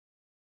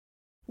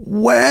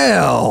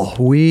Well,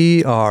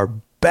 we are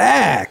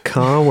back,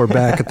 huh? We're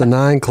back at the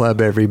 9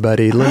 Club,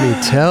 everybody. Let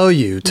me tell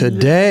you,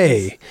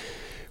 today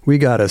we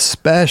got a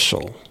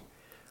special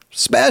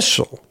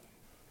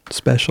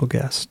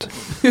guest.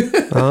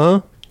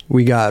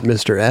 We got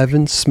Mr.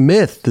 Evan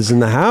Smith is in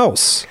the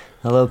house.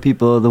 Hello,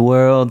 people of the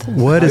world.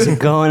 What is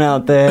going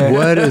out there?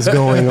 What is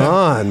going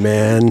on,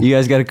 man? You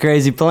guys got a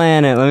crazy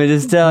planet, let me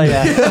just tell you.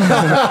 Holy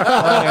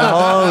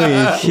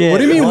shit. What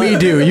do you mean we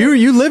do?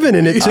 You living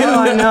in it too.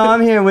 Oh, I know,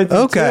 I'm here with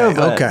you too.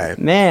 Okay.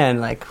 Man,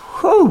 like,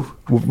 whew.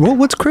 Well,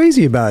 what's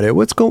crazy about it?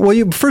 What's going?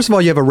 Well, first of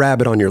all, you have a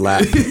rabbit on your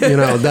lap. You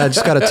know, that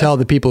just got to tell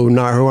the people who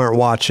aren't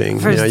watching.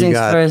 First things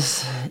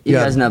first. You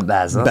guys know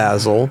Basil.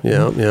 Basil,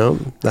 yeah.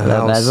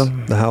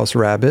 The house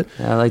rabbit.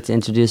 I'd like to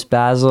introduce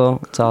Basil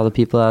to all the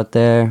people out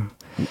there.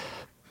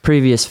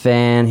 Previous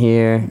fan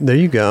here. There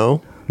you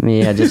go.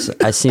 Me,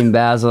 I seen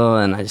Basil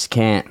and I just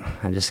can't.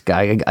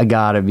 I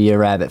gotta be a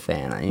rabbit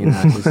fan. You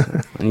know,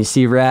 when you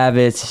see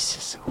rabbits, it's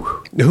just.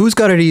 Who's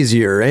got it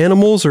easier,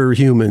 animals or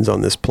humans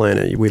on this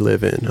planet we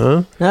live in,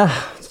 huh?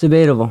 It's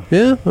debatable.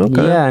 Yeah.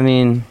 Okay. Yeah, I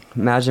mean,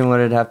 imagine what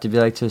it'd have to be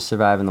like to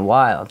survive in the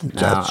wild.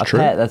 Now, That's true.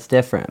 Pet, that's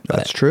different.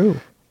 That's true.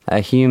 A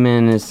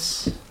human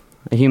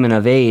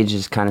of age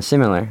is kind of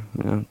similar,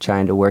 you know,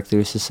 trying to work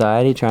through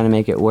society, trying to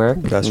make it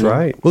work. That's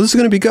right. Well, this is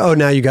going to be good. Oh,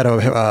 now you got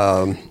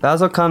to...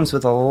 Basil comes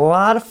with a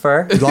lot of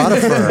fur.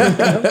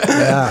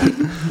 Yeah.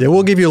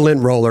 We'll give you a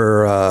lint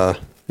roller...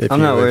 I'm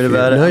not worried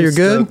about it. No, I'm you're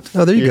good? stoked.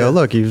 Oh, there you go.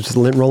 Look, he's just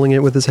lint rolling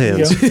it with his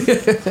hands.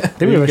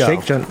 Then we have a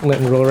shake lint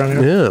and roll around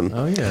here. Yeah.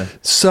 Oh, yeah.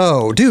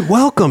 So, dude,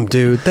 welcome,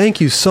 dude.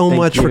 Thank you so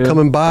much for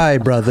coming by,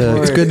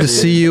 brother. It's good to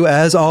see you,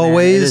 as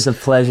always. Man, it is a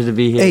pleasure to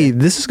be here. Hey,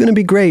 this is going to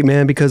be great,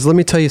 man, because let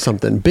me tell you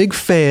something. Big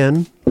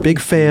fan,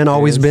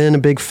 always been a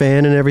big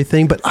fan and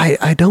everything, but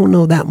I don't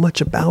know that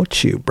much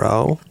about you,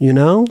 bro, you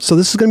know? So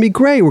this is going to be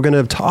great. We're going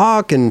to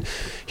talk and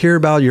hear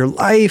about your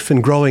life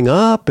and growing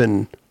up,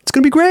 and it's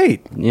going to be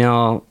great. You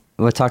know,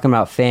 we're talking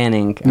about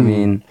fanning. I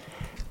mean,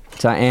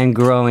 and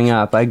growing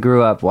up, I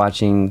grew up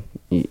watching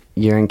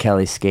Urian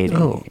Kelly skating.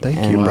 Oh,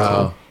 thank you, bro.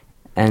 Wow.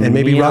 And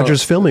maybe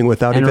Roger's filming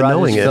without even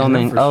knowing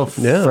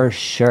it. For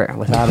sure,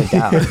 without a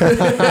doubt.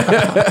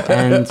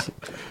 And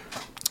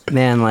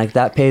man, like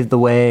that paved the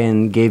way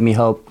and gave me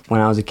hope when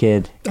I was a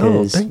kid.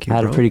 Thank you, I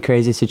had bro. a pretty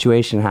crazy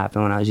situation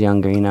happen when I was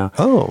younger, you know.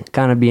 Oh.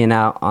 Kind of being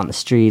out on the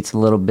streets a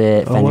little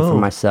bit, fending for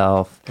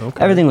myself.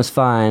 Okay. Everything was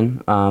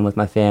fine with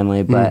my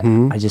family, but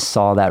I just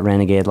saw that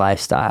renegade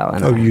lifestyle.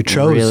 And you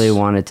chose. I really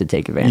wanted to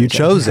take advantage You of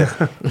chose it.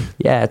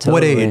 Yeah, totally.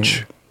 What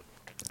age?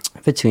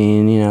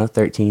 Between,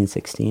 13,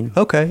 16.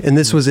 Okay. And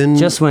this was in...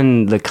 Just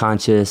when the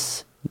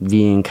conscious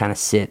being kind of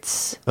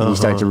sits and you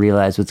start to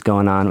realize what's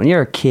going on. When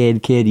you're a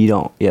kid,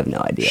 you have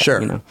no idea.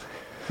 Sure. You know?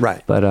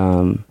 Right. But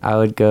I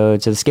would go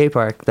to the skate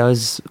park. That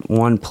was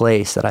one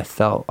place that I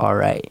felt all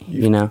right,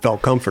 you know?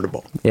 Felt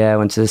comfortable. Yeah, I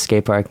went to the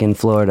skate park in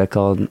Florida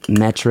called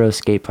Metro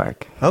Skate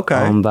Park. Okay.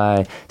 Owned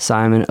by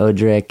Simon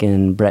Odrick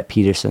and Brett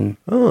Peterson.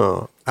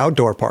 Oh,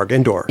 outdoor park,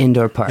 indoor.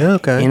 Indoor park. Yeah,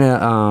 okay.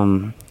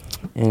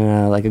 In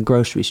a like a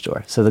grocery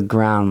store. So the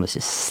ground was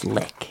just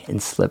slick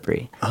and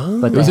slippery. Oh.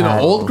 But It was in an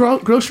old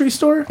grocery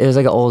store? It was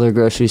like an older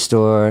grocery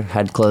store,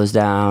 had closed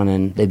down,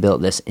 and they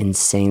built this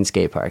insane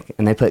skate park.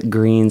 And they put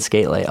green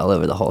skate light all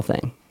over the whole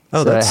thing.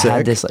 Oh, so that's it sick.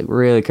 had this like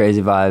really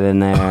crazy vibe in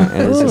there.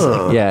 And it was just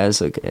like, it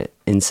was like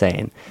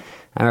insane.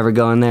 I remember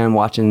going there and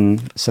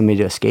watching somebody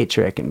do a skate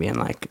trick and being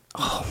like,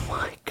 oh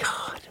my God.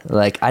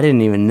 Like, I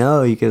didn't even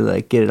know you could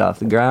like get it off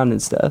the ground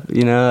and stuff.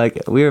 You know,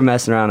 like we were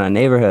messing around in a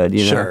neighborhood,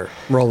 you know. Sure.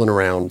 Rolling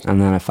around.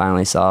 And then I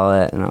finally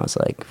saw it and I was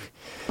like,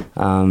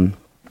 and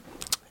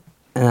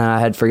I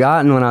had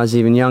forgotten when I was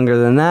even younger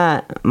than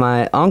that,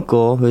 my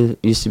uncle, who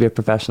used to be a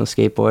professional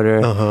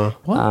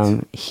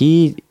skateboarder,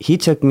 he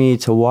took me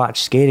to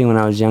watch skating when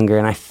I was younger,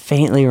 and I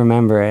faintly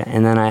remember it.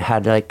 And then I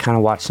had to like kind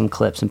of watch some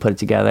clips and put it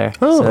together.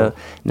 So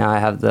now I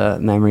have the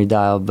memory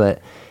dialed.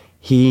 But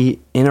he,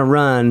 in a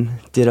run,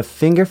 did a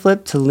finger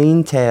flip to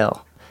lean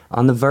tail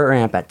on the vert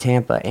ramp at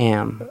Tampa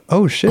Am.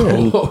 Oh, shit.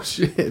 Oh,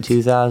 shit.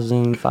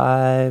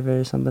 2005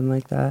 or something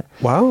like that.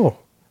 Wow.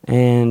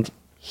 And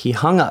he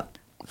hung up,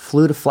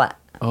 flew to flat.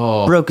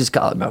 Oh. Broke his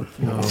collarbone.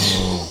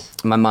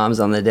 My mom's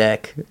on the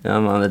deck.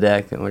 I'm on the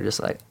deck, and we're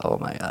just like, oh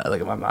my God,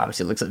 look at my mom.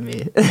 She looks at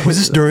me. Was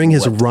this during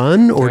his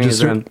run or During just...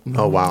 his run.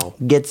 Oh, wow.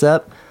 Gets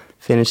up,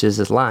 finishes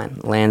his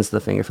line, lands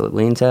the finger flip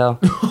lean tail.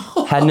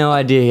 Had no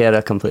idea he had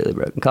a completely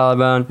broken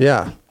collarbone.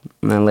 Yeah.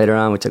 And then later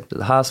on, we took him to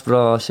the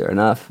hospital, sure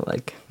enough.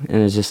 Like,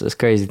 and it's just this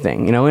crazy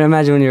thing. You know,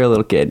 imagine when you're a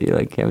little kid, you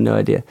like have no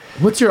idea.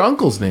 What's your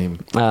uncle's name?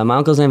 My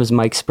uncle's name is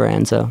Mike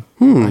Speranzo.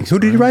 Who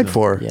did you ride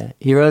for? Yeah,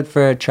 he rode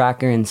for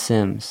Tracker and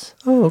Sims.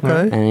 Oh,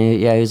 okay. And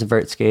he was a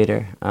vert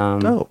skater.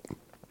 Dope.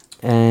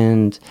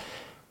 And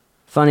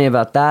funny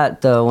about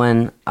that, though,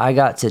 when I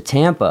got to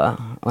Tampa,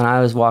 when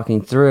I was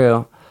walking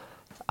through,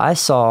 I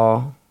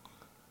saw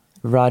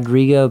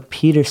Rodrigo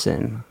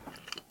Peterson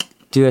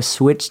do a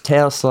switch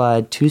tail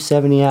slide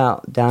 270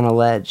 out down a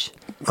ledge.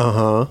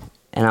 Uh-huh.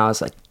 And I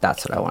was like,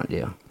 that's what I want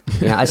to do.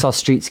 You know, I saw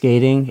street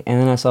skating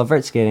and then I saw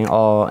vert skating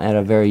all at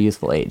a very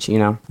youthful age, you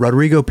know?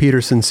 Rodrigo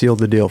Peterson sealed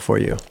the deal for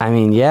you. I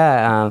mean,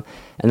 yeah.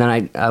 And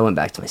then I went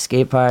back to my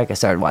skate park. I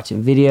started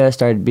watching videos,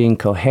 started being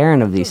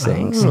coherent of these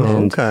things.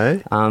 And,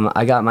 okay.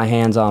 I got my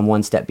hands on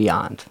One Step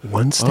Beyond.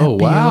 One Step Oh, wow.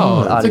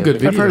 Beyond. That's a good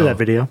video. I've heard of that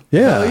video.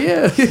 Yeah. Oh,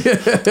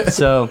 yeah.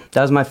 So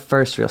that was my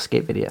first real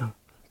skate video.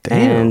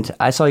 Damn. And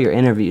I saw your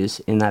interviews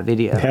in that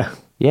video. Yeah.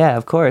 Yeah,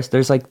 of course.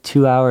 There's like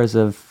 2 hours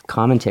of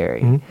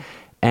commentary.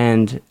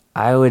 And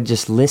I would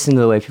just listen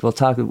to the way people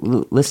talk,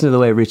 listen to the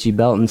way Richie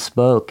Belton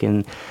spoke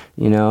and,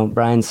 you know,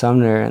 Brian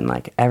Sumner and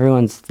like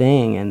everyone's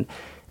thing. And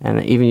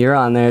even you're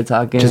on there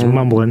talking. Just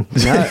mumbling.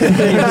 Yeah,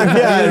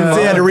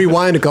 they had to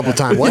rewind a couple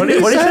times. What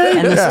did he say?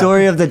 And the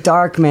story of the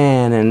Dark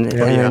Man and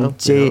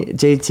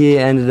JT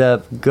ended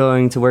up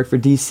going to work for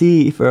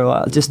DC for a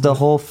while. Just the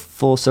whole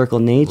full circle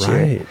nature.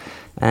 Right.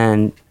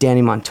 And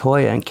Danny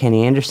Montoya and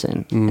Kenny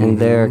Anderson and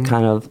their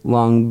kind of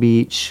Long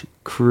Beach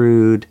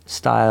crude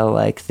style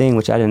like thing,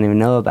 which I didn't even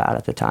know about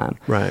at the time.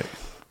 Right.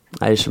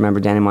 I just remember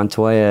Danny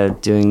Montoya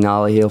doing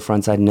nollie heel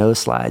frontside nose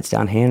slides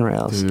down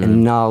handrails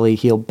and nollie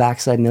heel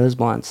backside nose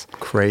blunts.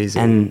 Crazy.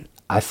 And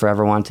I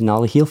forever wanted to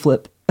nollie heel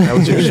flip. That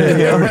was your shit.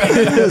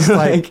 It's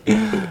like,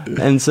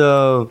 And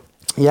so,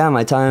 yeah,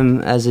 my time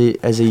as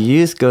a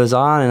youth goes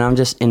on, and I'm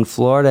just in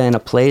Florida in a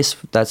place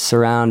that's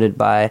surrounded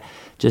by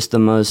just the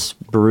most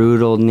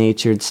brutal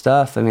natured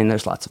stuff. I mean,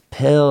 there's lots of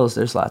pills,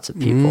 there's lots of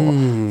people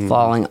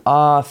falling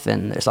off,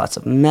 and there's lots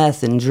of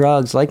meth and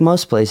drugs, like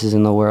most places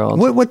in the world.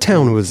 what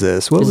town was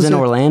this? What This was is in it?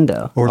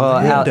 Orlando.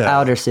 Orlando.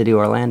 Outer city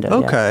Orlando.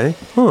 Yeah. Okay.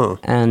 Huh.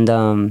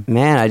 And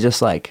man, I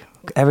just like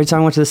every time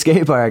I went to the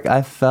skate park,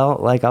 I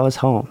felt like I was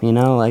home, you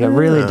know, like I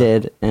really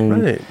did.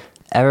 And Right.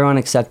 everyone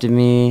accepted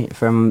me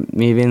from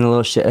me being the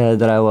little shithead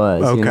that I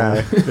was. You know?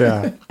 Okay.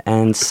 Yeah.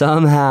 And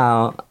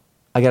somehow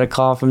I got a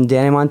call from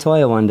Danny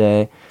Montoya one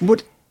day,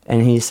 What?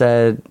 and he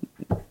said,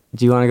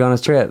 "Do you want to go on this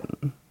trip?"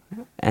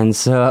 And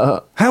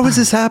so How was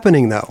this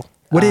happening though?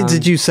 What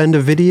did you send a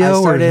video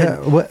I started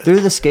or what? through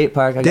the skate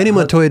park. I Danny got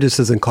hooked- Montoya just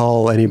doesn't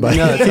call anybody.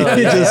 No, totally,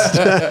 He just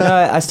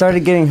No, I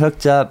started getting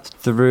hooked up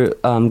through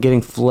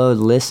getting flowed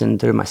listen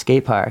through my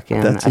skate park,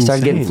 and That's I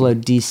started getting insane.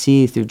 flowed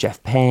DC through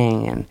Jeff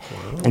Pang,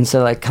 and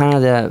so like kind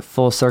of the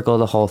full circle of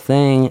the whole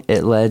thing.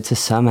 It led to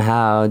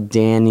somehow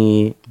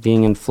Danny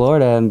being in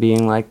Florida and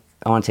being like,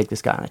 I want to take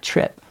this guy on a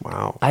trip.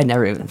 Wow. I'd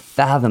never even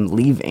fathomed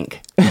leaving.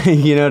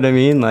 You know what I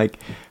mean? Like,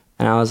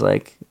 and I was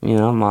like, you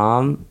know,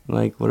 Mom,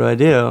 like, what do I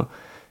do?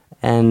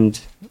 And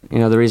you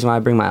know, the reason why I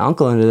bring my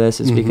uncle into this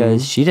is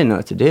because she didn't know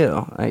what to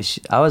do. Like,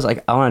 I was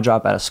like, I want to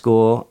drop out of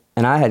school,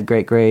 and I had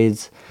great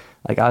grades.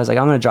 Like, I was like,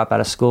 I'm going to drop out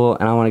of school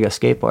and I want to go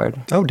skateboard.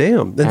 Oh,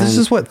 damn. And this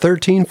is what,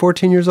 13,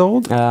 14 years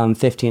old?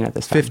 15 at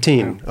this time.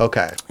 15.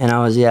 Okay. And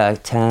I was,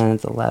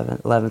 10th,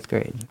 11th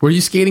grade. Were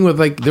you skating with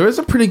like? There was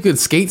a pretty good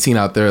skate scene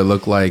out there. It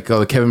looked like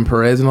Kevin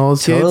Perez and all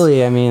those kids.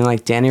 Totally. I mean,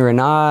 like Danny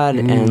Renaud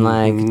and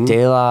like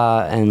De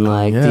La and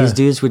like yeah. these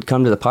dudes would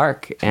come to the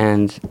park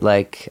and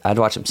like I'd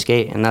watch them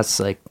skate, and that's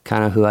like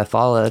kind of who I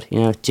followed.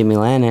 You know, Jimmy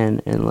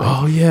Lennon and like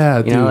Oh yeah,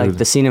 you dude. know, like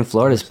the scene in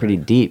Florida is pretty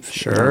deep.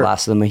 Sure. You know,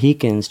 Last of the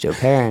Mohicans, Joe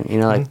Parent. You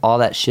know, like all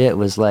that shit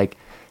was like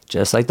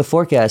just like the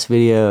Forecast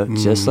video,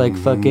 just like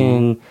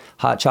fucking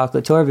Hot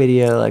Chocolate Tour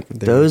video. Like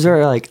those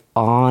are like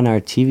on our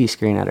TV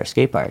screen at our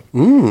skate park.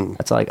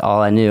 That's like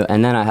all I knew.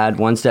 And then I had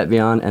One Step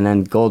Beyond and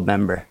then Gold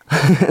Member.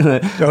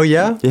 Oh,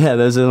 yeah? Yeah,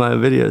 those are my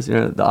videos. You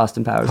know, the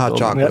Austin Powers. Hot Gold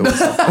chocolate. Member.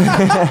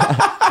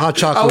 Hot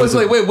chocolate. I was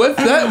like, wait, what's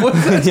that?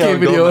 What's that Yeah, skate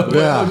video? Gold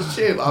Yeah. Oh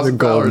shit, the Austin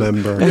gold Powers.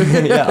 member.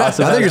 Yeah, Austin I think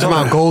Powers. you're talking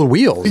about gold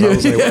wheels. I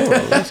was like,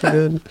 whoa, that's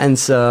good. And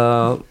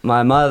so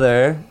my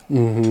mother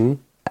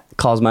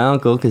calls my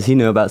uncle because he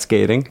knew about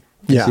skating.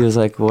 Yeah. She was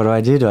like, what do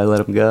I do? Do I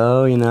let him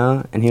go? You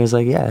know? And he was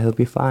like, yeah, he'll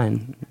be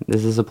fine.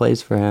 This is a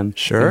place for him.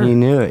 Sure. And he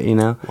knew it, you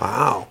know?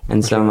 Wow.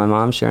 And so my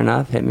mom, sure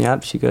enough, hit me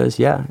up. She goes,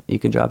 yeah, you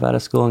can drop out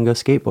of school and go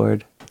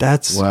skateboard.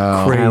 That's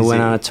Wow. crazy. And I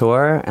went on a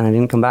tour and I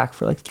didn't come back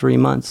for like 3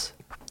 months.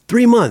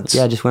 3 months.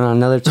 Yeah, I just went on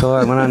another tour.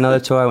 I went on another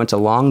tour. I went to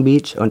Long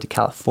Beach. I went to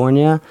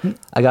California.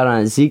 I got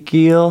on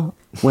Ezekiel.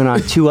 Went on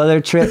 2 other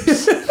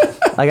trips.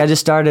 Like I just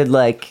started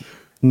like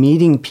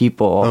meeting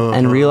people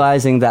and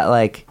realizing that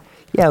like,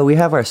 yeah, we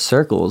have our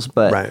circles,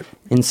 but Right.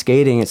 in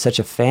skating, it's such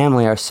a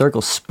family. Our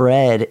circles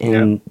spread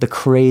in the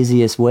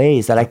craziest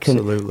ways that I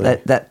couldn't. Absolutely.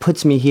 That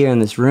puts me here in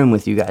this room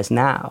with you guys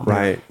now.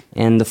 Right.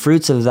 And the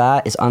fruits of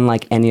that is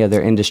unlike any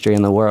other industry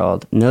in the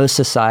world. No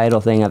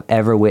societal thing I've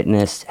ever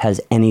witnessed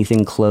has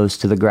anything close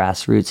to the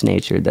grassroots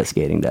nature that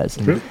skating does.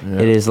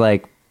 It is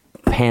like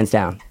hands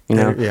down, you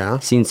know? Yeah.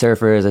 I've seen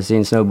surfers, I've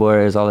seen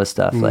snowboarders, all this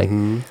stuff. Like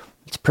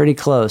it's pretty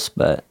close,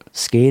 but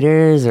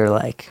skaters are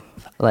like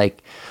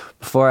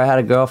before I had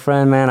a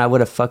girlfriend, man, I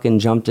would have fucking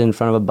jumped in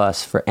front of a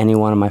bus for any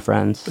one of my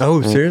friends. Oh,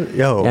 And- seriously?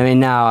 Yo. I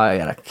mean, now I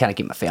gotta kind of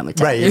keep my family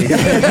tight. Right.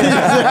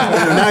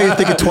 Now you're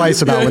thinking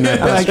twice about when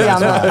that I'm like, bus yeah,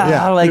 I'm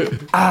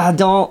comes not,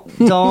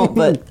 by. don't,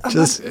 but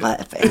Just- my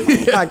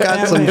family. I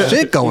got some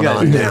shit going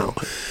on now.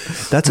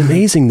 That's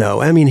amazing,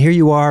 though. I mean, here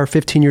you are,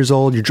 15 years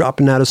old. You're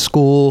dropping out of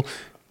school.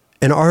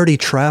 and already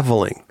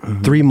traveling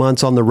 3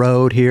 months on the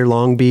road here,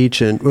 Long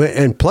Beach,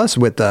 and plus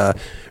with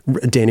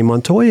Danny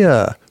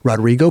Montoya,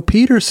 Rodrigo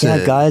Peterson.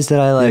 Yeah, guys that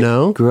I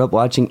grew up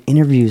watching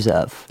interviews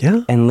of.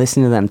 Yeah. And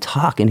listening to them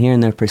talk and hearing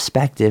their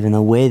perspective and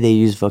the way they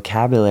use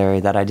vocabulary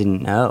that I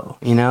didn't know.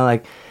 You know,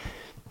 like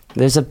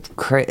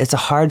it's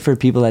hard for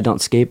people that don't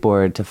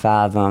skateboard to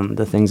fathom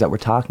the things that we're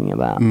talking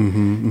about. You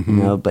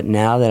know, but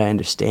now that I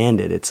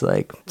understand it, it's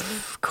like,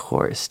 of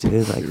course,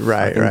 dude. Like,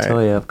 right.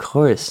 Montoya, of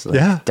course.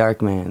 Like,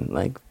 Darkman,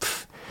 like,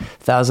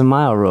 1,000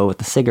 Mile Roll with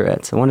the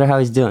cigarettes. I wonder how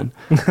he's doing.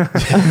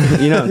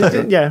 You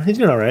know? Yeah, he's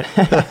doing all right.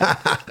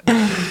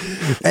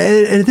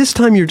 And at this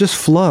time, you're just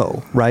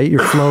flow, right? You're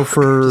flow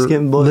for just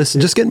getting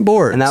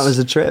bored. And that was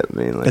a trip. I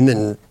mean, like, and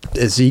then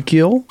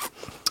Ezekiel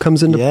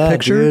comes into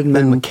picture. Dude,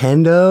 and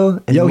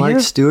McKendo and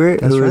Mark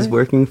Stewart, That's who was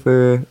working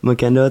for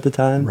McKendo at the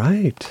time.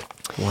 Right.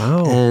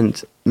 Wow.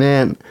 And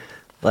man,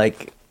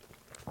 like,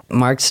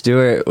 Mark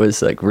Stewart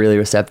was like really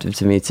receptive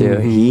to me too.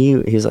 He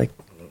was like,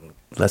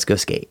 let's go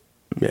skate.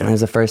 Yeah. And it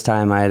was the first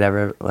time I had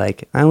ever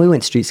and we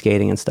went street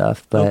skating and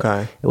stuff, but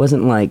it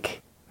wasn't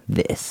like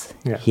this.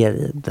 Yeah. He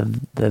had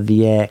the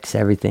VX,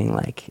 everything,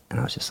 and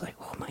I was just like,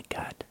 oh my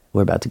God,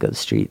 we're about to go to the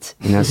streets.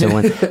 You know, so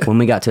when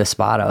we got to a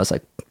spot, I was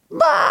like,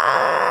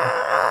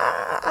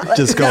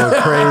 just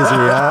going crazy.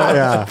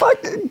 Yeah.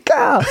 Fucking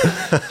cow.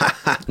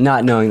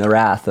 Not knowing the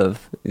wrath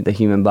of the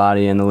human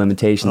body and the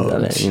limitations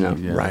of it, you know.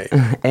 Yeah. Right.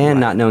 And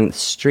not knowing the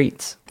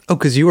streets. Oh,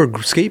 because you were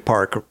a skate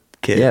park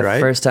kid, right?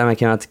 First time I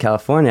came out to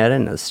California, I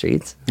didn't know the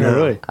streets. Oh,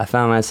 really? I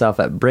found myself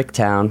at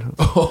Bricktown.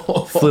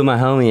 Flew my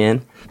homie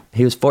in.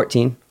 He was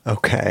 14.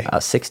 Okay. I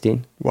was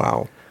 16.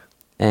 Wow.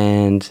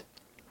 And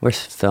we're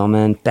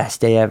filming. Best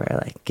day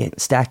ever.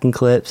 Stacking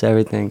clips,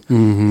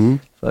 everything.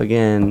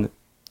 Fucking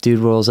dude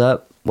rolls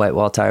up, white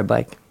wall tire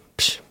bike.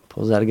 Psh,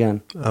 pulls out a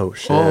gun. Oh,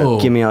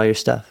 shit. Give me all your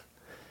stuff.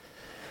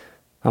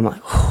 I'm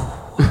like,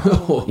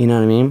 you know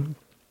what I mean?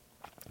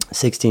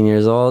 16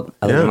 years old.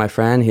 I look at my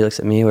friend. He looks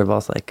at me. We're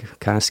both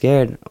kind of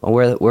scared.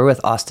 We're with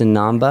Austin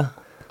Namba.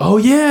 Oh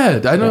yeah,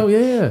 I know.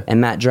 Yeah.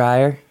 And Matt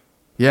Dreyer.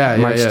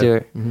 Mark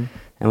Stewart. And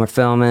we're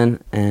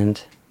filming,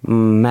 and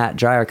Matt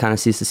Dreyer kind of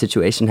sees the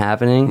situation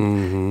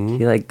happening.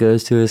 He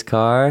goes to his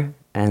car,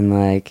 and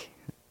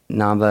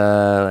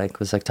Namba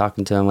was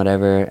talking to him,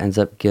 whatever. Ends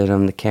up giving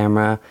him the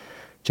camera.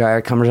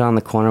 Dreyer comes around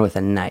the corner with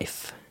a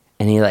knife,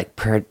 and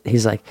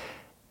he's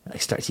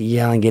starts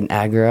yelling, getting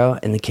aggro,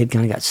 and the kid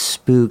kind of got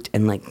spooked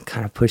and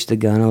kind of pushed the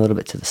gun a little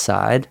bit to the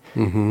side.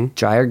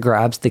 Dreyer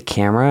grabs the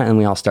camera, and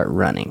we all start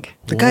running.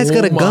 The guy's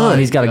got a gun.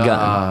 He's got a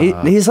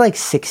gun. He's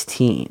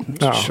 16.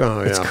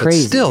 It's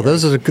crazy. But still,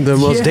 those are the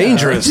most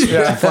dangerous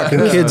fucking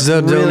kids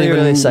that don't even.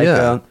 Really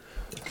psycho.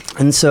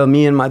 And so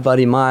me and my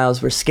buddy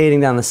Miles, we're skating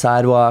down the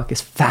sidewalk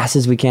as fast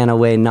as we can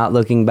away, not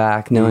looking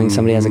back, knowing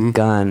somebody has a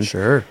gun.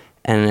 Sure.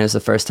 And it was the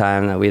first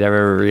time that we'd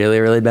ever really,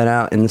 really been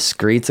out in the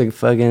streets of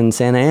fucking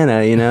Santa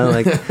Ana, you know?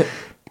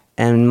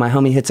 And my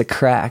homie hits a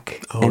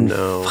crack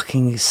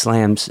fucking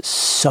slams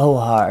so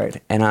hard.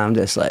 And I'm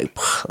just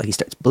he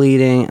starts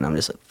bleeding. And I'm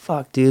just like,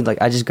 fuck, dude.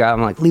 I just grab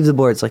him, leave the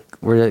boards.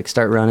 We're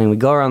start running. We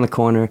go around the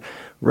corner,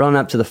 run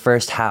up to the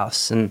first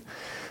house. And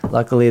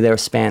luckily they were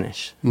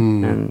Spanish.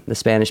 And the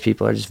Spanish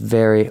people are just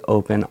very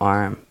open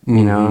arm,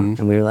 you know?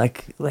 And we were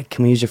like,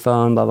 can we use your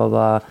phone? Blah, blah,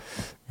 blah.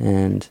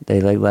 And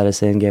they let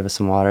us in, gave us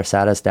some water,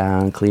 sat us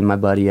down, cleaned my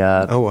buddy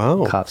up. Oh,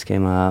 wow. Cops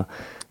came out,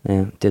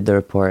 did the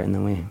report, and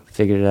then we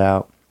figured it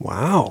out.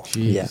 Wow.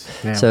 Jeez. Yeah.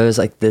 Damn. So it was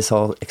this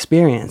whole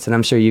experience. And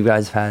I'm sure you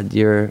guys have had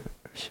your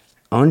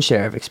own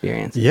share of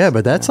experience. Yeah,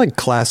 but that's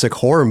classic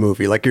horror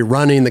movie. You're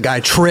running, the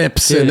guy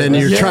trips, and then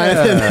you're trying,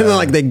 and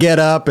then they get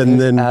up, and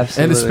then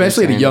Absolutely. And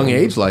especially at a young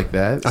age like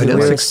that. I know,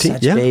 We were 16,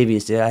 such yeah.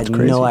 babies, dude. I had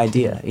no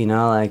idea, you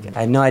know? I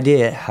had no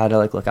idea how to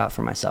look out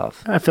for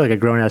myself. I feel like a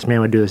grown-ass man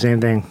would do the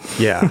same thing.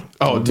 Yeah.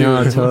 Oh, dude.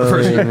 No,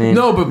 totally, I mean-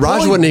 No, but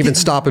Raj wouldn't even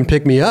stop and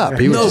pick me up.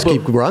 He would just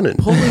keep running.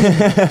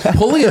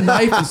 Pulling a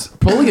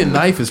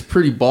knife is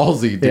pretty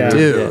ballsy, dude. Yeah.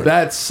 Dude.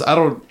 That's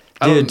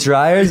Dude,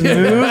 Dreyer's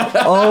move.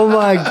 Oh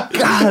my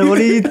God, what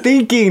are you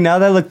thinking? Now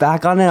that I look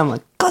back on it, I'm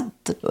like, God,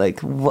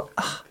 what?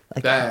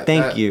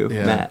 Thank you,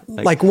 yeah.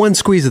 Matt. One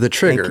squeeze of the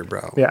trigger,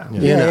 bro. Yeah.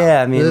 You know,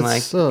 Yeah. I mean,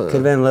 it's, could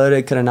have been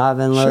loaded, could have not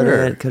been loaded,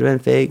 Sure. could have been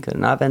fake, could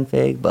have not been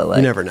fake, but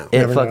You never know. It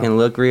Never fucking know.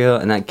 looked real,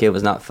 and that kid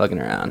was not fucking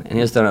around, and he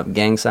was throwing up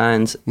gang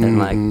signs,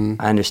 and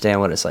I understand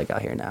what it's like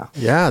out here now.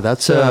 Yeah,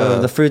 that's So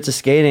the fruits of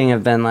skating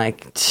have been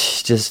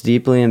just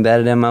deeply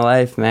embedded in my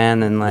life,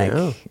 man, and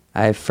Yeah.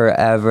 I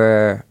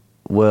forever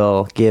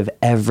will give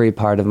every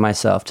part of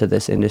myself to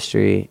this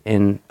industry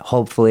in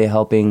hopefully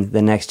helping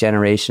the next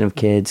generation of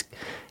kids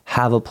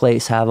have a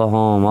place, have a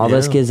home. All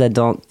those kids that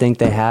don't think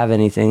they have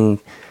anything,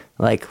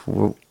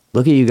 look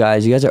at you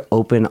guys. You guys are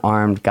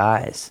open-armed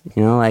guys.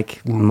 You know,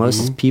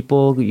 most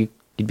people, you'd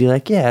be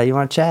like, yeah, you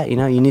want to chat? You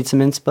know, you need some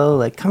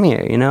inspo? Come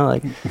here, you know?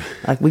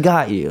 We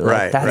got you.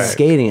 Right, That's right.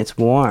 skating. It's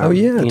warm. oh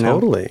yeah, you know?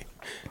 totally.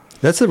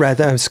 That's the right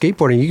that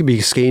skateboarding. You could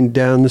be skating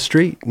down the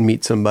street and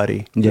meet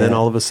somebody, and then Yeah.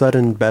 all of a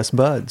sudden, best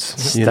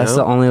buds. You That's know?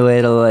 the only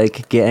way to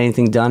like get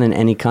anything done in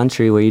any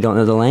country where you don't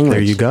know the language.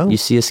 There you go. You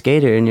see a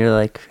skater and you're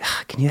like,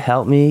 "Can you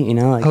help me?" You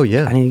know, like, Oh,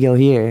 yeah. I need to go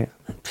here.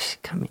 Like, "Psh,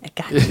 come here,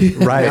 I got you."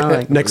 Right. You know,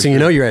 like, Next thing you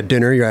know, you're at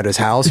dinner, you're at his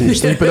house, and you're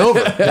sleeping over.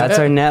 that's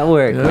our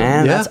network,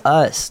 man. Yeah. That's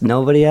us.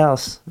 Nobody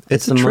else.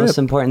 It's the a trip. most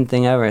important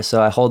thing ever.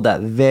 So I hold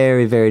that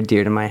very, very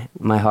dear to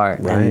my heart.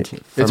 Right. And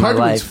for It's my hard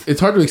to life. it's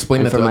hard to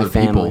explain and that to for my other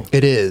family. people.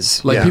 It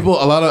is. Like yeah. people,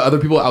 a lot of other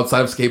people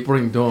outside of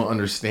skateboarding don't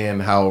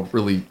understand how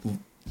really.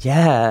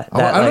 Yeah.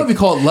 I don't know if you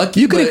call it lucky.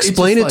 You could but it's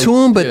explain it just to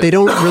like- them, but yeah. they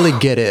don't really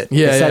get it.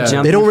 Yeah, It's that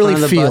jump They don't in really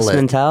front of the feel bus it.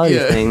 mentality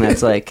Yeah. thing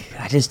that's like,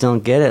 I just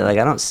don't get it. Like,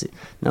 I don't see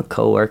no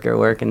coworker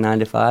working 9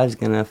 to 5 is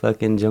gonna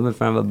fucking jump in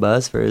front of a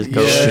bus for his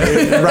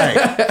coworker.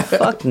 Right.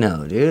 Fuck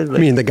no, dude. I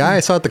Like, mean, the guy I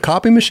saw at the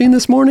copy machine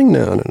this morning?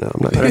 No, I'm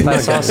not. but if I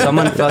saw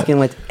someone fucking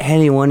with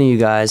any one of you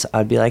guys,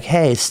 I'd be like,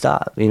 hey,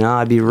 stop. You know,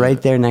 I'd be right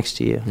there next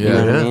to you. You Yeah.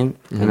 know what Yeah. I mean?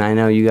 And I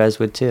know you guys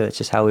would too. It's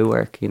just how we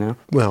work, you know?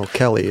 Well,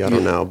 Kelly, I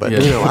don't know, but Yeah.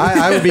 you know,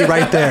 I would be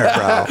right there,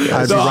 bro.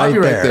 I'd So I'll be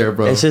right there,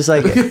 bro. It's just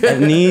like, it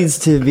needs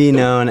to be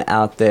known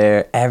out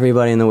there.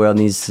 Everybody in the world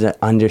needs to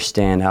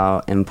understand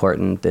how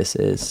important this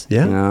is.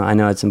 Yeah. You know, I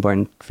know it's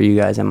important for you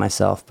guys and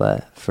myself,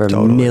 but for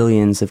Totally.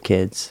 millions of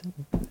kids.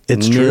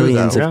 It's true,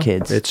 Millions though. of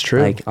kids. It's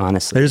true. Like,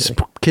 honestly. There's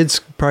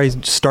kids probably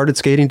started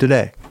skating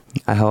today.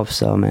 I hope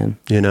so, man.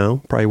 You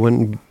know, probably went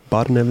and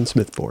bought an Evan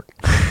Smith board.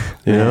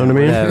 You know what I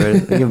mean? Whatever.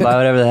 You can buy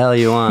whatever the hell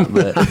you want,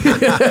 but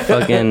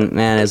fucking,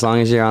 man, as long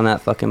as you're on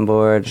that fucking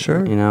board,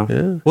 Sure. you know.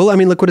 Yeah. Well, I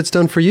mean, look what it's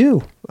done for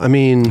you. I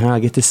mean, Now I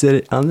get to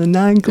sit on the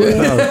 9 clip.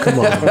 oh, come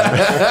on.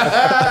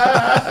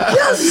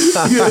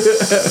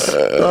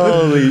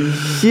 Holy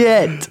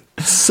shit.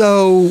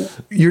 So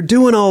you're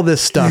doing all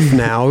this stuff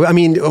now. I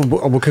mean,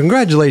 well,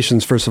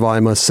 congratulations, first of all, I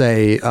must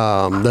say.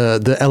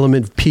 The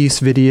Element Peace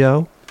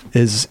video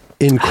is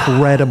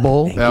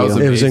incredible. That was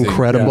It was amazing.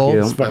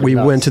 incredible. Thank you. We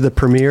went to the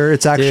premiere.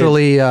 It's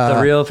actually the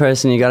real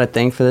person you got to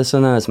thank for this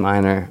one though is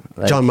Minor.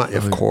 Like, John,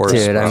 of course.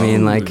 dude, I bro.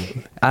 mean, like,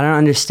 I don't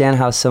understand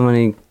how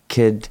somebody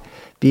could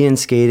be in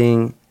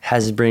skating,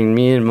 has bring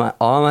me and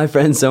all my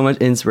friends so much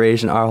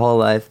inspiration our whole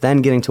life,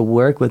 then getting to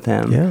work with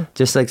him. Yeah.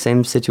 Just like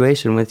same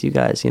situation with you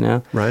guys, you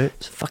know? Right.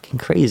 It's fucking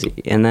crazy.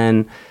 And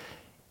then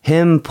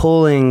him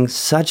pulling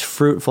such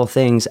fruitful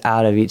things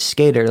out of each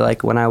skater,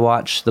 like when I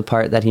watched the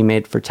part that he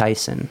made for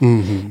Tyson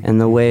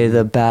and the way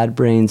the Bad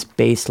Brains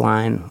bass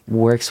line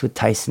works with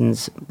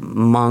Tyson's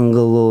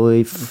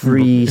mongoloid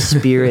free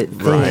spirit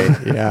thing.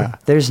 Right, yeah.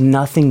 There's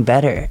nothing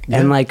better.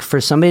 And like for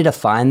somebody to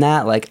find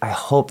that, like I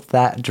hope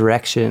that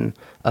direction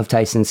of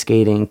Tyson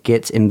skating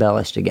gets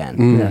embellished again.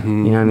 You know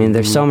what I mean?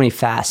 There's so many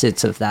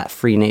facets of that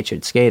free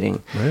natured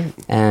skating. Right.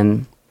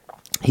 And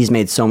he's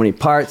made so many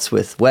parts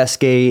with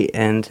Westgate,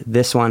 and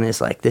this one is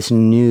like this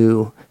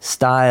new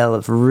style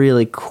of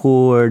really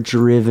core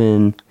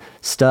driven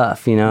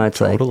stuff. You know, it's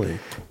Totally. like,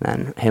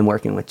 and him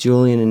working with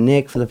Julian and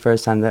Nick for the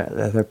first time,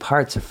 their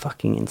parts are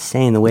fucking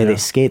insane. The way they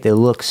skate, they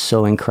look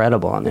so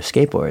incredible on their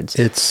skateboards.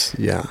 It's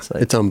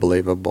like- it's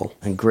unbelievable.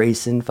 And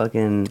Grayson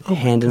fucking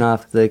handing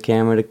off the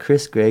camera to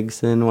Chris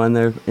Gregson when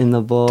they're in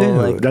the bowl. Dude.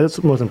 Like, That's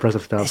the most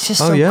impressive stuff. it's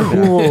just Oh so yeah,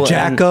 cool.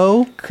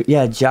 Jacko, And,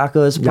 yeah,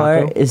 Jocko's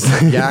part is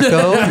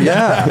Jacko,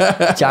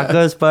 yeah,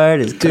 Jocko's part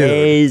is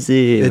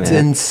crazy. it's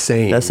man.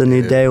 insane. That's a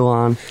new dude. day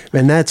one.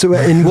 And that's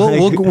and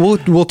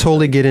we'll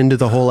totally get into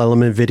the whole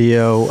Element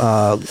video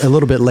a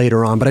little bit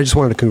later on. But I just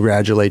wanted to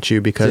congratulate you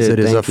because Dude,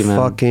 it is a thank you, man.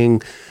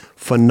 fucking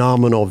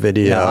phenomenal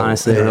video. Yeah,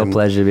 honestly, a real And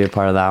pleasure to be a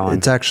part of that one.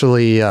 It's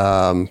actually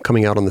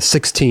coming out on the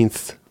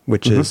 16th,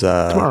 which is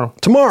Tomorrow.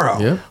 Tomorrow.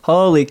 Yeah.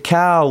 Holy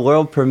cow,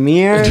 world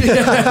premiere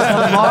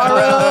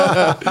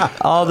tomorrow.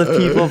 All the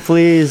people,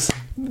 please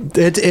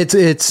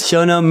It's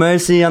show no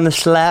mercy on the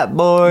slap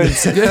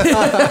boards.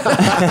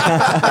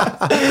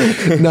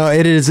 no,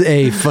 it is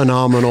a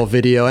phenomenal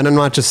video, and I'm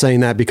not just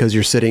saying that because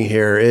you're sitting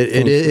here.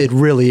 It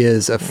really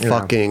is a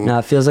fucking No,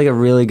 it feels like a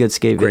really good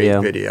skate great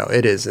video. video.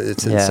 It is.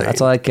 It's Yeah, insane.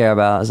 that's all I care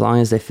about. As long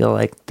as they feel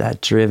like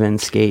that driven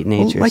skate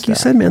Well, nature. like you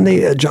stuff. said, man,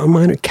 they John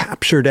Miner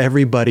captured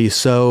everybody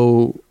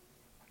so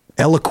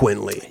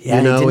eloquently. Yeah,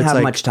 you know, he didn't it's have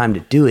like, much time to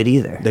do it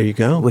either. There you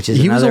go. Which is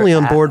he was another only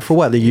on app. board for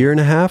what, a year and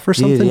a half or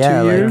something?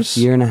 yeah, 2 like years,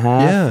 year and a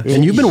half. Yeah,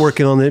 and you've been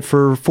working on it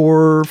for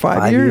 4 or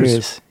 5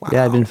 years.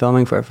 Yeah, I've been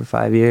filming for it for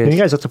 5 years. And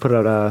you guys also put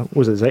out what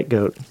was it,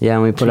 Zeitgoat? Yeah,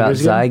 and we put 2 out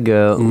years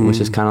ago? Zygote,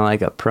 which is kind of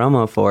like a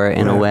promo for it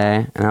in a Right. way.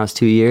 And that was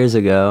 2 years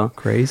ago.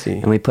 Crazy.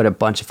 And we put a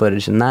bunch of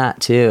footage in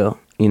that too,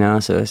 you know?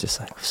 So it's just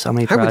like so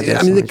many projects. I mean,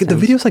 so many the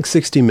things. video's like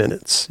 60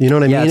 minutes. You know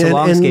what I Yeah, mean? it's a And-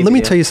 long and skate let me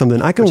video, tell you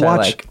something. I can which I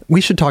watch. like. We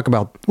should talk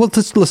about. Well,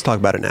 let's talk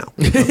about it now.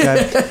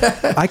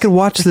 Okay. I can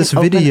watch this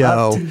Open video.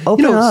 up.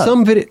 Open you know, up.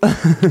 some video.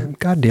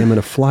 God damn it!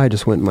 A fly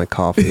just went in my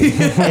coffee.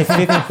 Hey,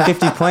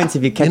 50 points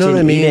if you catch You know it what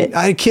I and eat mean? it.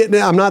 I can't.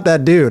 I'm not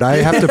that dude. I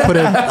have to put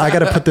it. I got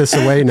to put this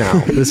away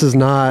now. This is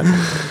not.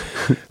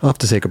 I'll have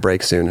to take a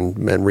break soon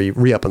and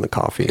re up on the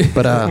coffee.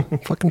 But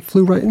fucking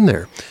flew right in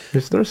there.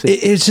 It's thirsty.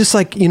 It's just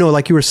like, you know,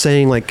 like you were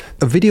saying, like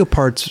a video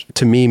parts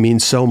to me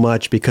means so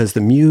much because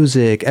the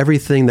music,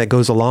 everything that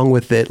goes along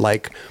with it,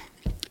 like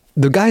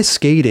the guy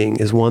skating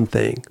is one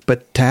thing,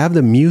 but to have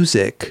the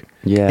music,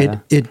 Yeah.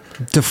 it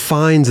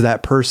defines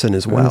that person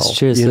as well. That's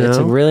true. You It's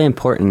know? really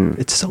important.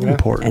 It's so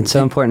important. and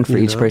so important for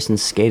You each know?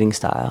 person's skating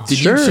style. Did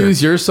Sure. you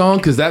choose your song?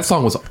 Because that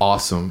song was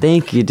awesome.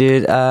 Thank you,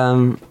 dude.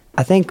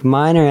 I think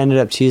Minor ended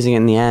up choosing it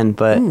in the end,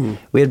 but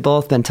we had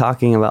both been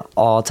talking about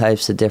all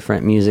types of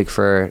different music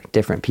for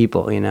different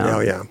people, you know? Oh,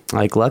 yeah.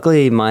 Like,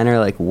 luckily, Minor,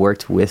 like,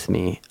 worked with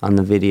me on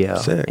the video.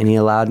 Sick. And he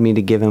allowed me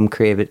to give him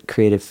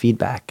creative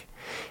feedback.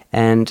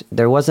 And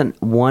there wasn't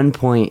one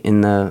point in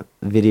the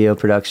video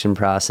production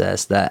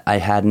process that I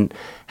hadn't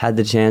had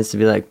the chance to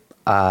be like,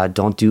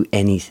 don't do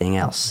anything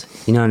else.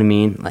 You know what I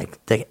mean? Like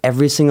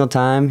every single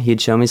time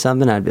he'd show me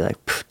something, I'd be like,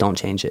 don't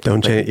change it.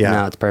 Don't Like, change- yeah.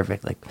 No, it's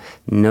perfect. Like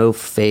no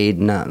fade,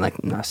 no,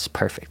 it's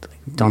perfect.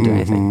 Like, don't do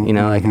anything. You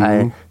know, like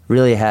I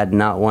really had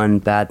not one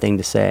bad thing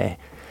to say.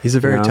 He's a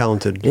very you know?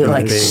 talented It, human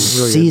like being.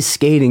 sees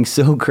skating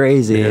so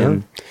crazy. Yeah.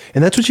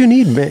 And that's what you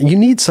need, man. You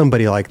need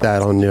somebody like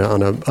that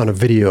on a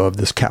video of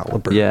this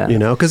caliber. Yeah. You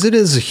know, because it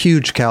is a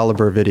huge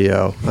caliber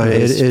video.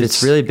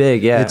 It's really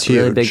big. Yeah, it's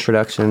really huge. big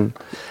production.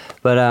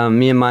 But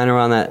me and Minor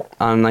were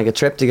on like a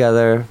trip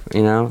together.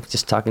 You know,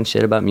 just talking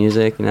shit about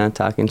music. You know,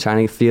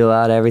 trying to feel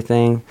out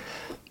everything.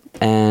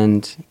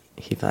 And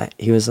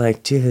he was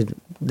like, dude,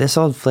 this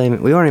old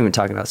Flaming... We weren't even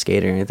talking about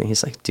skating or anything.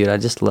 He's like, dude, I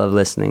just love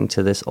listening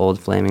to this old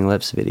Flaming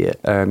Lips video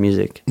or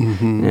music.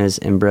 And it's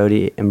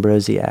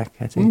Ambrosiac,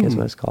 I think is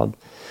what it's called.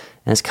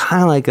 And it's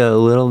kind of like a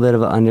little bit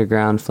of an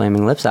underground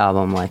Flaming Lips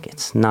album. Like,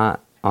 it's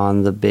not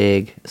on the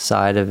big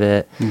side of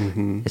it.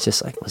 It's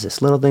just like, was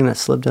this little thing that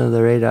slipped under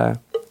the radar?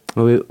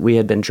 We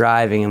had been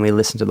driving and we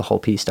listened to the whole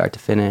piece start to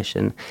finish,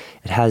 and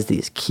it has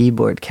these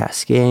keyboard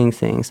cascading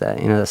things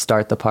that, you know, that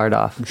start the part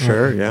off.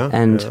 Sure, yeah.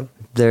 And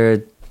yeah.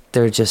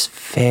 they're just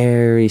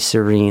very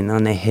serene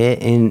when they hit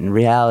in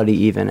reality,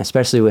 even,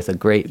 especially with a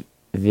great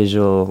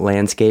visual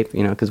landscape,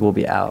 you know, because we'll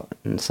be out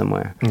and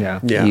somewhere Yeah.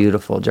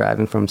 beautiful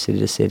driving from city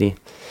to city,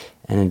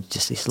 and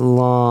just these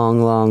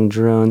long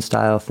drone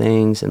style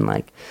things, and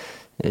like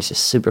it's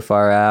just super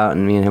far out,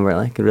 and me and him were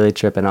like really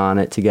tripping on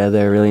it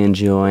together, really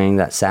enjoying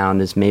that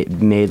sound is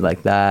made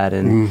like that,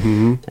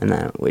 and and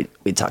then we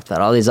talked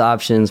about all these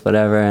options,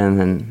 whatever, and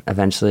then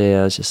eventually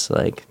I was just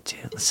like,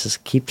 dude, let's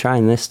just keep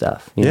trying this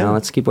stuff, you know,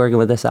 let's keep working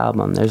with this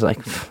album. There's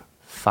like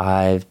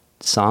 5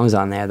 songs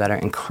on there that are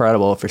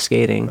incredible for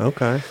skating.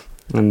 Okay.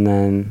 And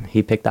then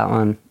he picked that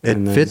one. It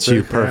and then- fits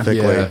you perfectly.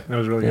 Yeah. That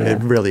was really Yeah.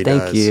 good. It really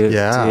Thank does. you,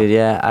 Yeah. dude.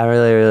 Yeah, I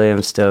really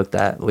am stoked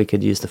that we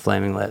could use the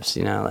Flaming Lips.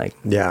 You know, like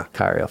Yeah.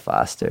 Cario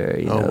Foster.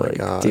 You Oh know, my like,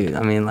 God. dude.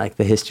 I mean, like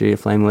the history of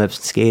Flaming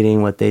Lips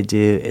skating, what they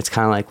do. It's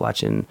kind of like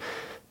watching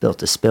Built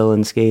to Spill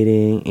in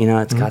skating. You know,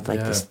 it's got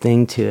like this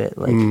thing to it.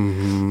 Like,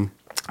 am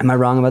I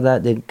wrong about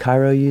that? Did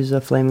Cairo use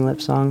a Flaming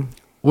Lips song?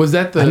 Was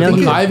that the I know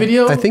Lakai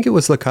video? I think it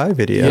was Lakai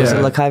video. Yeah. Was it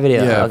Lakai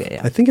video? Yeah. Okay,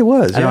 yeah. I think it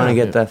was. I don't yeah. want to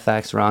get the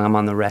facts wrong. I'm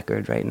on the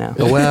record right now.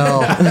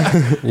 Well,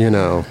 you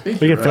know, We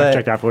can But- fact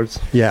check afterwards.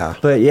 yeah.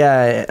 But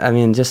yeah, I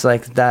mean, just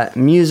like that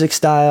music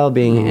style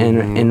being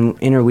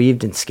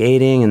interweaved in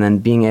skating, and then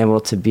being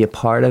able to be a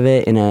part of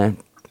it in a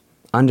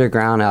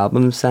underground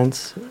album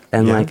sense,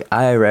 and Yeah. like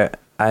I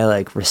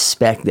like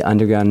respect the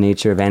underground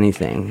nature of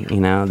anything.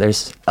 You know,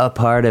 there's a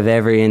part of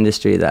every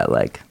industry that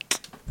like.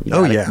 You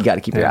Oh, gotta, yeah. you got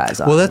to keep your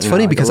eyes on. Well, that's you know,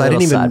 funny like a because I little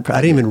didn't side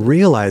project. even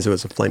realize it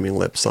was a Flaming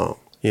Lips song,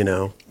 you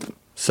know?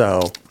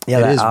 So Yeah,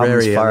 it that is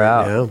album's very far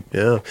out.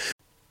 Yeah.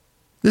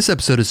 This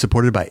episode is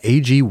supported by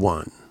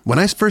AG1. When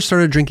I first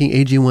started drinking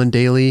AG1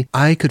 daily,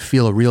 I could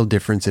feel a real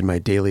difference in my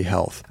daily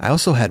health. I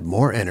also had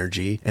more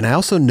energy, and I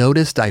also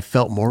noticed I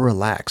felt more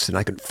relaxed and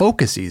I could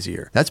focus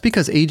easier. That's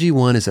because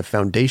AG1 is a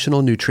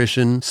foundational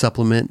nutrition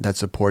supplement that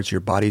supports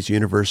your body's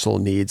universal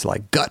needs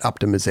like gut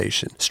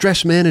optimization,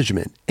 stress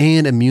management,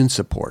 and immune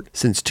support.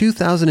 Since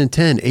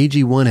 2010,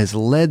 AG1 has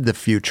led the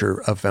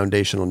future of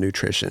foundational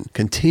nutrition,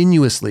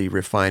 continuously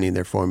refining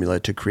their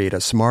formula to create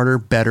a smarter,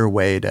 better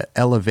way to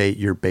elevate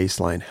your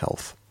baseline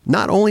health.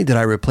 Not only did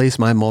I replace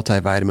my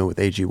multivitamin with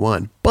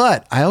AG1,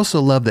 but I also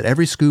love that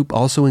every scoop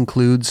also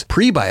includes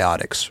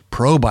prebiotics,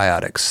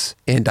 probiotics,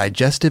 and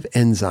digestive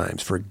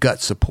enzymes for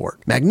gut support,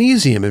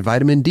 magnesium and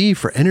vitamin D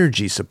for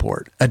energy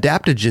support,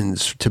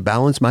 adaptogens to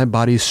balance my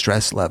body's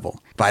stress level,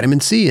 vitamin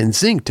C and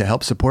zinc to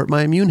help support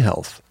my immune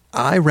health.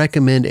 I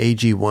recommend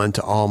AG1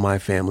 to all my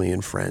family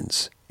and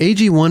friends.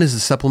 AG1 is a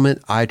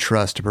supplement I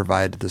trust to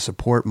provide the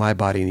support my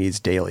body needs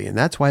daily, and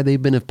that's why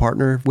they've been a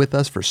partner with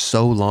us for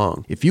so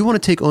long. If you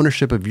want to take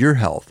ownership of your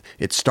health,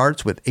 it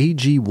starts with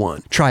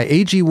AG1. Try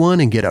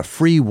AG1 and get a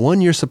free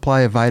 1-year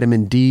supply of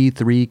vitamin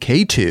D3,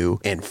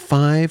 K2, and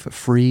 5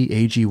 free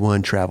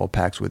AG1 travel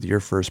packs with your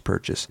first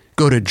purchase.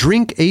 Go to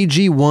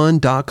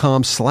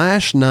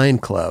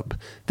drinkag1.com/9club.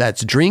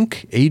 That's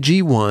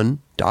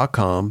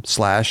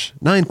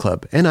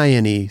drinkag1.com/9club,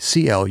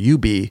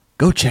 NINECLUB.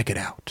 Go check it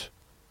out.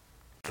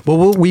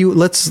 Well,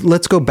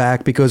 let's go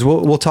back because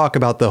we'll talk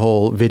about the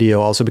whole video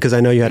also, because I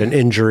know you had an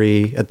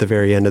injury at the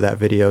very end of that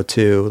video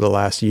too, the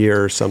last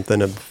year or something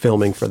of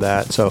filming for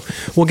that. So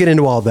we'll get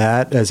into all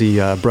that as he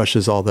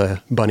brushes all the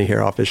bunny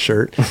hair off his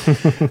shirt.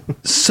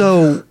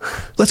 So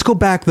let's go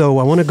back though.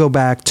 I want to go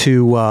back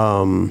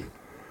to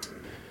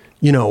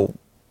you know,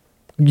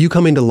 you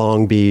coming to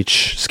Long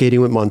Beach, skating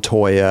with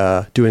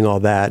Montoya, doing all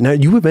that. Now,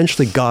 you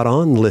eventually got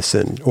on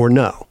Listen, or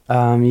no?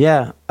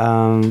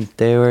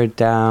 They were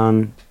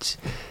down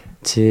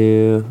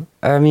to.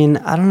 I mean,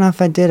 I don't know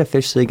if I did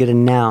officially get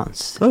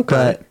announced.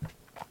 Okay. But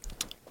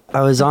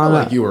I was on.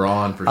 Like you were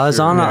on for I was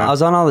sure. on. I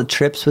was on all the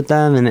trips with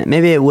them, and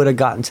maybe it would have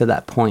gotten to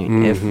that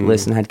point if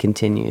Listen had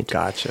continued.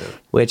 Gotcha.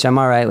 Which I'm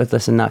all right with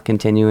Listen not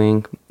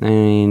continuing. I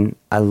mean,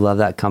 I love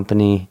that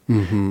company,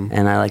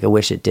 and I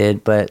wish it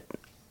did, but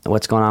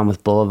what's going on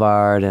with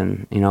Boulevard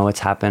and what's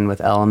happened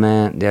with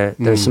Element,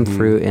 there's some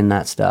fruit in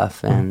that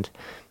stuff, and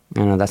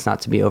that's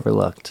not to be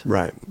overlooked.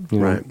 Right. You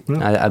know,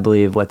 Right. I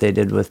believe what they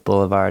did with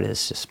Boulevard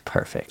is just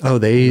perfect. Oh,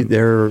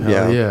 they're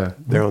yeah.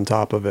 they're on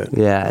top of it.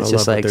 Yeah, it's I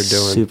just love like what they're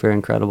doing. super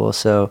incredible.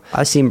 So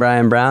I've seen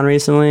Brian Brown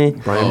recently.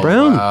 Brian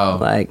Brown. Wow.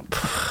 I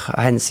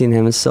hadn't seen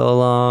him in so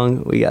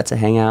long. We got to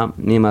hang out.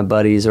 Me and my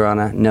buddies were on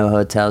a no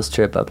hotels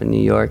trip up in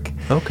New York,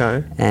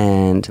 Okay.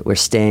 and we're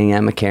staying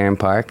at McCarran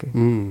Park.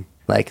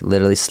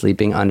 Literally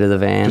sleeping under the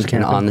van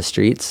and on the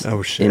streets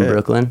Oh, shit. in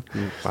Brooklyn.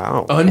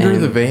 Wow. Under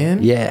And- the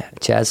van? Yeah,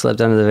 Chad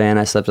slept under the van.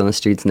 I slept on the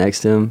streets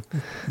next to him.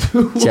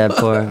 Chad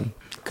poor.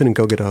 Couldn't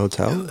go get a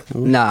hotel.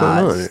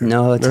 Nah, going on?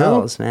 no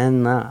hotels,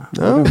 man. Nah,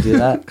 I don't do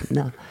that.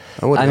 No.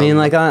 I mean,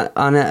 like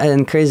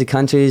in crazy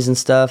countries and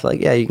stuff.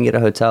 Like, yeah, you can get a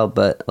hotel,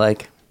 but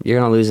like you're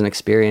gonna lose an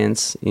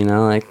experience.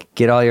 Like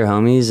get all your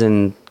homies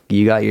and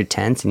you got your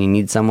tent and you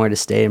need somewhere to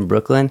stay in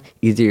Brooklyn.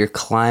 Either you're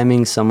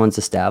climbing someone's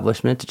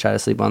establishment to try to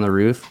sleep on the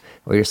roof,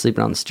 or you're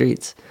sleeping on the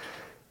streets.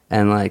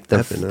 And like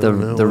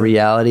the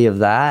reality of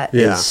that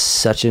Yeah. is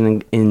such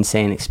an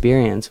insane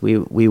experience.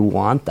 We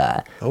want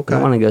that. Okay. We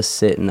don't want to go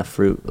sit in a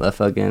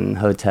fucking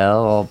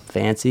hotel all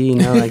fancy,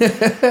 Like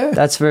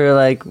that's for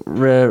like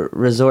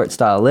resort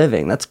style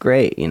living. That's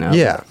great,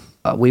 Yeah.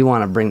 We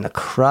want to bring the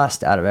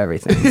crust out of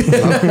everything.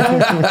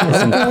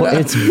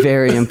 It's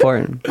very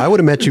important. I would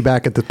have met you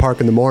back at the park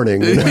in the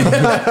morning.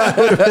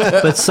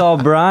 But saw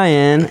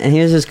Brian, and he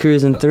was just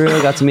cruising through.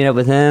 I got to meet up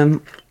with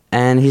him,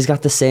 and he's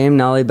got the same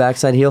nollie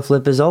backside heel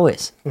flip as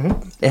always.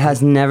 It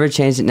has never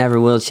changed. It never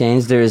will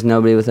change. There is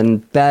nobody with a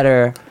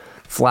better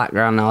flat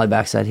ground nollie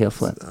backside heel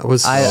flip. That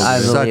was I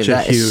such believe a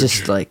that. huge It's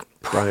just like,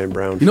 Brian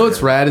Brown. You know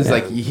what's rad is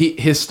like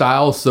his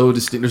style is so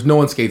distinct. There's no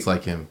one skates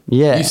like him.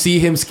 Yeah. You see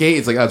him skate,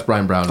 it's like, oh, it's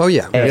Brian Brown. Oh,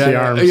 yeah. Yeah, the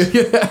arms.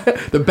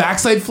 The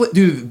backside flip,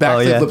 dude. The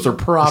backside flips are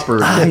proper.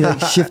 you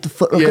like shift the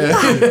foot.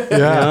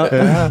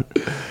 Yeah.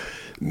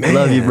 Man.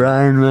 Love you,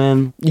 Brian,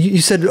 man.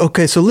 You said,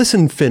 okay, so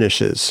Listen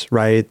finishes,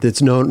 right?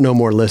 It's no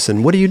more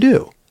Listen. What do you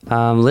do?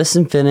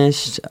 Listen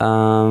finished.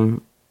 I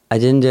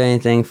didn't do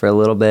anything for a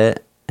little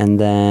bit, and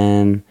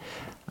then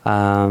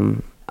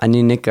I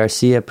knew Nick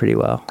Garcia pretty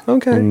well.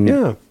 Okay,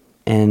 yeah.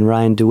 And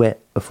Ryan DeWitt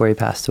before he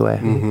passed away.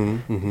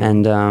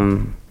 And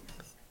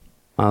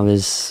I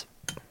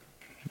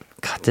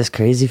got this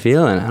crazy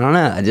feeling. I don't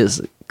know. I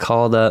just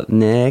called up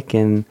Nick,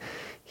 and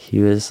he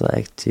was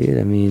like, dude,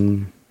 I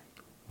mean,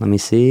 let me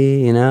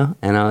see, And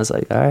I was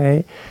like, all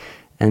right.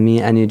 And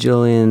I knew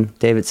Julian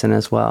Davidson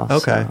as well.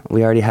 Okay. So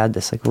we already had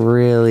this like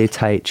really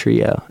tight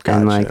trio.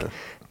 And like, Gotcha.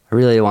 I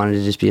really wanted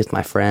to just be with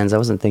my friends. I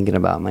wasn't thinking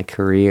about my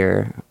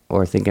career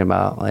or thinking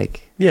about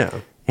like Yeah.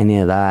 any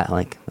of that.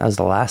 Like that was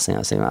the last thing I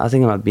was thinking about. I was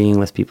thinking about being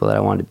with people that I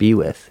wanted to be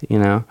with,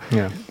 Yeah.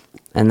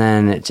 And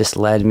then it just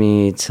led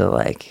me to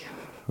like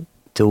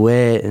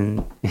DeWitt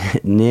and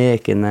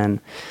Nick, and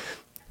then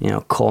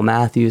Cole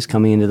Matthews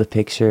coming into the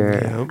picture,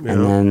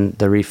 and then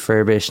the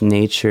refurbished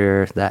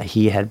nature that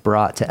he had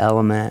brought to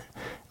Element,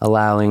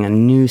 allowing a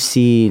new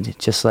seed,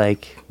 just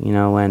like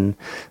when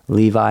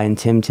Levi and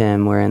Tim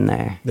Tim were in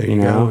there. There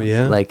you go,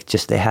 yeah. Like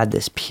just they had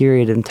this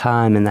period of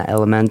time in that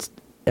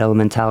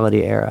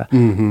elementality era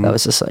that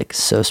was just like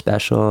so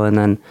special. And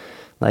then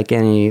like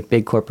any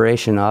big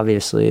corporation,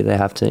 obviously they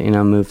have to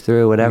move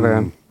through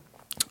whatever.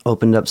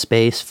 Opened up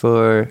space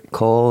for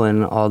Cole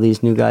and all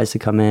these new guys to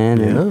come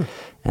in.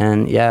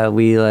 And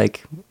we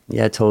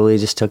totally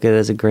just took it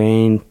as a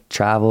grain,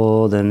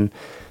 traveled, and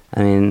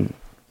I mean,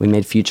 we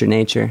made Future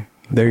Nature.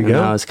 There you go.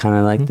 That was kind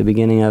of like the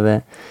beginning of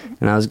it.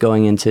 And I was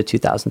going into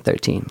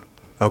 2013.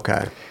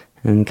 Okay.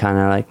 And kind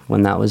of like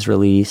when that was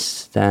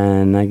released,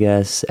 then I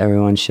guess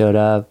everyone showed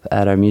up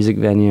at our music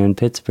venue in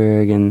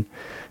Pittsburgh, and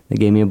they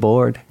gave me a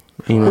board.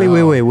 Wait.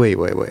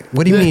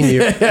 What do you mean?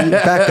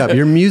 Back up.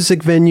 Your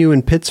music venue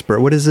in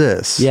Pittsburgh. What is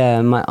this?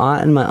 Yeah, my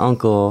aunt and my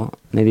uncle,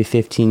 maybe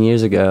 15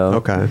 years ago.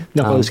 Okay.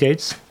 Knuckle and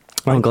skates.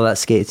 Uncle that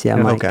skates, yeah,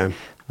 Mike. Okay.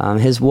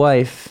 His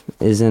wife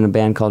is in a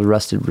band called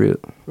Rusted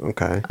Root,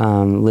 Okay.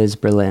 Liz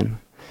Berlin.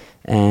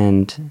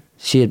 And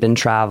she had been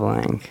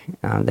traveling.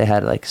 They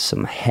had like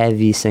some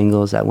heavy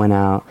singles that went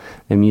out.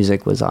 Their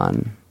music was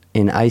on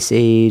in Ice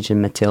Age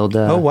and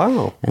Matilda. Oh,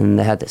 wow. And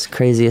they had this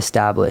crazy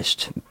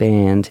established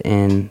band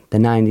in the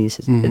 90s.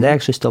 They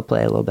actually still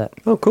play a little bit.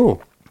 Oh,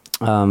 cool.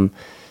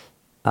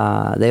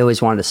 They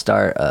always wanted to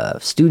start a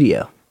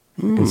studio.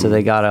 And so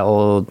they got an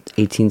old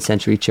 18th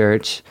century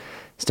church,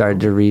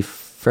 started to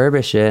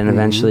refurbish it, and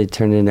eventually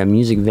turned it into a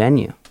music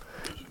venue.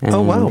 And,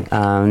 Oh,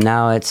 wow.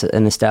 Now it's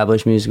an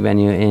established music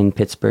venue in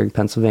Pittsburgh,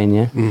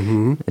 Pennsylvania.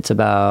 It's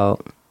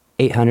about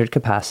 800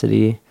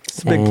 capacity.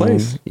 It's a big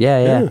place.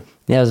 Yeah.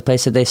 It was a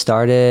place that they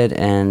started,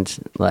 and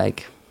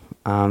like,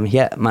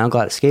 my uncle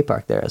had a skate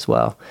park there as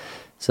well.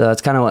 So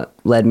that's kind of what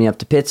led me up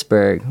to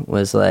Pittsburgh,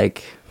 was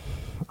like,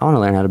 I want to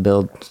learn how to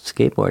build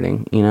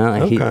skateboarding, you know?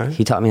 Like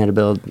he taught me how to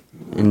build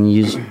and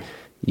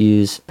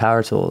use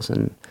power tools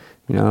and,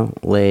 you know,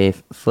 lay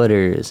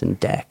footers and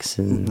decks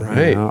and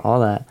you know, all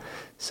that.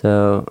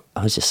 So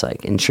I was just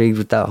like intrigued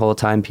with that whole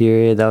time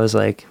period. That was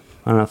like,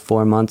 I don't know,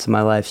 4 months of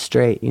my life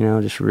straight, you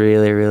know, just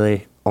really,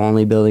 really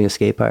only building a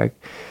skate park.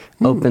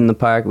 Opened the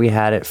park. We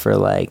had it for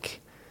like,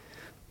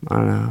 I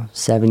don't know,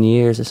 7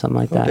 years or something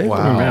like that.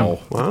 Wow.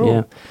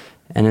 Yeah.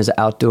 And it was an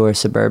outdoor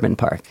suburban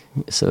park.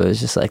 So it was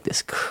just like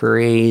this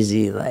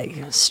crazy, like,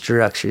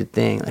 structured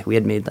thing. Like, we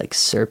had made like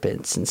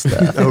serpents and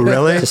stuff. Oh,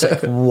 really? Just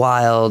like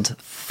wild,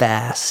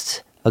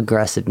 fast,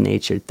 aggressive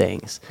natured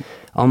things.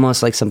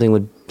 Almost like somebody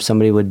would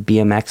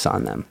BMX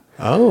on them.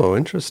 Oh,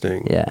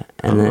 interesting. Yeah.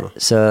 And then,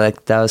 so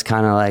like that was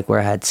kind of like where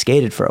I had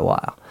skated for a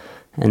while.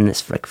 And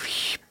this like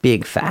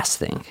big fast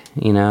thing,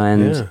 you know,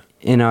 and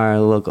in our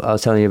local, I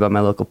was telling you about my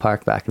local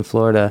park back in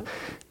Florida,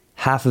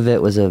 half of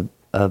it was a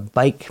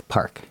bike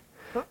park.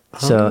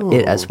 So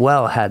it as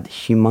well had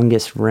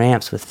humongous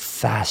ramps with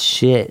fast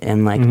shit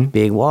and like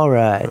big wall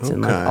rides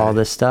and like all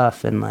this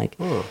stuff. And like,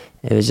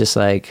 it was just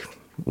like,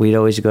 we'd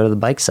always go to the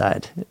bike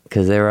side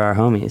because they were our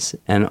homies.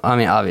 And I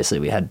mean, obviously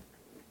we had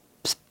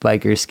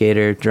biker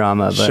skater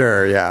drama, but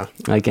sure, yeah,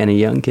 like any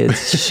young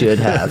kids should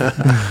have.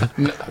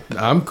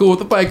 I'm cool with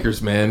the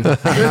bikers, man.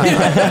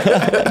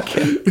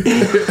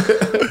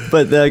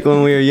 But like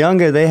when we were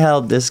younger, they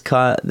held this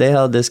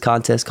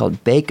contest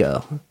called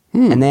Baco.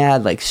 And they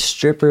had like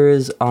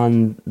strippers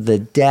on the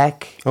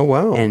deck. Oh,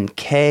 wow. And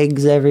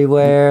kegs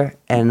everywhere.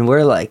 And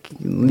we're like,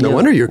 no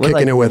wonder you're kicking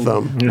like it with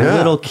them.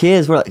 Little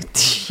kids. We're like,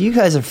 you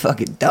guys are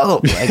fucking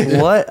dope.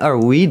 Like, what are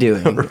we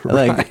doing?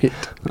 Like,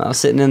 I was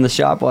sitting in the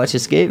shop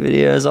watching skate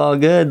videos, all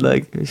good.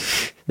 Like,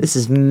 this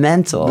is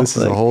mental. This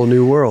is a whole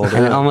new world.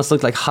 And it almost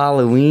looked like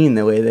Halloween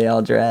the way they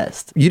all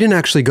dressed. You didn't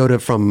actually go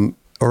from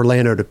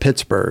Orlando to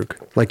Pittsburgh.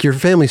 Like, your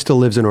family still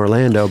lives in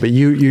Orlando, but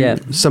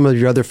some of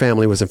your other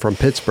family was from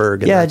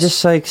Pittsburgh. Yeah,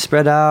 just like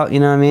spread out, you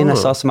know what I mean? I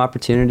saw some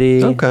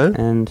opportunity. Okay.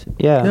 And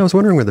yeah, I was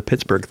wondering where the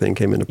Pittsburgh thing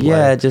came into play.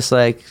 Yeah, just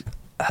like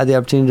had the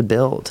opportunity to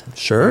build.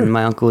 Sure. And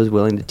my uncle was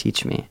willing to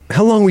teach me.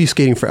 How long were you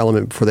skating for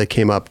Element before they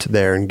came up to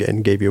there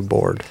and gave you a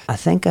board? I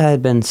think I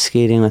had been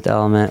skating with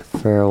Element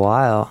for a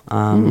while.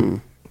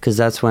 Because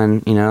that's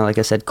when, you know, like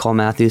I said, Cole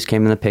Matthews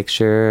came in the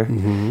picture.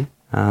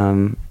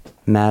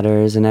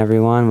 Matters and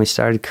everyone. We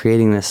started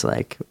creating this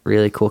like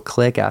really cool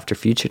clique after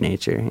Future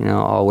Nature, you know,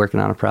 all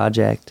working on a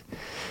project.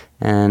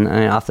 And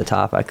I mean, off the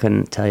top, I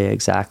couldn't tell you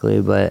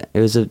exactly, but it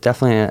was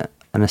definitely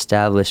an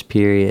established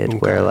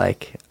period where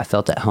like I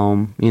felt at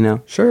home, you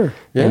know? Sure.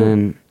 Yeah.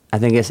 And I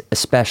think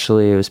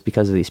especially it was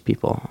because of these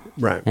people.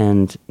 Right.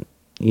 And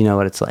you know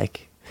what it's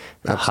like.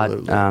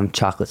 Absolutely. Hot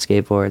chocolate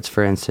skateboards,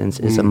 for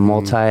instance, is a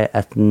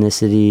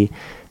multi-ethnicity,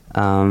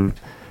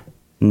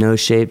 no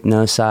shape,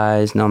 no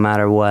size, no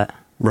matter what.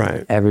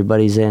 Right.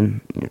 Everybody's in.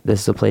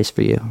 This is a place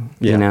for you.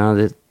 Yeah. You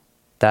know,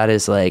 that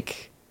is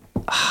like,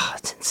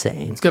 it's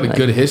insane. It's got a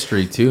good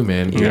history too,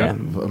 man. Yeah.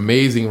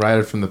 Amazing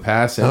writers from the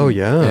past. And,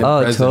 and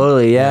present.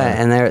 Totally. Yeah.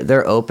 And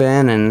they're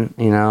open, and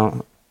you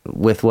know,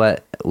 with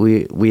what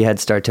we had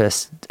started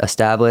to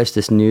establish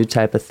this new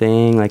type of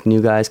thing, like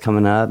new guys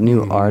coming up,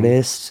 new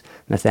artists,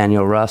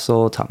 Nathaniel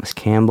Russell, Thomas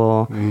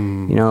Campbell,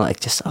 you know, like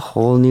just a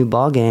whole new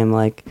ball game.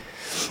 Like,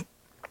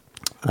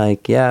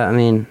 yeah, I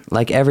mean,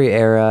 like every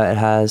era, it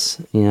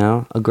has, you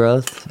know, a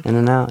growth in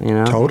and out, you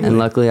know? Totally. And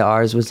luckily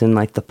ours was in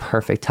like the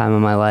perfect time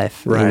of my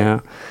life, you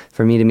know,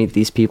 for me to meet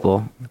these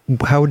people.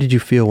 How did you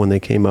feel when they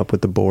came up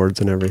with the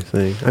boards and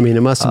everything? I mean, it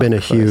must have been a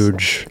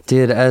huge...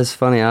 Dude, it's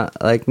funny.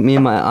 Like me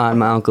and my aunt and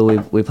my uncle,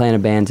 we play in a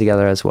band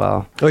together as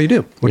well. Oh, you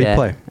do? What do you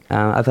play?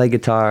 I play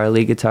guitar,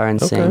 lead guitar, and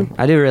sing.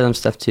 I do rhythm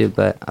stuff too,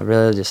 but I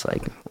really just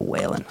like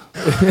wailing.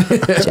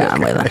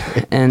 Jam wailing.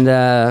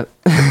 And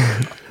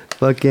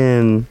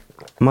fucking...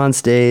 I'm on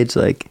stage,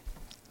 like,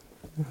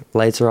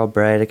 lights are all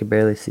bright. I could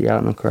barely see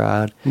out in the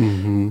crowd.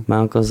 My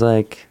uncle's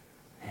like,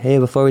 hey,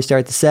 before we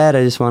start the set,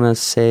 I just want to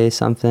say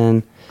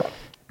something.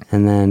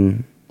 And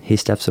then he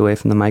steps away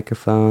from the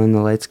microphone.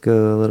 The lights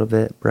go a little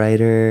bit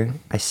brighter.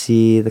 I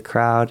see the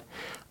crowd.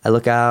 I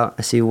look out.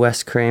 I see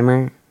Wes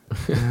Kramer.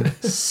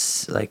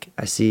 Like,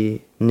 I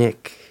see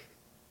Nick.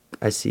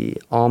 I see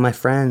all my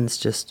friends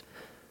just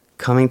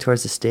coming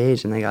towards the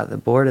stage, and they got the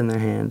board in their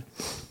hand.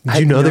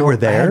 Did you know they were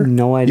there? I had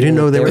no idea. You didn't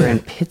know they were in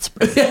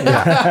Pittsburgh. Who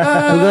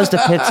goes to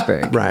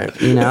Pittsburgh?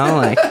 Right. You know,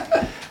 like,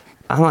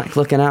 I'm like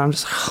looking out, I'm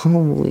just,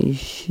 holy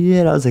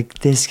shit. I was like,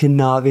 this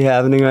cannot be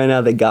happening right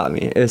now. They got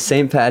me. It was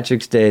St.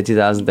 Patrick's Day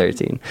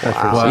 2013.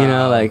 Wow. You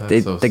know, like,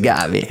 they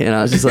got me. And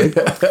I was just like,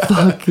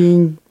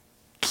 fucking,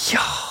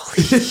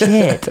 holy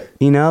shit.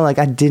 You know, like,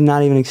 I did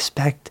not even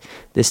expect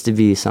this to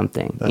be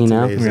something, That's you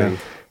know? amazing. Yeah.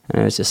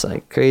 And it was just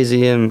like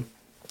crazy. And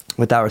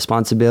with that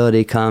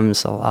responsibility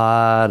comes a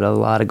lot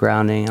of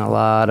grounding, a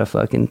lot of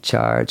fucking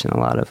charge, and a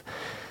lot of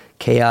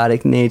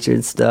chaotic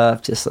natured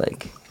stuff. Just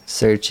like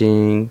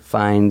searching,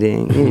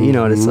 finding. You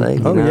know what it's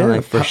like. Oh you know? yeah,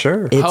 Like, for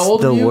sure. it's How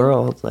old the were you?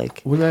 world.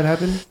 Like When that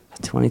happened?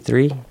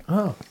 23,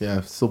 Oh,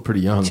 yeah, still pretty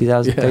young.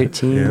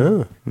 2013.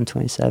 Yeah. I'm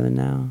 27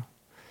 now.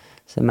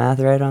 Is the math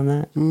right on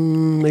that?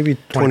 Maybe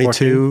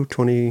 22,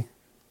 20.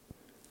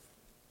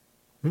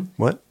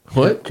 What? Yeah.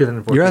 What?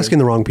 2014. You're asking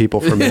the wrong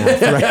people for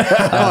math,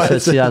 right? So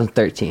it's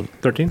 2013.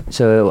 13?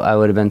 So I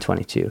would have been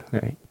 22,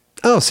 right?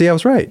 Oh, see, I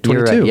was right.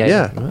 You're 22. right, yeah,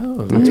 Yeah.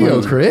 Oh, there you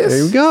go, Chris.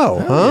 There you go.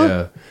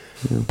 Huh?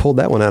 Yeah. Pulled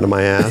that one out of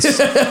my ass.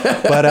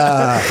 But Well,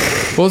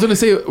 I was gonna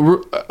say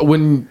were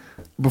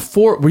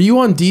you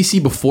on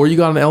DC before you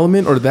got on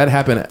Element, or did that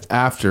happen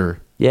after?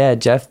 Yeah,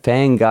 Jeff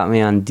Pang got me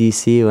on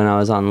DC when I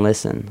was on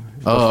Listen.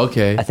 Oh,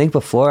 okay. I think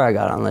before I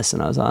got on Listen,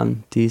 I was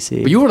on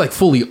DC. But you were like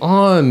fully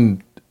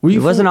on. Were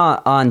you? It wasn't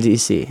on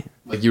DC.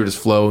 like you were just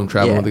flowing,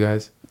 traveling Yeah. with the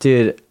guys.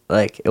 Dude,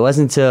 like, it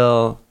wasn't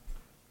until,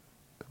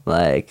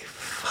 like,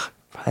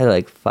 probably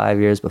like 5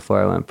 years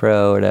before I went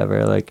pro or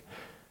whatever, like,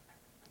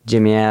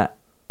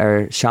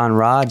 Sean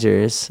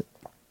Rogers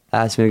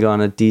asked me to go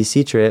on a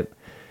DC trip,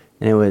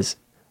 and it was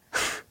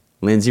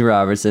Lindsey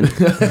Robertson,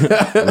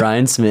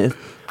 Ryan Smith,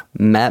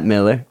 Matt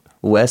Miller,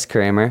 Wes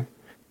Kramer,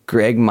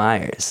 Greg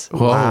Myers.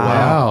 Oh,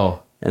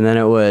 wow. And then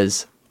it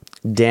was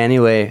Danny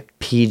Way,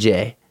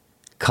 PJ,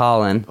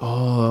 Colin,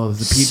 Oh,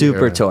 the PJ Super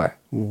era. Tour.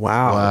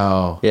 wow.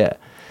 Wow. Yeah.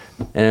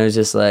 And it was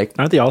just like,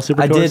 Aren't they all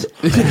super I tours?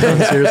 did.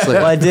 Seriously.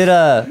 Well, I did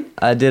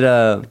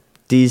a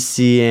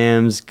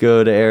DCM's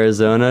go to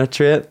Arizona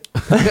trip,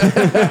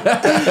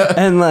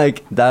 and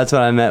like that's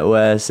when I met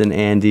Wes and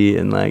Andy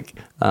and like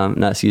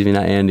not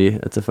Andy.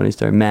 That's a funny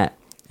story. Matt.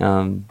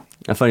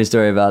 A funny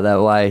story about that.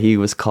 Why he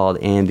was called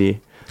Andy.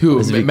 Who?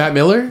 Was it- Matt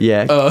Miller?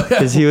 Yeah, Oh.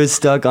 because he was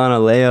stuck on a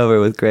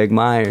layover with Greg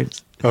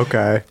Myers,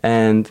 Okay.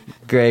 and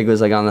Greg was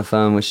like on the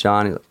phone with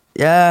Sean. He's like,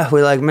 yeah,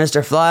 we like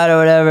Mr. Flight or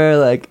whatever.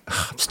 Like,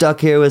 I'm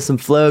stuck here with some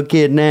flow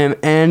kid named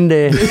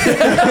Andy. And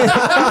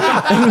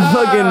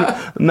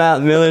fucking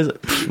Matt Miller's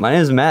like, my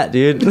name's Matt,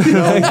 dude.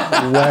 Way.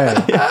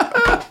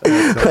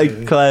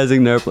 Like,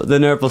 classic Nurple. The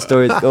Nurple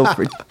stories go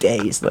for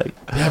days. Like,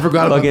 I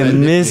forgot about that.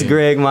 fucking miss nickname.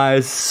 Greg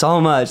Myers so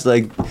much.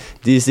 Like,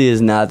 DC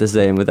is not the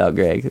same without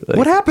Greg. Like,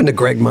 What happened to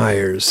Greg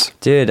Myers?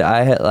 dude,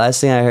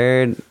 last thing I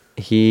heard,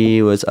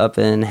 he was up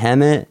in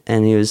Hemet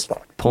and he was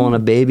pulling a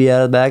baby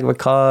out of the back of a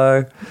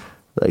car,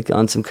 like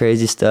on some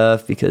crazy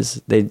stuff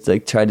because they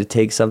like tried to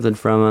take something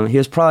from him. He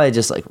was probably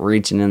just like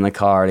reaching in the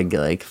car to get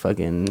like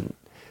fucking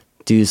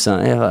do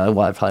something.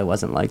 Well, it probably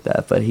wasn't like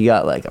that, but he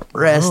got like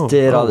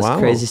arrested. All this wow.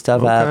 crazy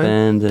stuff Okay.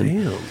 happened.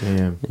 And, Damn.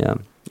 Damn. yeah.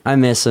 I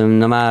miss him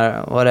no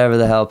matter whatever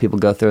the hell people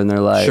go through in their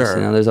lives. Sure.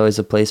 You know, there's always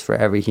a place for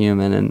every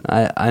human, and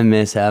I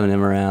miss having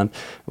him around.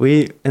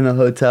 We, in the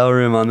hotel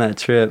room on that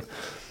trip,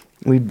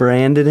 we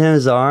branded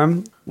his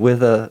arm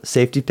with a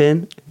safety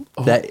pin.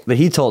 But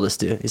he told us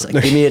to. He's like,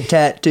 give me a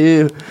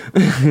tattoo.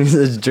 He's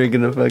just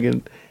drinking a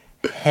fucking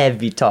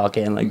heavy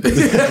talking, like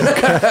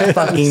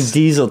fucking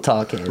diesel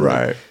talking.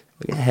 Right.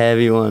 Like a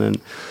heavy one.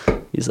 And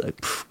he's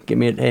like,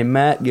 hey,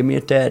 Matt, give me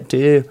a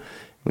tattoo.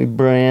 We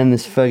brand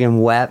this fucking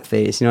WAP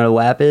face. You know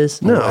what a WAP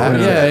is? No.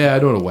 Yeah, I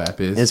know what a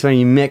WAP is. It's when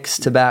you mix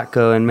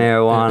tobacco and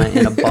marijuana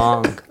in a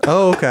bong,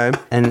 Oh, okay.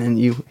 and then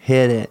you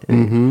hit it,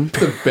 and It's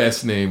the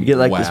best name. you get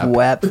like this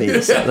WAP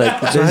face.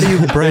 Like, So how do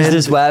you brand?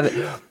 this WAP?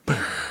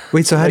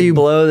 Wait, so how do you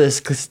blow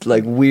this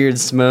like weird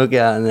smoke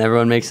out, and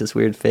everyone makes this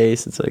weird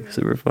face? It's like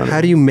super funny.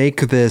 how do you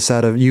make this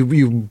out of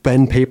you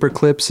bend paper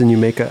clips and you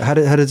make a how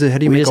do you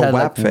we make just a had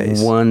WAP like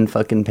face? one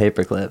fucking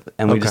paperclip,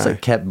 and we just Okay.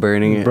 like kept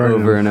burning it Burn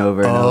over them. and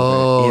over and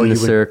Oh, over in the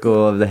you would-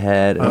 circle of the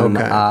head, and then the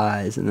Okay.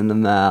 eyes, and then the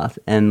mouth,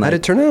 and How'd like,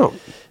 it turn out?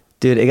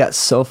 dude, it got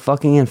so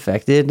fucking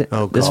infected.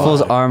 Oh, this God.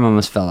 fool's arm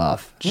almost fell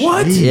off.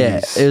 What? Yeah,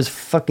 it was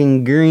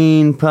fucking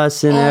green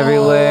pussing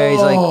everywhere.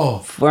 He's Oh.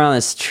 like, we're on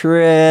this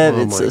trip.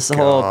 Oh It's my this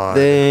whole God.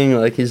 thing.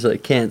 Like, he's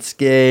like, can't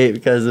skate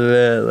because of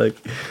it. Like,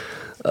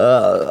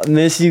 I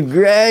miss you,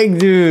 Greg,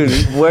 dude.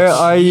 Where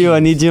are you?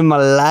 I need you in my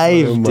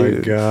life, Oh my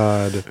dude.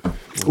 god.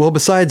 Well,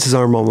 besides his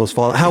arm almost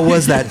falling, how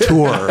was that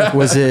tour?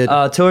 Was it?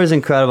 Tour's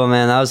incredible,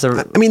 man. That was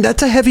the I mean,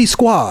 that's a heavy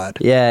squad.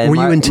 yeah. and Were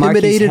you Marquise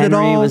intimidated at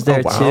Henry all? Was there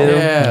Oh, wow. too?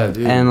 Yeah,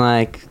 dude. And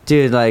like,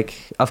 dude, like,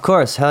 of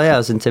course, hell yeah, I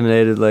was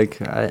intimidated. Like,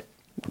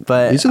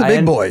 but These are the I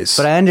big boys.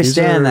 But I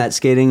understand These are- that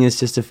skating is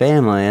just a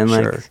family, and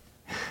like, Sure.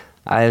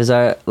 I was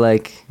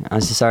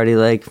just already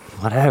like,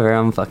 whatever,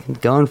 I'm fucking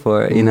going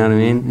for it. You know what I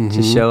mean?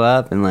 Just show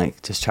up and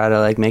like, just try to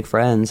like make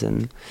friends,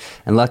 and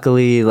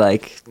luckily,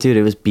 like, dude,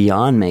 it was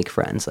beyond make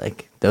friends.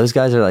 Like, those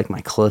guys are like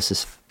my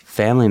closest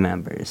family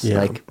members. Yeah.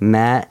 Like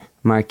Matt,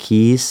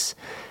 Marquise,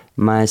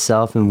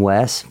 myself, and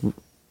Wes,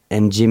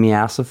 and Jimmy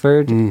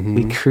Asselford.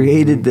 We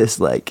created this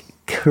like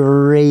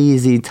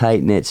crazy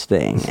tight knit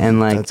thing, and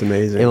like That's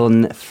amazing. It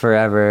will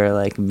forever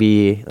like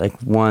be like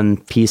one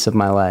piece of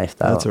my life.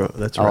 That's I'll- right-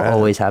 that's I'll rad.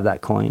 always have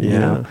that coin. You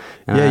know?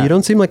 Yeah, you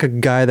don't seem like a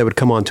guy that would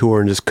come on tour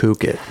and just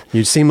kook it.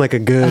 You seem like a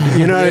good,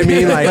 you know what I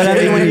mean? Like, But I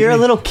mean, when you're a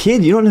little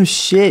kid, you don't know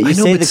shit. You I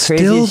know, say but the still,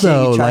 craziest shit.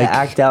 though, You try like- to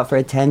act out for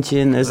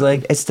attention. There's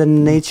like, it's the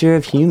nature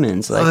of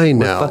humans. Like, I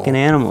know, we're fucking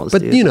animals.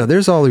 but dude. you know,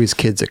 there's all these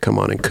kids that come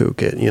on and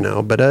kook it, you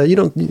know. But you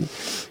don't.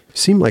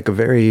 Seem like a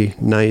very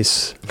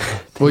nice.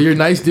 Well, you're a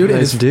nice dude.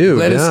 Nice dude,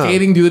 Let yeah.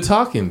 skating do the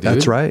talking, dude.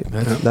 That's right.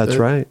 That's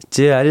right.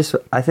 Dude,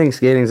 I think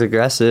skating's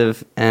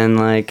aggressive, and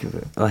like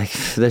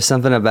there's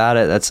something about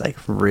it that's like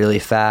really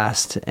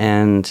fast,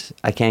 and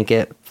I can't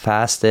get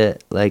past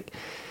it. Like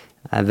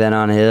I've been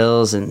on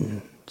hills,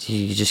 and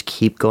you just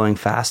keep going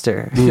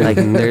faster. Like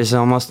there's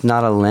almost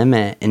not a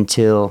limit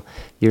until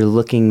you're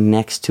looking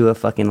next to a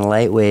fucking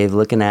light wave,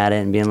 looking at it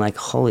and being like,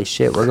 holy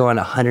shit, we're going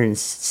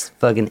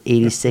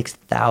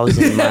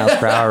 186,000 miles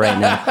per hour right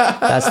now.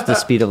 That's the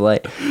speed of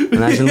light.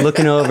 Imagine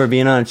looking over,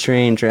 being on a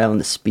train, traveling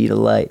the speed of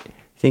light.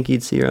 Think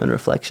you'd see your own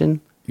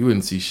reflection? You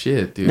wouldn't see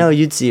shit, dude. No,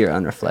 you'd see your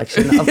own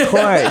reflection. Of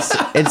course.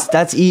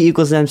 That's E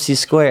equals MC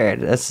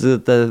squared. That's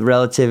the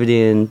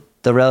relativity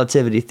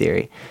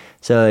theory.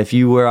 So if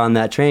you were on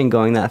that train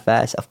going that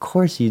fast, of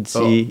course you'd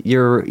see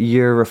your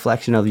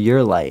reflection of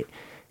your light,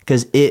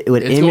 because it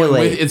would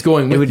emulate. It's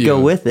going with it would you.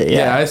 go with it.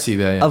 Yeah, I see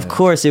that. Yeah, of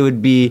course it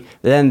would be.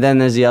 Then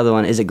there's the other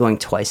one. Is it going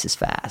twice as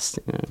fast?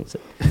 You know,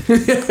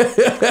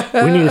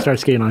 We need to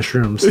start skating on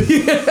shrooms.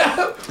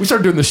 we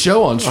started doing the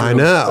show on shrooms. I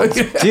know.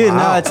 dude,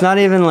 no, it's not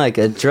even like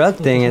a drug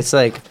thing. It's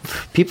like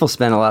people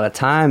spend a lot of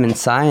time in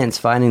science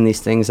finding these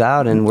things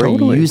out, and we're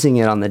Totally. using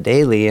it on the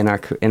daily in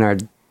our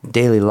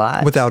daily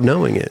lives Without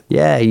knowing it.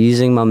 Yeah,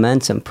 using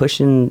momentum,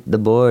 pushing the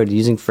board,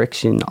 using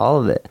friction,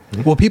 all of it.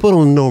 Well, people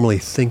don't normally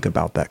think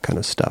about that kind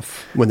of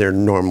stuff when they're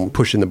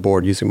pushing the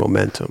board using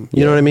momentum.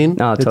 You know what I mean?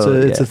 No,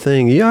 totally, It's a yeah.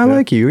 thing. Yeah, I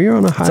like you. You're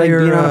on a It's like higher.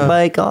 being on a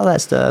bike, all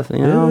that stuff, you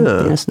know,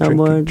 being a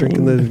snowboard.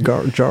 Drinking the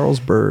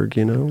Jarlsberg,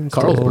 you know.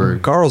 Carlsberg.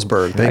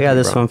 Carlsberg. Thank I got you,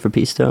 this bro. one for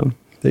Peace Tome.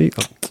 There you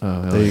go.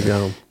 There you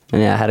go.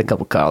 And yeah, I had a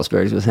couple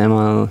Carlsbergs with him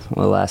on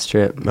the last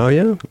trip. Oh,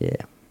 yeah? Yeah.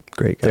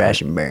 Great guy.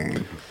 Thrash and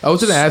burn. I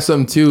was gonna ask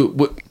something too.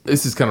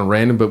 This is kind of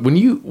random, but when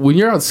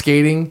you're out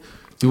skating,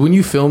 when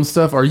you film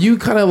stuff, are you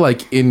kind of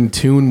like in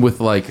tune with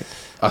like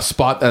a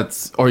spot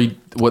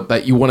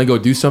that you want to go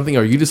do something,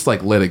 or you just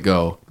like let it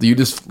go? Do you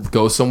just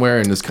go somewhere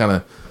and just kind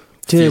of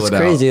Dude, feel it's it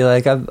crazy. out?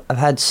 Like I've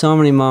had so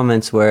many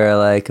moments where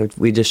like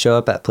we just show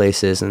up at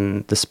places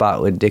and the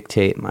spot would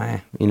dictate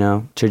my,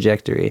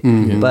 trajectory.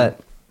 But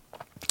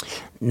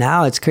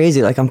now it's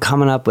crazy. Like I'm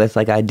coming up with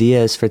like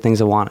ideas for things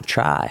I want to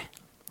try.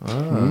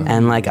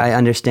 And like I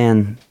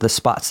understand the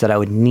spots that I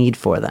would need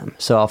for them.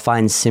 So I'll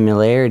find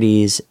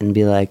similarities and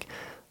be like,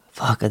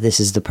 fuck, this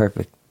is the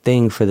perfect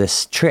thing for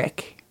this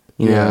trick,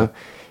 you know?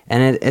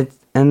 And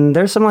and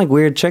there's some like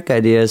weird trick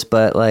ideas,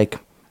 but like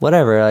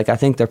whatever, like I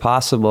think they're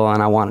possible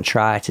and I want to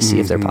try to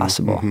see if they're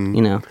possible,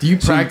 you know? Do you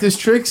practice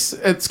tricks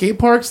at skate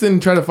parks, then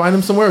try to find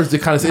them somewhere, or is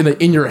it kind of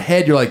in your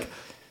head? You're like,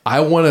 I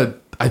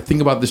think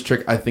about this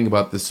trick. I think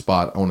about this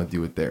spot. I want to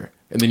do it there.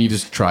 And then you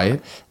just try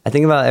it? I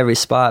think about every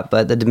spot,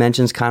 but the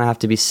dimensions kind of have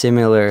to be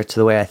similar to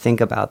the way I think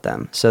about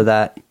them so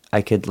that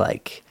I could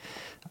like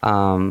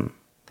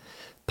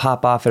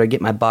pop off it or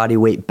get my body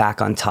weight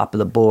back on top of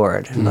the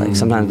board. Like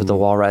sometimes with the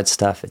wall ride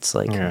stuff, it's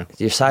like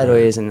you're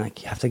sideways and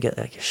like you have to get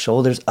like your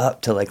shoulders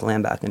up to like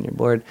land back on your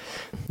board.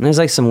 And there's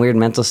like some weird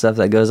mental stuff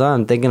that goes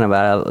on thinking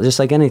about it, just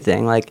like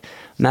anything. Like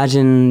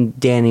imagine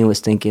Danny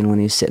was thinking when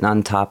he was sitting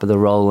on top of the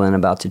Roland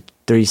about to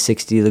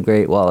 360 the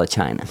Great Wall of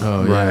China.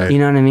 Oh, yeah. You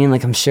know what I mean?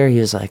 Like I'm sure he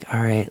was like,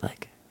 all right,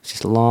 like it's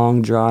just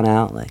long, drawn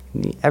out. Like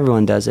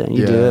everyone does it.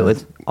 You do it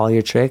with all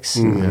your tricks.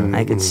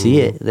 I could see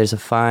it. There's a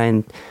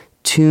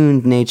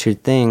fine-tuned,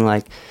 natured thing.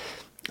 Like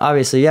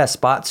obviously,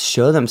 spots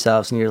show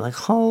themselves, and you're like,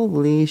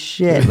 holy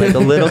shit! Like a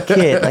little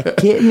kid, like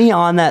get me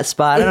on that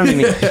spot. I don't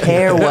even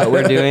care what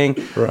we're doing.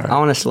 I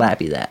want to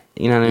slap you that.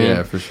 You know what I mean?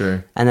 Yeah, for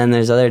sure. And then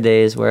there's other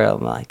days where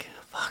I'm like,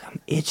 fuck, I'm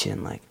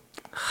itching. Like,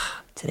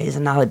 today's a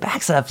nollie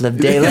backside flip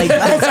day. Like,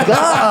 let's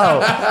go.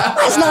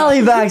 Let's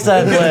nollie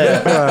backside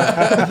flip.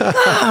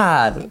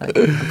 God, like,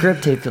 my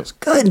grip tape feels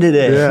good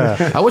today.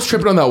 Yeah. I was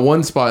tripping on that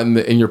one spot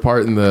in your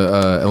part in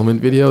the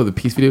Element video, the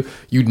Peace video.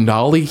 You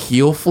nollie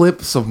heel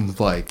flip some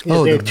like.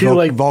 Oh, They the have two,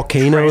 like,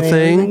 volcano training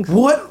thing. things.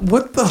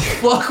 What the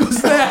fuck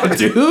was that,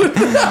 dude?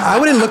 I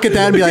wouldn't look at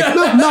that and be like,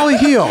 no, nollie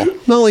heel.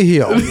 Nollie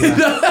heel.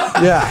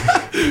 Yeah.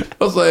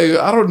 I was like,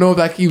 I don't know if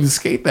I can even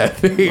skate that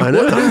thing. I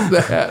know. What is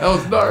that? That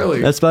was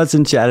gnarly. That spot's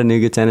in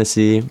Chattanooga,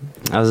 Tennessee.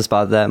 That was a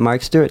spot that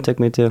Mark Stewart took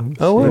me to.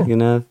 Oh, wow.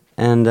 Speaking of.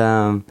 And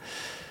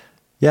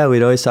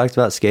we'd always talked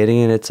about skating,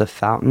 and it's a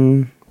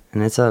fountain,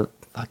 and it's a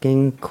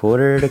fucking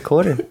quarter to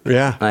quarter.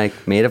 Yeah.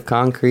 Like made of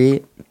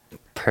concrete,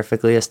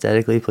 perfectly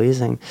aesthetically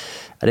pleasing.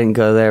 I didn't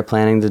go there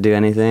planning to do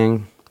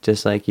anything.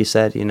 Just like you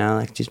said,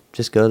 like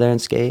just go there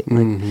and skate.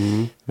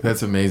 Like,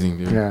 That's amazing,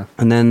 dude. Yeah.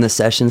 And then the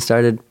session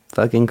started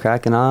fucking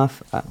cracking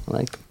off. I,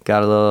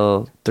 got a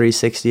little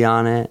 360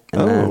 on it,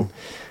 and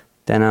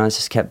then I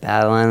just kept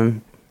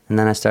battling. And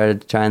then I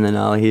started trying the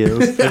nollie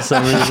heels for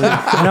some reason.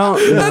 I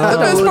don't That's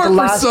the best know. part The for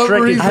last some trick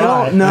he reason. I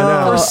don't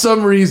know. For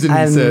some reason, I he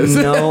have says.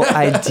 no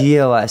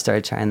idea why I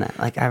started trying that.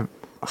 Like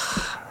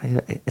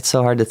it's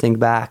so hard to think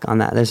back on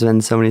that. There's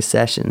been so many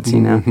sessions,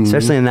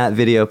 especially in that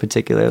video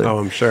particularly. Oh,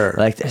 I'm sure.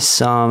 Like there's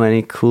so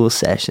many cool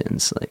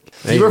sessions. Like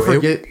Do you ever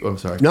forget? I'm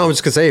sorry. No, I was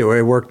just going to say,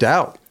 it worked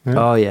out.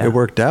 Oh yeah. It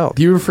worked out.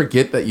 Do you ever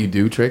forget that you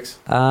do tricks?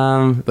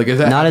 Like is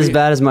that not as happy?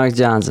 bad as Mark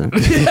Johnson,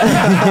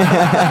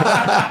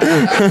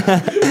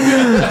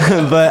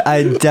 but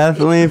I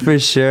definitely for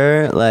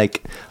sure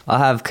like I'll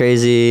have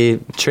crazy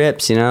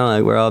trips, you know,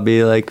 like where I'll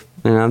be like,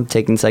 you know, I'm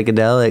taking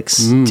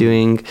psychedelics,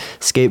 doing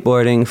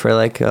skateboarding for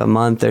like a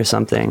month or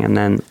something, and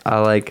then I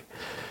like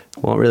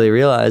won't really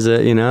realize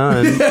it, you know,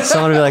 and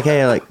someone will be like,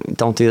 hey, like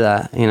don't do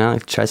that, you know,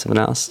 like, try something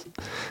else.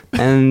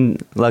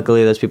 And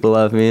luckily those people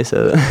love me,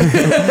 so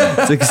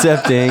it's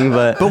accepting.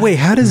 But wait,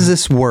 how does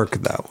this work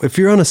though? If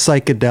you're on a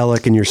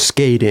psychedelic and you're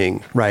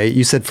skating, right?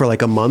 You said for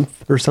like a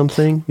month or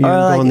something. You or go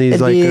like, on these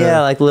it'd like be,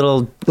 like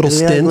little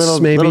stints,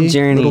 like maybe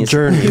little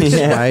journeys,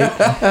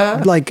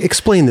 right? Like,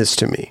 explain this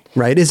to me,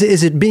 right?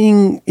 Is it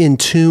being in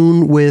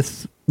tune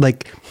with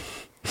like?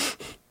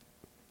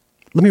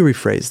 Let me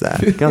rephrase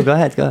that. Go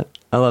ahead.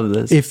 I love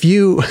this. If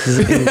you,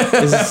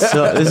 this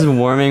is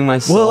warming my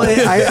soul.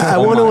 well, I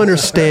want to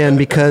understand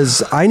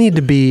because I need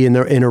to be in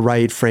a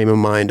right frame of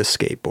mind to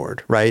skateboard,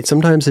 right?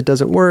 Sometimes it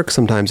doesn't work,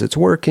 sometimes it's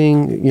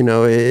working. You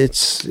know,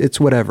 it's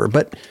whatever.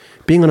 But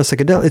being on a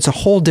psychedelic, it's a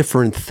whole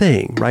different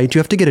thing, right? Do you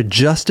have to get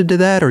adjusted to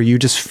that, or are you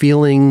just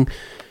feeling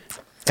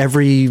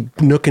every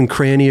nook and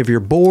cranny of your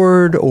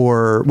board?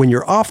 Or when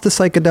you're off the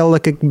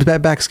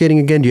psychedelic back skating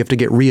again, do you have to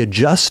get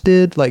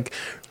readjusted? Like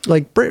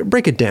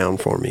break it down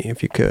for me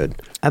if you could.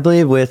 I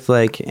believe with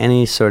like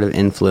any sort of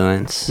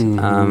influence,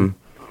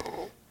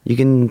 you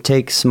can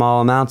take small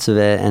amounts of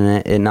it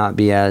and it not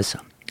be as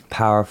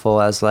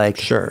powerful as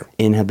like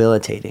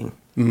inhabilitating.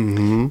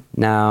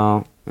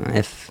 Now,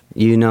 if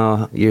you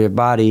know your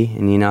body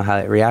and you know how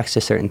it reacts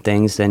to certain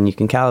things, then you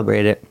can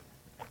calibrate it.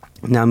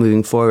 Now,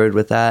 moving forward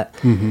with that,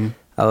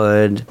 I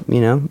would,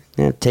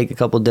 take a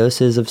couple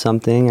doses of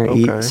something or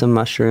eat some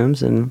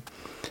mushrooms, and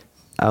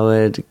I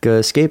would go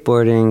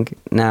skateboarding.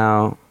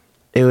 Now,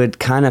 it would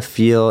kind of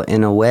feel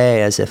in a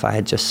way as if I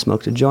had just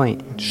smoked a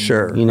joint.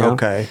 Sure. You know?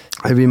 Okay.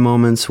 There'd be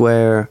moments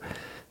where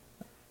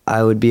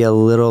I would be a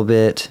little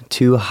bit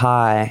too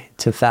high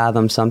to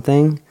fathom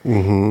something,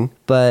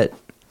 but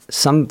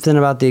something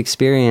about the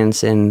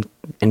experience and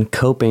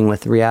coping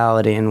with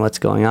reality and what's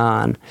going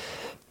on,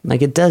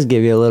 like it does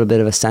give you a little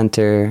bit of a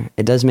center.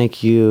 It does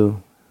make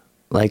you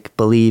like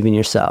believe in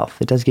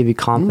yourself. It does give you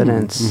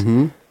confidence.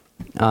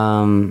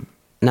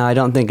 Now, I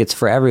don't think it's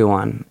for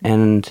everyone,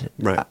 and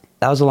that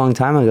was a long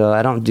time ago.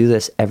 I don't do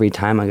this every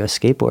time I go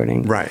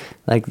skateboarding. Right.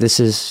 Like, this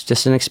is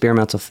just an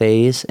experimental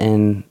phase,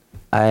 and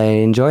I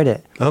enjoyed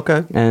it.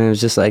 Okay. And it was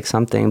just like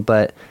something,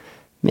 but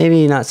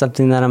maybe not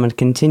something that I'm going to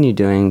continue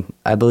doing.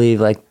 I believe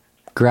like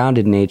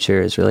grounded nature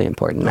is really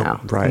important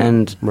now. Right.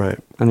 And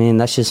I mean,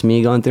 that's just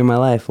me going through my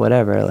life,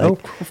 whatever. Like,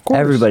 of course.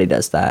 everybody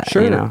does that,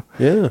 Sure. you know?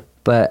 Yeah.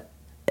 But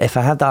if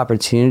I have the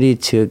opportunity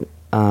to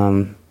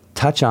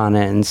touch on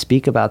it and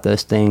speak about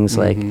those things,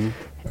 like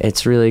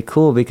it's really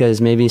cool,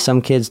 because maybe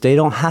some kids, they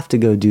don't have to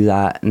go do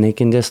that and they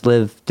can just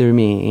live through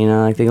me,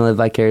 like they can live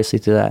vicariously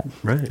through that.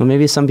 Right. Well,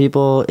 maybe some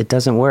people, it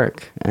doesn't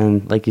work.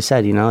 And like you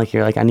said, like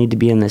you're like, I need to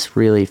be in this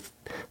really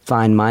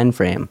fine mind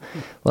frame.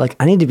 Well, like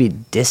I need to be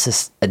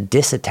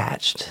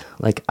disattached.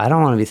 Like I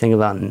don't want to be thinking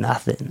about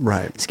nothing.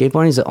 Right.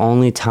 Skateboarding is the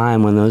only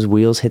time when those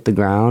wheels hit the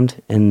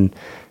ground and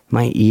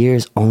my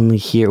ears only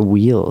hear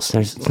wheels.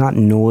 It's not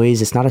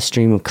noise. It's not a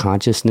stream of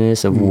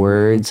consciousness of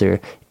words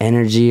or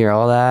energy or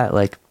all that.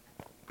 Like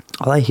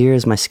all I hear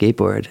is my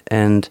skateboard,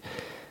 and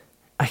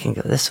I can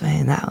go this way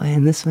and that way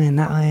and this way and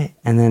that way.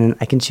 And then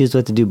I can choose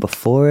what to do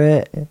before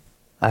it.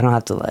 I don't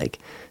have to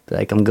be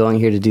like, I'm going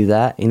here to do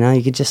that.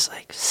 You could just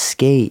like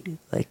skate.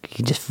 Like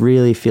you just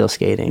really feel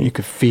skating. You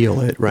could feel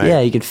it, right?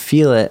 Yeah, you could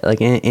feel it like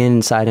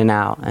inside and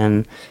out.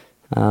 And,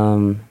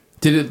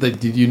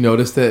 Did you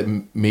notice that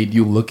it made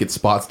you look at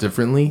spots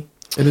differently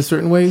in a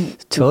certain way?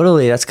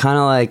 Totally. That's kind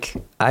of like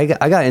I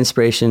got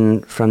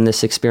inspiration from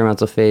this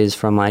experimental phase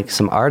from like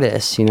some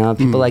artists,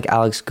 people like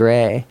Alex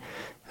Gray,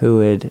 who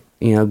would,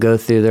 go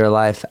through their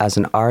life as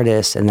an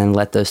artist and then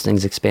let those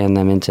things expand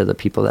them into the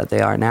people that they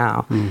are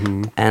now.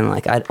 And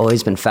like I'd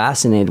always been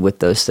fascinated with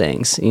those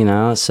things,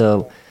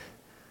 so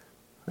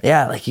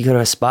yeah, like you go to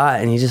a spot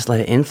and you just let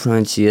it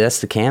influence you.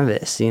 That's the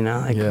canvas,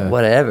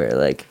 whatever,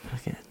 like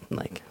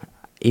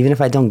even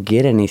if I don't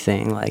get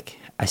anything, like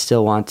I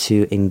still want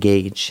to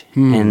engage.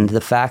 And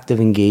the fact of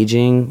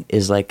engaging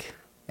is like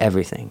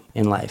everything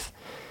in life.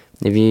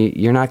 If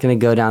you're not going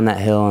to go down that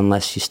hill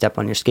unless you step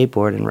on your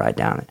skateboard and ride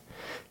down it,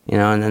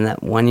 and then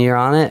that when you're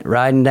on it,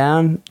 riding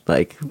down,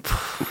 like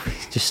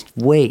just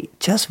wait,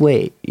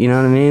 you know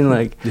what I mean?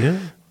 Like, yeah.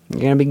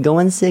 You're going to be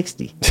going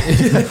 60.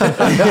 That's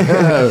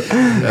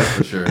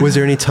for sure. Was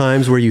there any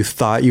times where you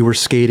thought you were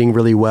skating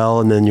really well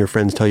and then your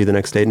friends tell you the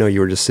next day, no, you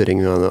were just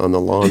sitting on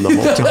the lawn the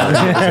whole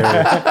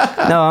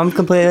time? No, I'm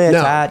completely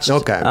attached.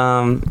 Okay.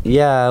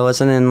 Yeah, I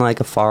wasn't in like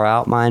a far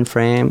out mind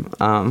frame.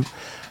 You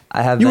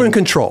were in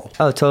control.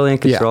 Oh, totally in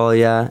control,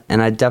 yeah.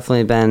 And I've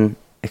definitely been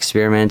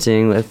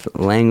experimenting with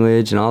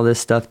language and all this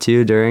stuff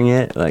too during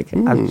it. Like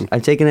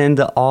I've taken it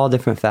into all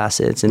different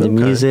facets, into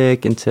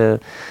music, into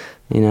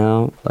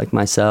like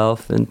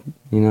myself, and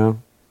I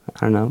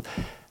don't know.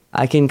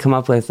 I can come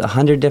up with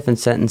 100 different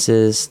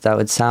sentences that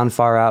would sound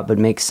far out but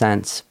make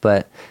sense,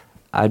 but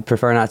I'd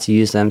prefer not to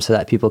use them so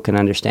that people can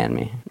understand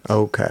me.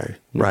 Okay.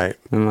 Right.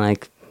 And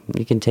like,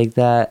 you can take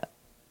that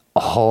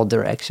all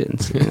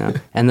directions, you know?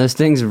 And those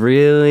things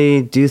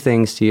really do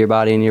things to your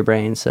body and your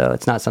brain. So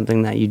it's not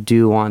something that you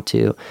do want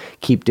to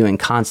keep doing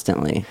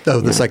constantly. Oh,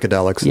 the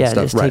psychedelics and yeah,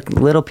 stuff. just Right. take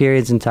little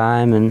periods in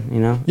time and, you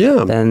know,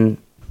 Yeah. then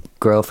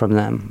grow from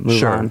them, move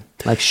Sure. on.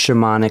 Like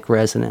shamanic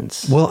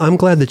resonance. Well, I'm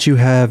glad that you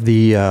have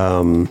the,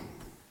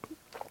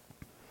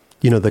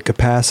 the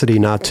capacity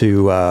not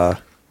to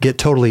get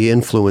totally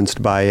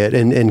influenced by it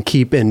and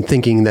keep and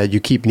thinking that you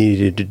keep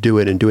needing to do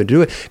it and do it.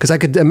 Because I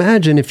could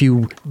imagine if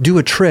you do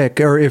a trick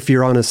or if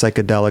you're on a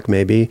psychedelic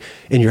maybe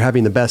and you're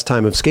having the best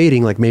time of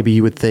skating, like maybe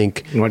you would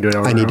think, You wanna do it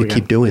over I need and to over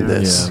keep again." doing Yeah.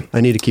 this. Yeah.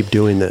 I need to keep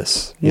doing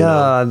this. you No,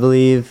 know? I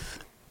believe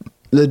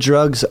the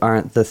drugs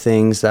aren't the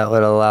things that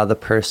would allow the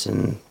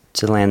person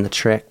to land the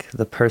trick.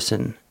 The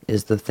person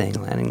is the thing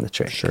landing the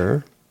trick.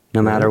 Sure.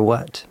 No matter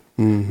what.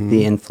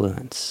 The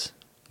influence.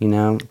 You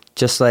know,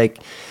 just like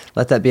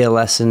let that be a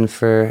lesson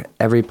for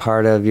every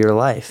part of your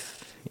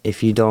life.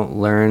 If you don't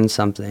learn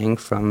something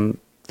from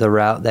the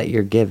route that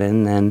you're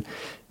given, then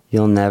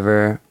you'll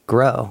never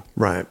grow.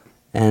 Right.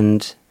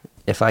 And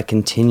if I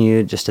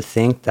continue just to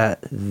think that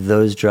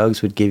those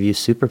drugs would give you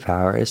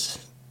superpowers,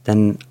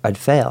 then I'd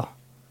fail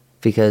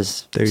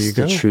because There you it's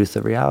the go. truth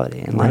of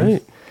reality in life.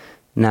 Right.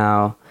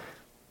 Now,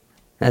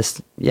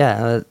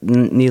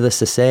 needless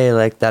to say,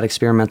 like that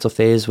experimental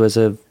phase was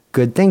a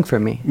good thing for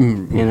me,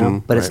 you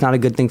know, but it's right. not a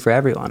good thing for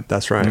everyone,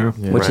 That's right.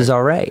 which is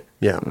all right.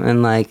 Yeah.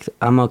 And like,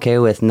 I'm okay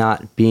with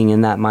not being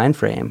in that mind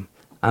frame.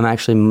 I'm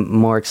actually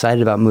more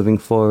excited about moving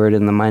forward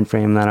in the mind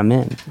frame that I'm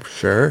in.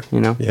 Sure.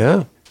 You know?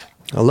 Yeah.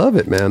 I love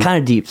it, man. Kind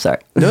of deep, sorry.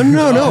 No.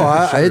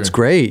 Sure. It's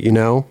great, you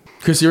know.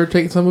 Chris, you ever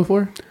taken some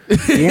before?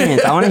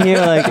 Experience. I want to hear,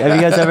 like, have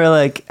you guys ever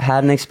like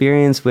had an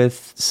experience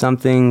with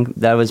something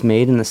that was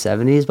made in the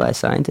 70s by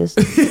scientists?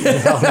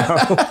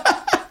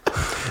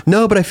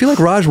 No, but I feel like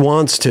Raj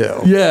wants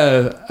to.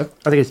 Yeah. I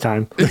think it's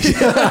time.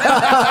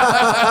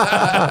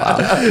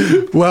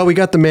 Well, we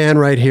got the man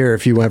right here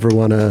if you ever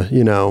want to,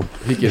 you know,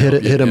 He can hit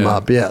help you, him yeah.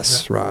 up.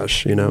 Yes,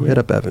 Raj, you know, hit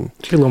up Evan.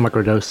 Just a little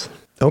microdose.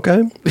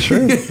 Okay,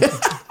 sure. You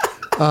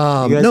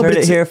guys no, but heard it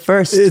it's- here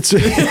first. It's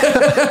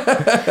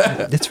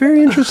it's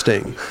very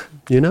interesting,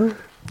 you know.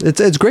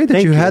 It's great that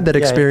Thank you you. had that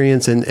Yeah.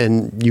 experience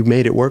and you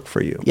made it work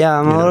for you. Yeah,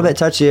 I'm you a little know? bit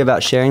touchy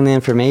about sharing the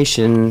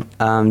information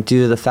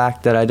due to the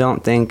fact that I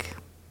don't think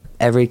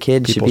every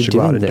kid People should should be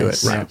go out doing and do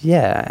this. it, right.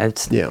 Yeah,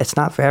 it's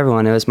not for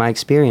everyone. It was my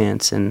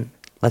experience, and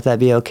let that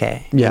be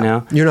okay. Yeah, You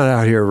know, you're not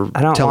out here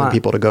I don't telling want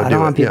people to go do it. I don't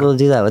want people yeah. to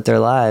do that with their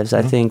lives.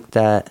 I think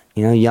that,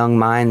 you know, young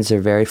minds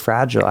are very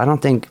fragile. I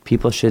don't think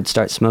people should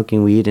start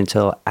smoking weed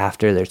until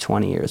after they're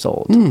 20 years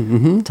old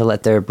to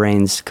let their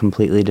brains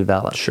completely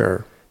develop.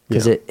 Sure.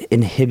 Because Yeah. it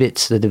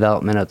inhibits the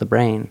development of the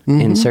brain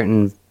in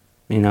certain,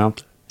 you know,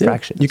 Yeah.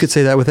 fractions. You could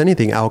say that with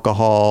anything: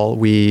 alcohol,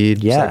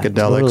 weed, Yeah,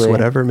 psychedelics, totally.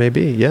 whatever it may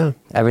be. Yeah.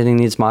 Everything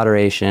needs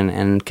moderation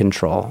and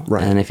control.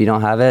 Right. And if you don't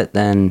have it,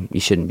 then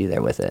you shouldn't be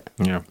there with it.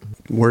 Yeah.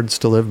 Words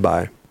to live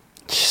by.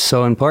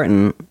 So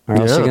important, or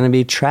else Yeah. you're going to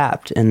be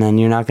trapped, and then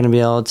you're not going to be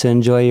able to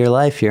enjoy your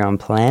life here on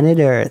planet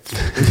Earth.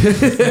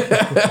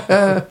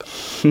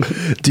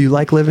 Do you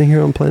like living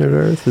here on planet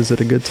Earth? Is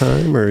it a good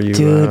time, or are you?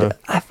 Dude,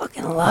 I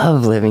fucking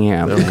love living here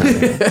on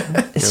planet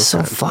Earth. It's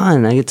so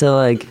fun. I get to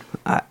like,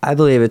 I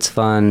believe it's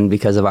fun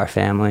because of our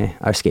family,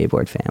 our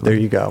skateboard family. there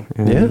you go.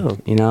 And, Yeah,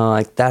 You know,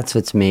 like that's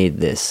what's made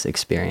this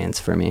experience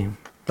for me.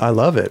 I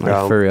love it. Like,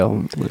 bro. for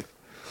real.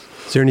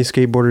 Is there any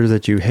skateboarders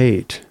that you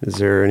hate? Is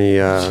there any?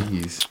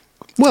 Jeez.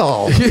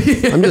 Well,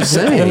 I'm just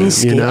saying.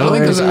 You I know, don't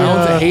think there's an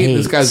ounce of hate in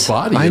this Hates. guy's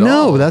body. I at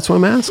know. all. That's what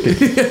I'm asking.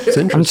 It's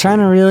interesting. I'm trying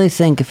to really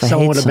think if I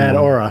Someone hate with a bad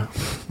someone. aura.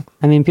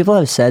 I mean, people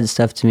have said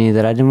stuff to me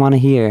that I didn't want to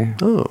hear.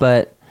 Oh.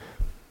 But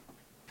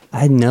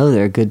I know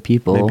they're good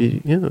people.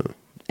 Maybe, yeah.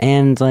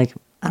 And like,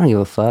 I don't give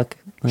a fuck.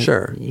 Like,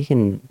 Sure.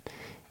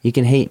 You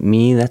can hate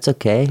me. That's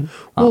okay.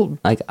 Well-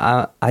 like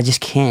I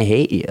just can't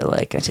hate you.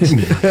 Like I just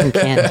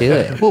can't do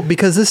it. Well,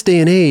 because this day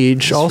and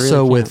age, Just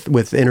also really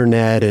with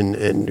internet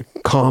and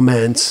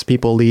comments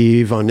people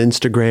leave on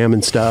Instagram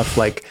and stuff,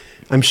 like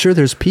I'm sure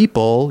there's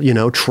people, you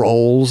know,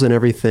 trolls and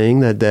everything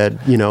that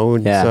you know.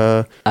 It's,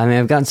 Yeah. I mean,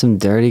 I've gotten some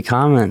dirty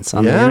comments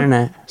on the yeah.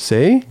 internet.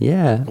 See,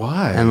 Yeah.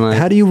 Why? And like,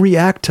 how do you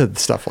react to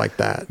stuff like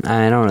that?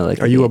 I don't really.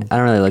 Look Are at you the, I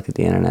don't really look at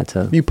the internet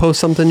to. You post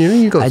something,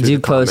 you go. I through do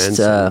the post comments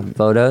and-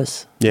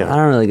 photos. Yeah. I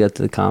don't really go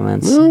to the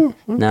comments. Oh,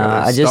 No,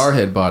 I just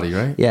Starhead body,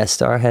 right? yeah,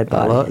 Starhead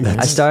love- Body.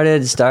 that's- I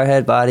started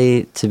Starhead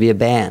Body to be a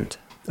band.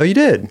 Oh, you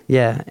did.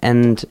 Yeah,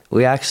 and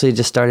we actually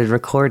just started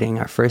recording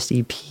our first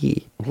EP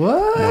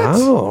What?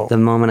 Wow. the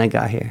moment I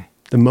got here.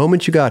 The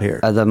moment you got here.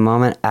 The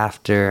moment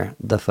after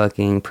the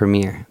fucking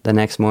premiere. The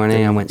next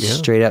morning, I went yeah.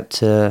 straight up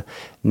to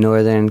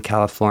Northern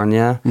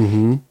California,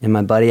 Mm-hmm. and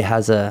my buddy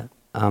has a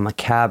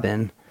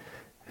cabin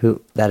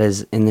that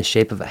is in the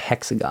shape of a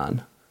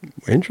hexagon.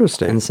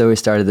 Interesting. And so we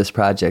started this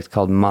project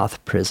called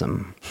Moth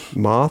Prism.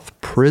 Moth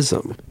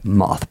Prism.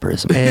 Moth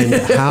Prism. And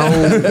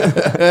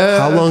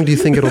how long do you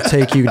think it'll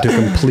take you to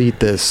complete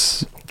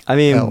this I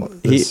mean,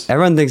 this-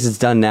 everyone thinks it's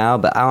done now,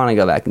 but I want to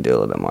go back and do a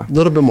little bit more. A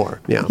little bit more.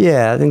 Yeah.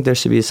 Yeah, I think there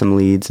should be some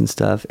leads and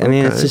stuff. I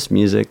mean, it's Okay. just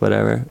music,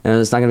 whatever. And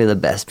it's not going to be the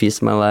best piece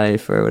of my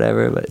life or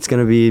whatever, but it's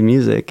going to be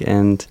music.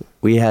 And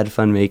we had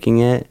fun making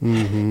it.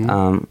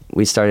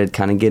 We started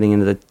kind of getting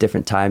into the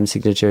different time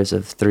signatures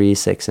of 3,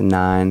 6, and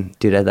 9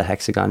 due to the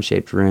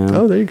hexagon-shaped room.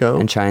 Oh, there you go.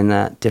 And trying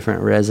that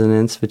different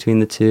resonance between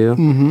the two.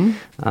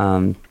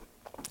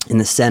 In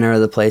the center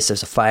of the place,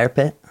 there's a fire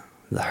pit,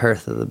 the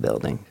hearth of the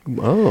building.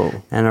 Oh.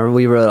 And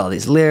we wrote all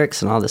these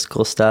lyrics and all this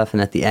cool stuff.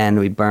 And at the end,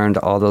 we burned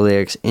all the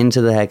lyrics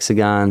into the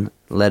hexagon,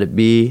 let it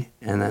be,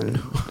 and then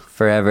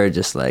forever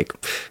just like,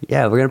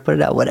 yeah, we're going to put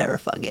it out, whatever,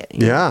 fuck it.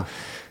 You know? Yeah.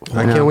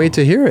 I Wow. can't wait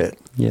to hear it.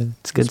 Yeah,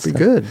 it's good It's be stuff.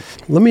 good.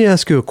 Let me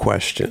ask you a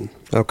question,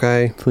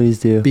 okay? Please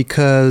do.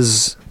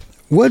 Because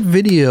what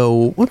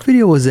video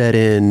was that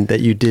in that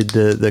you did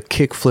the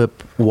kickflip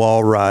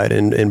wall ride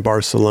in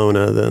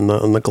Barcelona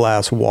on the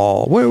glass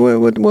wall?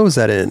 What was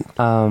that in?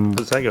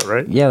 Does that go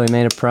right? Yeah, we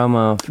made a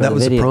promo for That the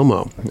was video. a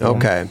promo.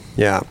 Okay.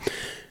 Yeah.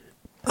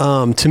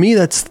 To me,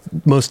 that's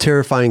the most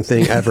terrifying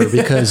thing ever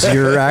because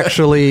you're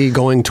actually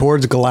going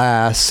towards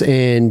glass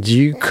and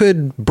you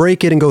could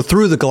break it and go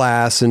through the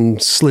glass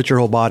and slit your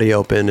whole body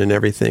open and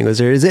everything.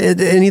 Is it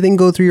anything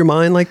go through your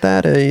mind like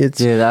that? It's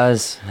Dude, that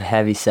was a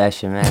heavy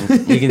session,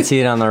 man. You can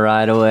see it on the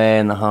ride away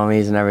and the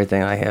homies and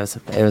everything. Like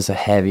it was a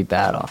heavy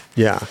battle.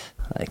 yeah,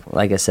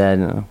 Like I said,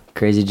 you know,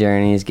 crazy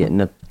journeys, getting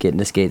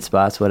to skate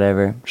spots,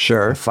 whatever.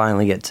 sure.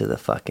 Finally get to the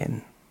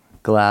fucking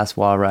glass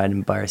wall ride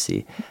in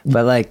Barcy.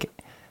 But like,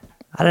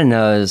 I didn't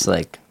know I was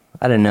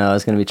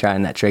going to be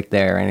trying that trick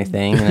there or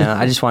anything. You know,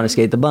 I just want to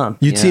skate the bump.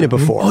 You'd you seen know? it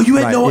before. Oh, you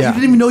had Right, no, yeah. you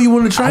didn't even know you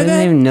wanted to try I didn't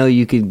that? even know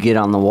you could get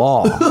on the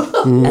wall.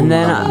 and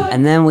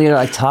then we were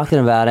like talking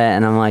about it,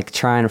 and I'm like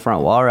trying to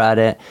front wall ride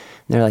it.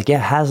 And they're like, yeah,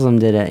 Haslam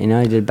did it. You know,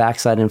 he did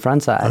backside and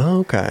front side. Oh,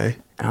 okay.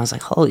 And I was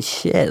like, holy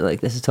shit, like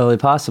this is totally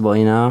possible,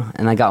 you know?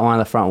 And I got one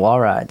of the front wall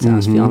rides and I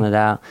was feeling it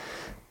out.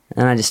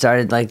 And I just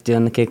started like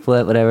doing the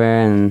kickflip, whatever.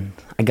 And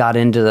I got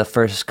into the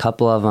first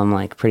couple of them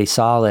like pretty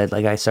solid.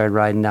 Like I started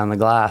riding down the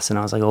glass and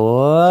I was like,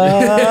 whoa.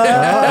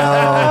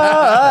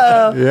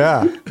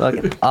 Yeah.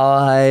 Fucking all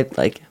hype,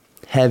 like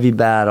heavy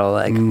battle.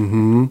 Like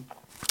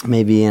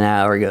maybe an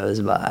hour goes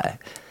by.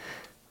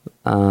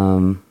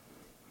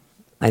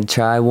 I'd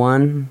try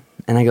one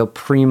and I go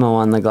primo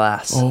on the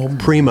glass. Oh,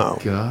 Primo.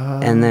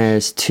 God. And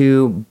there's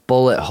 2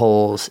 bullet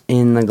holes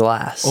in the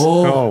glass.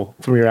 Oh,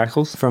 from your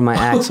axles? From my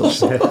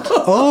axles.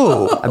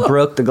 Oh, I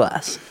broke the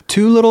glass.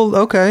 2 little.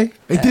 Okay.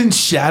 It didn't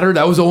shatter.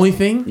 That was the only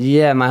thing?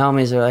 Yeah, my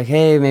homies were like,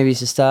 "Hey, maybe you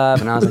should stop,"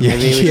 and I was like,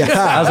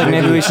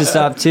 "Maybe we should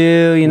stop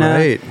too," you know.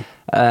 Right.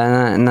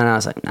 And then I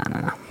was like, "No,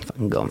 I'm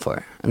fucking going for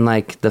it." And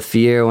like the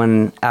fear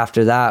when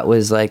after that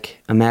was like,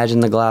 imagine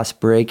the glass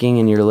breaking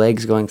and your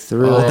legs going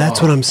through Oh, it. that's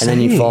what I'm And saying.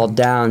 then you fall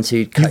down, so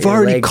you cut You've your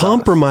already legs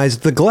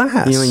compromised the glass.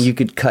 off. You know, and you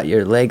could cut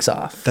your legs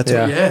off. That's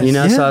Yeah. what. Yes. You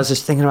know, so Yeah. I was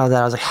just thinking about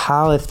that. I was like,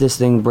 how if this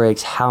thing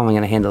breaks, how am I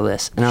going to handle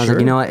this? And I was Sure.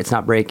 like, you know what? It's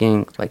not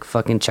breaking. Like,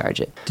 fucking charge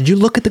it. Did you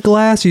look at the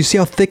glass? You see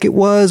how thick it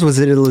was? Was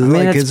it I mean,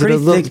 like? it's Is it pretty a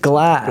little? thick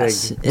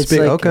glass. big. It's big,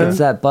 like, okay. it's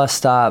that bus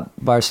stop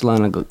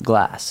Barcelona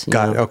glass. you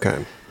Got it. know?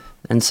 Okay.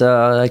 And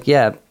so, like,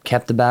 yeah,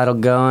 kept the battle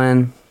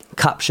going.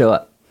 Cops show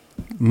up.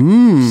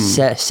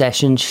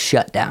 Session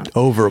shut down.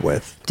 Over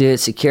with. Dude,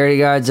 security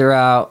guards are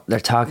out. They're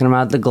talking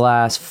about the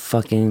glass,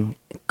 fucking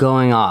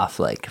going off,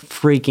 like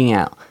freaking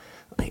out.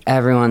 Like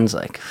everyone's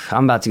like,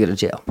 I'm about to go to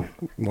jail.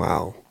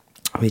 Wow.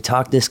 We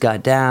talked this guy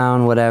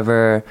down,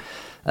 whatever.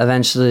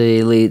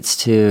 Eventually leads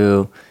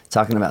to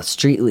talking about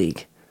Street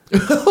League.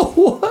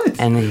 What?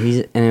 And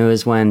it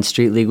was when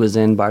Street League was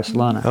in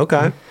Barcelona.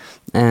 Okay.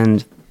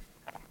 And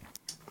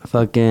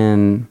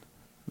fucking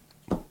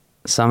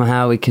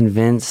somehow we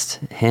convinced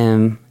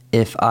him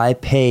if I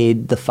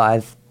paid the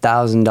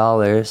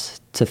 $5,000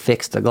 to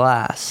fix the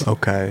glass,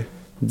 Okay.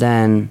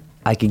 then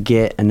I could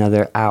get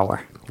another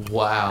hour.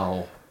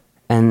 Wow.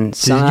 And Did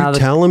somehow you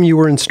tell him you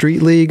were in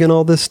Street League and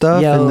all this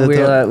stuff? yeah, and we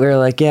were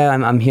like, yeah,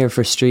 I'm here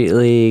for Street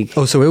League.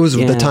 oh, so it was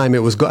you the know. time it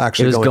was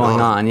actually It was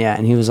going on. on, yeah.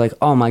 And he was like,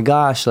 "Oh my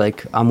gosh,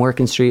 like I'm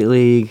working Street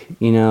League,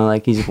 you know,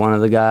 like he's one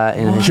of the guys."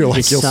 You know, You're like,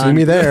 his you'll see son-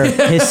 me there.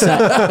 His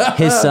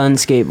son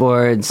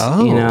skateboards,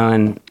 Oh. you know,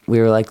 and we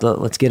were like,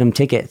 "Let's get him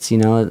tickets, you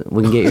know,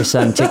 we can get your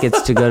son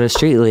tickets to go to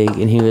Street League."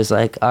 And he was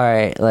like, "All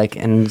right," like,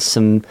 and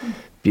some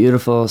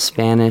beautiful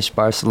Spanish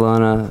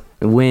Barcelona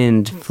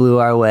wind flew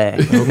our way,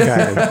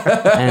 Okay.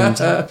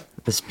 and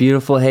this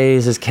beautiful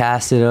haze is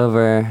casted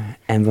over,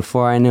 and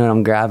before I knew it,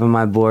 I'm grabbing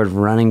my board,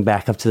 running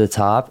back up to the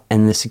top,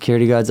 and the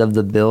security guards of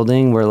the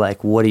building were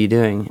like, "What are you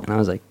doing?" And I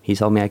was like, "He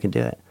told me I could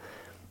do it.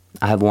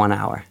 I have 1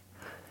 hour."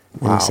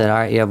 And Wow. he said, "All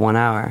right, you have 1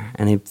 hour."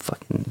 And he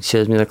fucking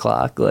shows me the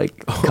clock,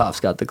 like,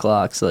 cops got the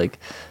clocks, like,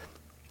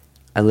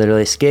 I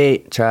literally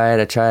skate, try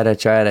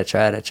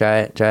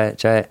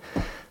it.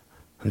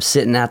 I'm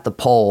sitting at the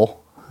pole,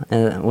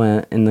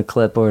 when in the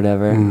clip or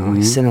whatever,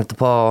 I'm sitting at the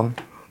pole,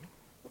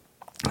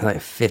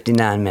 like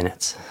 59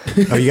 minutes.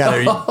 Oh, you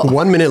got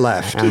 1 minute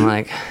left. I'm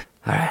like,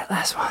 all right,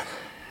 last one.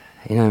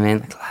 You know what I mean?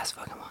 Like, last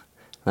fucking one.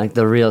 Like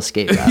the real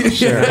skate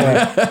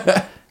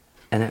battle.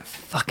 and it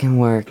fucking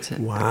worked.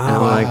 Wow. And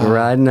I'm like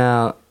riding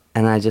out,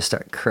 and I just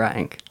start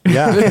crying.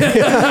 Yeah.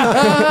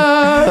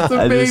 That's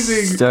I amazing.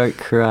 just start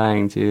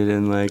crying, dude,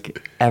 and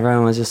like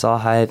everyone was just all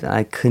hyped, and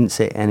I couldn't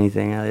say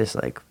anything. I just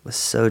like was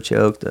so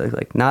choked,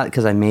 like not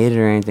because I made it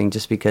or anything,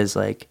 just because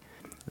like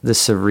the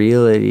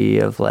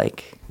surreality of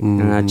like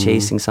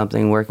chasing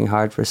something, working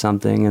hard for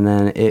something, and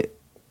then it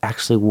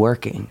actually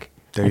working.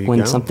 There like you when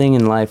go. something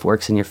in life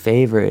works in your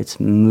favor, it's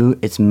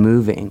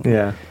moving.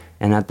 Yeah.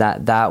 And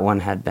that one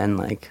had been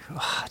like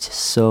just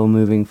so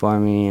moving for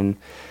me, and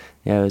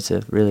yeah, it was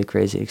a really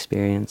crazy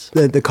experience.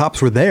 The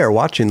cops were there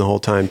watching the whole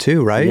time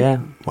too, right? Yeah.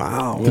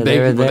 Wow. Yeah. Were they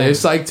were were they there.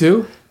 psyched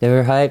too? They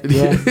were hyped,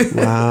 yeah.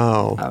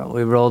 Wow.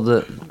 We rolled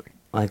up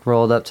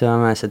to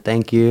them. I said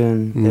thank you,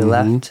 and they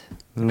left.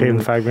 Paid him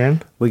the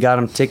 $5,000. We got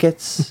them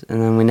tickets,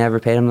 and then we never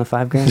paid them the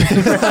 $5,000.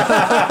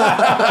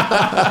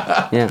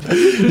 Yeah,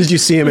 Did you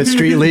see him at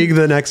Street League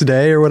the next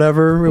day or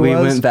whatever it we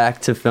was? went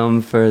back to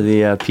film for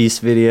the Peace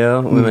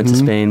video. We went to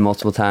Spain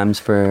multiple times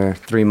for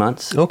 3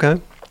 months. Okay.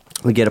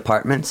 We'd get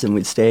apartments, and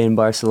we'd stay in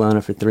Barcelona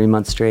for 3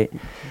 months straight.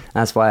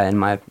 That's why in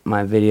my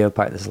video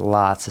part, there's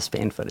lots of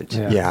Spain footage.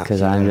 Yeah.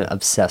 because I'm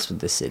obsessed with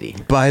the city.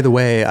 By the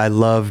way, I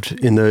loved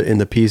in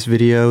the Peace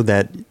video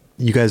that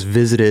you guys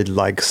visited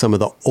like some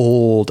of the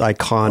old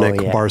iconic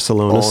Oh, yeah.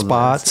 Barcelona Old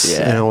spots, ones,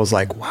 yeah. and I was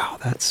like, wow,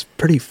 that's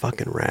pretty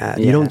fucking rad.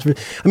 You Yeah. don't,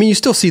 I mean, you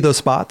still see those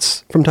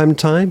spots from time to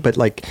time, but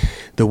like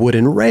the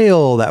wooden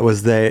rail that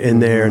was there in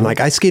there, Mm-hmm. and like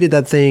I skated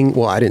that thing.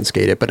 Well, I didn't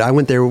skate it, but I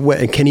went there,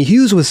 and Kenny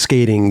Hughes was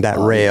skating that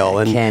rail,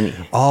 yeah, and Kenny.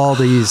 all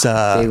these,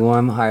 Big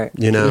warm heart.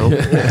 you know.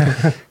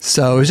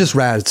 So it was just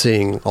rad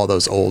seeing all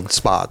those old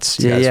spots.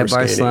 You Dude, guys yeah, were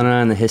skating. Barcelona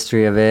and the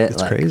history of it.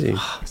 It's crazy.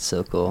 It's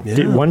so cool. Yeah.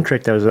 Dude, one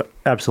trick that was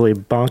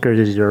absolutely bonkers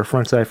is your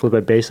frontside flip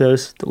at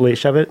Bezos, the late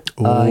shove it.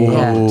 Oh,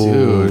 yeah.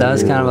 dude. That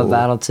was kind of a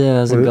battle, too.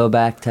 That was a go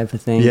back type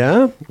of thing.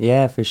 Yeah?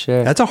 Yeah, for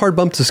sure. That's a hard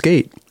bump to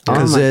skate Oh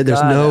because my there's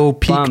God, no that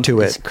peak bump to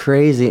is it.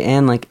 crazy.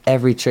 And like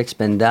every trick's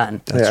been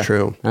done. That's Yeah.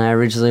 true. And I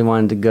originally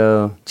wanted to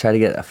go try to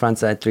get a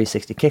frontside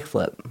 360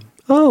 kickflip.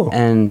 Oh.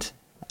 And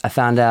I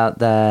found out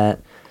that,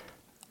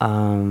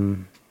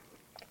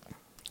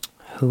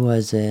 who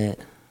was it?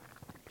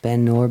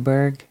 Ben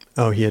Norberg?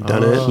 Oh, he had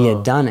done it. He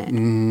had done it.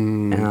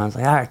 And I was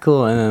like, all right,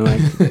 cool. And then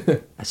like,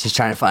 I was just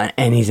trying to find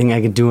anything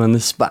I could do on the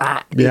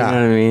spot. You Yeah.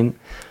 know what I mean?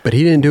 But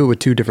he didn't do it with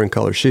two different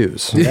color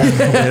shoes. You know,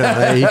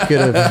 he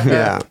could have,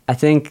 yeah. I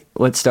think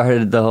what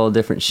started the whole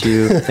different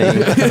shoe thing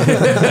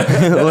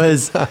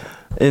was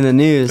in the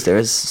news, there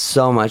was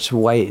so much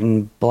white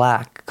and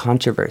black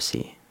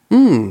controversy.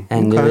 And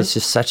it okay. was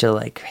just such a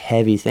like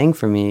heavy thing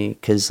for me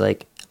because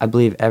like I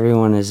believe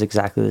everyone is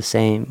exactly the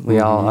same. We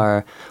all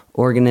are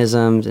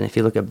organisms, and if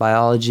you look at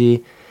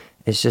biology,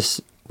 it's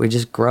just we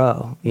just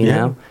grow, you Yeah.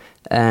 know?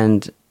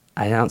 And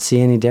I don't see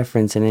any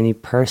difference in any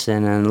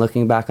person. And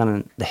looking back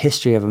on the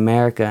history of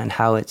America and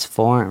how it's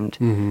formed,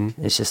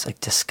 it's just like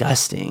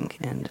disgusting.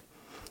 And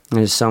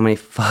there's so many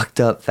fucked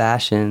up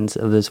fashions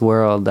of this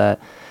world that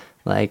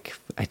like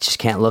I just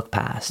can't look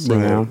past, you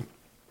Right. know?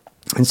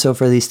 And so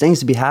for these things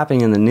to be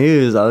happening in the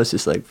news, I was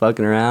just like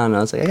fucking around. And I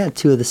was like, I got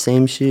two of the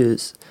same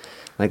shoes.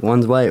 Like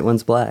one's white,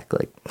 one's black.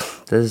 Like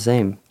they're the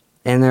same.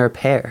 And they're a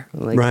pair.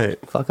 Like Right.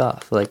 fuck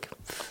off. Like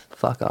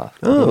fuck off.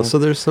 Oh, you know? so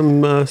there's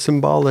some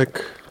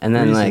symbolic And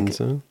then reasons,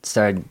 like huh?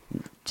 started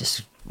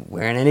just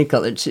wearing any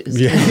colored shoes.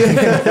 He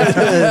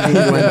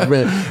went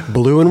red,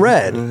 blue and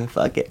red.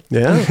 Fuck it.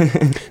 Yeah.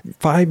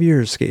 5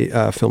 years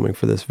filming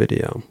for this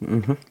video.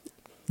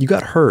 You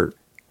got hurt.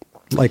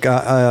 Like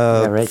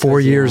right 4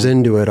 towards the years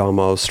end. into it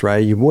almost, right?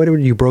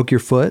 You broke your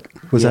foot?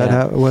 Was that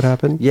Yeah. what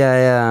happened?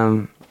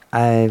 Yeah.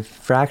 I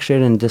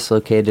fractured and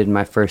dislocated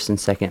my first and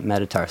second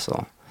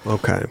metatarsal.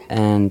 Okay.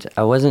 And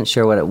I wasn't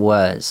sure what it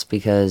was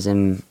because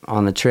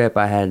on the trip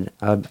I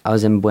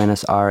was in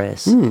Buenos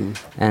Aires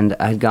and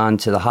I'd gone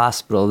to the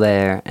hospital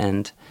there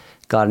and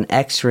got an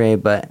x-ray,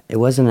 but it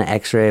wasn't an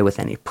x-ray with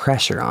any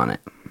pressure on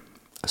it.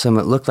 So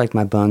it looked like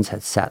my bones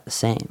had sat the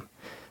same.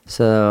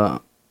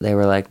 So they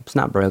were like, it's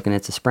not broken,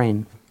 it's a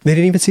sprain. They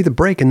didn't even see the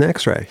break in the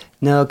x-ray.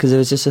 No, because it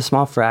was just a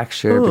small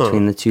fracture Oh.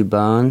 between the two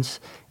bones,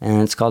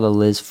 and it's called a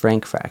Liz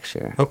Frank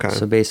fracture. Okay.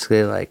 So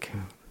basically, like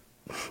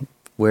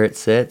where it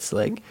sits,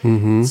 like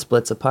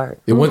splits apart.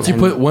 Yeah, once you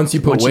And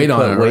put weight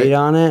on it, weight right?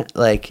 on it,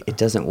 like it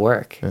doesn't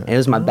work. It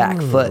was my back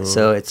foot,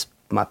 so it's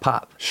my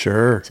pop.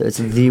 Sure. So it's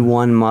the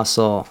one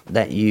muscle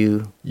that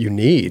you You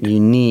need.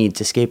 need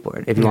to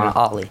skateboard if you want to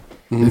ollie.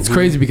 It's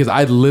crazy because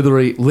I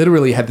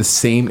literally had the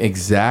same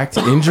exact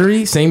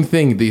injury, same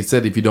thing. They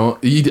said if you don't,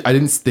 they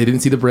didn't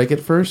see the break at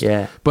first.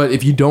 Yeah. But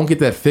if you don't get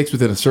that fixed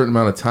within a certain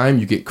amount of time,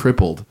 you get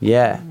crippled.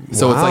 Yeah.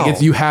 So Wow. it's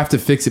like you have to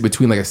fix it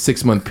between like a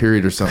 6-month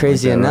period or something.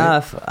 Crazy like that,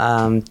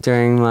 right? enough,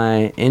 during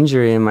my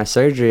injury and my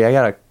surgery, I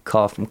got a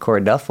call from Corey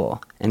Duffel,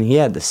 and he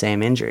had the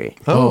same injury.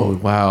 Oh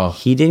wow!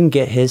 He didn't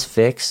get his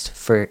fixed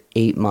for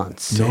 8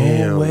 months.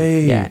 No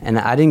way. Yeah, and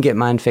I didn't get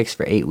mine fixed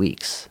for 8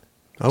 weeks.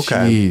 Okay.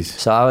 Jeez.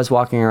 So I was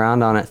walking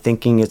around on it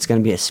thinking it's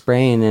going to be a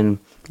sprain, and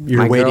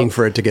you're waiting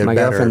for it to get my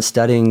better. My girlfriend's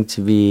studying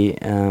to be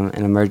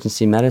an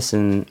emergency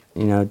medicine,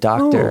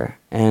 doctor.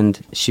 And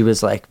she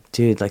was like,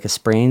 dude, like a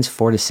sprain's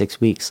 4 to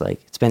 6 weeks. Like,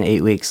 it's been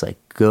 8 weeks. Like,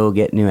 go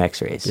get new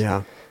x-rays.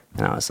 Yeah.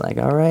 And I was like,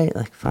 all right,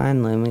 like,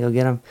 fine, let me go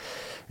get them.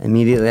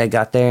 Immediately I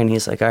got there and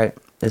he's like, all right,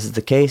 this is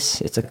the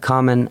case. It's a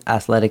common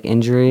athletic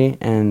injury.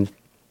 And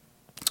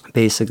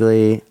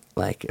basically,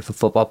 like, if a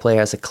football player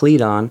has a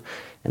cleat on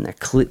and their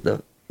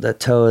the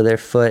toe of their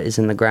foot is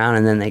in the ground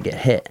and then they get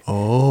hit,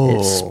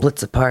 it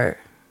splits apart.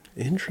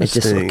 Interesting. It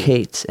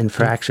dislocates and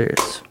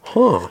fractures.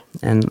 Huh.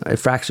 And it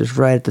fractures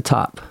right at the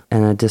top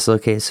and it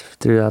dislocates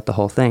throughout the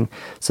whole thing.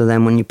 So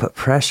then when you put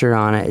pressure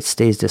on it, it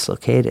stays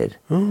dislocated.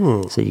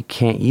 Oh. So you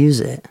can't use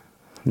it.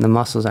 The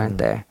muscles aren't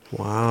there.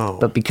 Wow.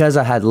 But because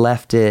I had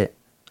left it,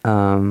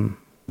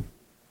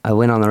 I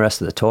went on the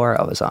rest of the tour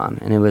I was on,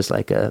 and it was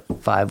like a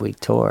 5-week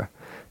tour,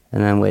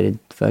 and then waited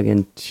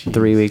fucking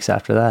 3 weeks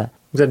after that.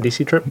 Was that a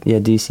DC trip? Yeah,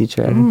 DC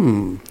trip.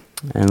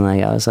 And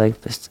like I was like,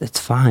 it's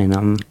fine.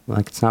 I'm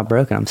like, it's not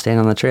broken. I'm staying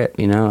on the trip,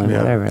 and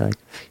whatever. Like,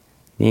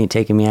 you ain't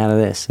taking me out of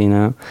this,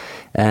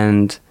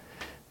 And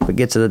we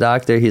get to the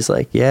doctor. He's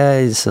like, yeah,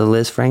 it's a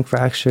Liz Frank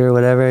fracture,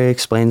 whatever. He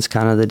explains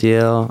kind of the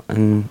deal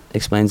and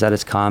explains that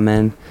it's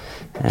common.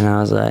 And I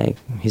was like,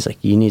 he's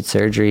like, you need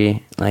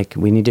surgery. Like,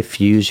 we need to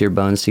fuse your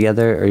bones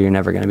together or you're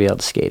never going to be able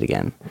to skate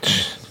again.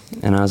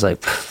 And I was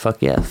like,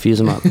 fuck yeah, fuse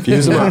them up.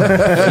 Fuse them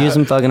up. Fuse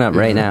them fucking up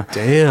right now.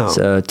 Damn.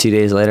 So 2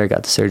 days later, I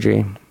got the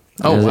surgery.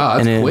 Oh, wow,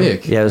 that's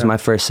quick. Yeah, it was my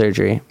first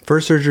surgery.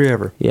 First surgery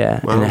ever. Yeah,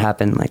 Wow. and it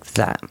happened like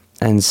that.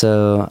 And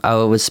so I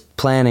was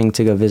planning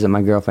to go visit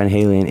my girlfriend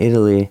Haley in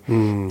Italy,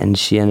 and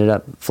she ended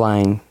up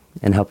flying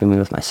and helping me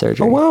with my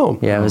surgery. Oh, wow.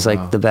 Yeah, it was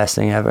like the best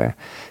thing ever.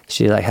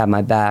 She like had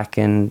my back,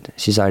 and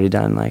she's already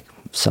done like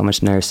so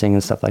much nursing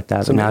and stuff like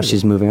that. But now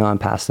she's moving on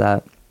past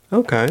that.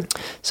 Okay.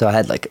 So I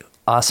had like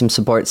awesome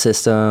support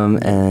system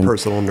and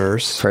Personal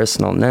nurse.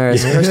 personal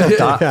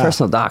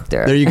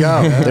doctor. There you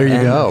go. There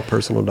you go.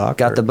 Personal doctor.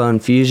 Got the bone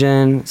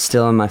fusion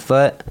still in my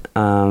foot.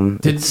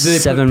 Did they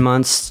 7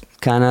 months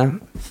kind of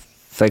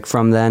like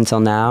from then till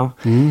now.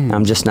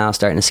 I'm just now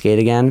starting to skate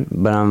again,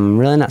 but I'm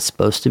really not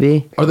supposed to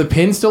be. Are the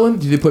pins still in?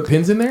 Did they put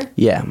pins in there?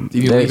 Yeah.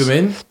 Did you leave them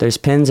in? There's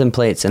pins and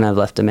plates, and I've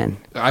left them in.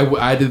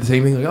 I did the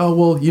same thing. Like, oh,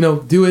 well,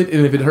 do it.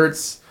 And if it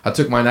hurts, I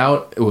took mine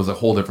out. It was a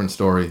whole different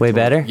story. Way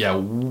better? Yeah,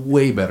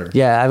 way better.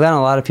 Yeah, I've gotten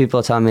a lot of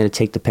people telling me to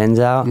take the pins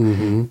out,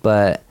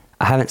 but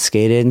I haven't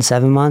skated in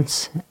 7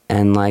 months,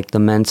 and like the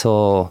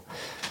mental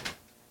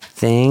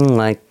thing,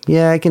 like,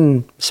 yeah, I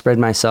can spread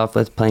myself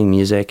with playing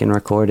music and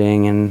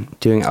recording and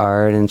doing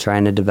art and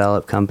trying to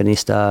develop company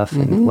stuff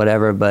and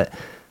whatever, but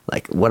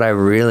like what I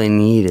really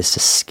need is to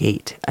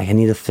skate. I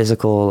need a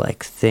physical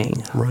like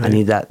thing. Right. I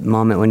need that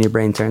moment when your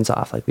brain turns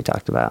off, like we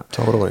talked about.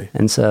 Totally.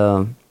 And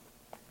so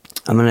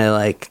I'm gonna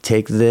like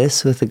take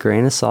this with a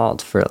grain of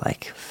salt for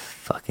like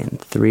fucking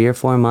 3 or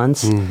 4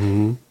 months,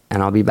 and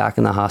I'll be back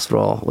in the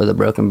hospital with a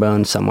broken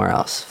bone somewhere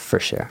else for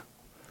sure.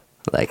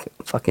 Like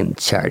fucking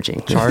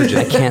charging.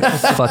 I can't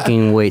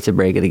fucking wait to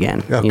break it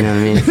again. Okay. You know what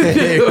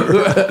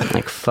I mean?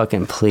 Like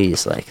fucking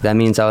please. Like that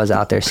means I was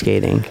out there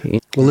skating.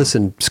 Well,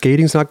 listen,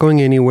 skating's not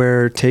going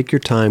anywhere. Take your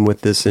time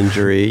with this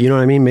injury. You know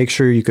what I mean? Make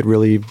sure you could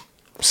really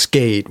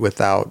skate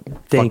without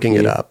fucking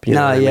it up. You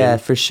know what I mean?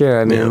 For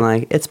sure. I mean, Yeah.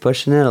 like it's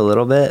pushing it a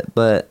little bit,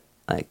 but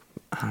like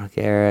I don't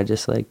care. I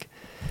just like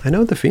I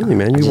know the feeling,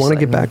 man. You just want to like,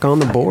 get back on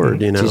the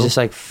board, you know? she's just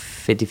like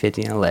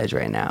 50-50 on a ledge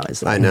right now.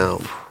 Is like, I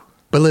know.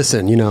 But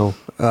listen,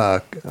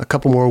 a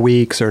couple more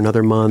weeks or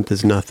another month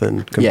is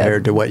nothing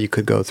compared to what you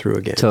could go through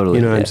again. Totally.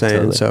 You know what I'm Yeah, saying?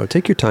 totally. So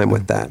take your time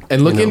with that.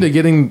 And look you know? into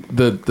getting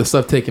the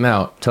stuff taken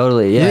out.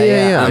 Totally. Yeah.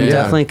 Yeah. I'm Yeah.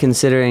 definitely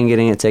considering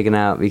getting it taken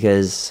out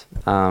because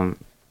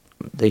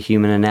the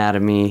human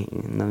anatomy,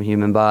 the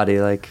human body,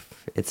 like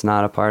it's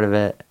not a part of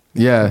it.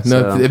 Yeah,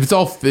 no. So-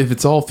 If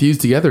it's all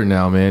fused together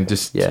now, man,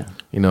 just Yeah.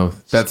 that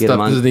get 'em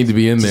stuff doesn't need to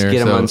be in just there.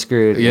 get 'em so-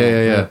 unscrewed.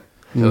 Yeah.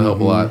 That'll help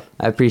a lot.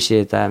 I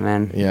appreciate that,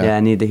 man. Yeah. Yeah, I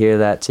need to hear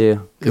that too.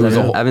 'Cause It was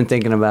a whole- I've been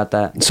thinking about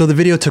that. So the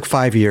video took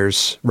 5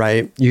 years,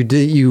 right?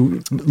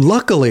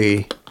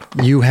 Luckily,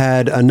 you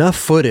had enough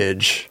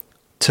footage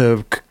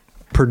to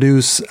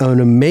produce an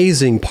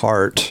amazing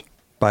part,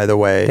 by the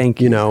way.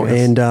 Thank you.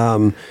 Yes.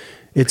 And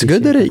it's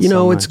good that Appreciate it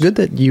so it's much. good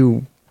that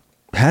you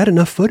had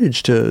enough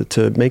footage to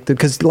make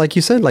because like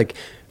you said, like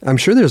I'm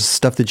sure there's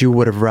stuff that you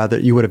would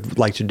have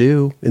liked to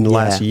do in the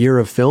last year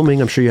of filming.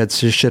 I'm sure you had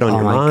shit on Oh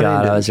your my mind.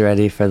 God, I and- was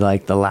ready for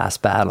like the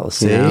last battles,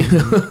 See? you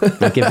know?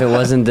 Like if it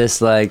wasn't this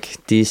like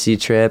DC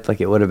trip,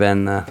 like it would have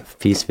been the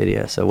peace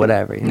video. So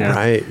whatever, you know?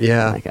 Right,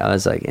 yeah. Like I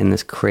was like in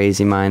this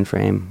crazy mind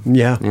frame.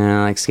 Yeah. You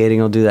know, like skating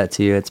will do that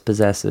to you. It's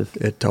possessive.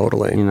 It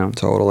totally, You know.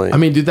 totally. I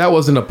mean, dude, that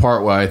wasn't a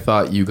part where I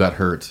thought you got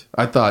hurt.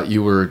 I thought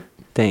you were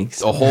Thanks.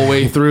 the whole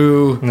way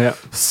through Yeah.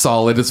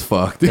 solid as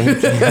fuck.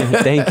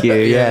 Thank you.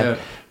 Yeah. Yeah.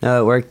 No,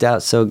 it worked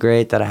out so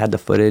great that I had the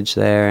footage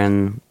there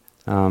and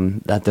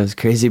that those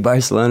crazy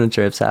Barcelona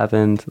trips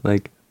happened.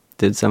 Like,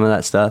 did some of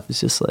that stuff. It's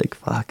just like,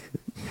 fuck.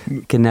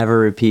 Can never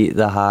repeat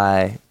the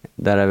high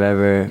that I've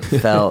ever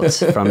felt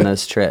from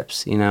those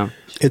trips, you know?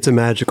 It's a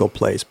magical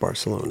place,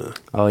 Barcelona.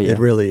 Oh, yeah. It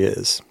really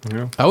is.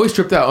 I always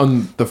tripped out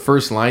on the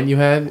first line you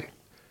had.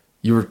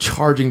 You were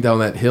charging down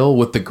that hill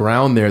with the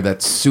ground there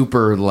that's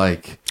super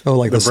like... Oh,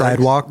 like the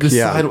sidewalk? The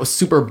side was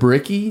super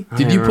bricky.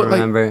 Did you put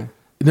remember. like...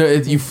 No,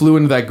 you flew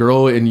into that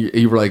girl and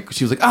you were like...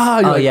 She was like, ah!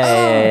 You're Oh, like,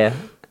 yeah.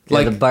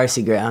 Like- Like the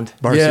Barcy ground.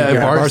 Barcy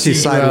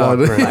sidewalk.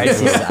 ground. Right.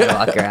 Barcy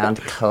sidewalk ground.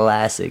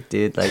 Classic,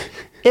 dude. Like,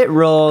 it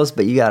rolls,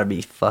 but you gotta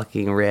be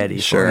fucking ready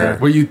Sure.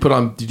 for it.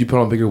 Did you put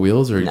on bigger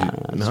wheels or No, did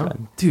you, it's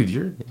fine. Dude,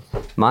 you're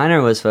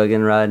Miner was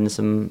fucking riding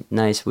some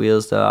nice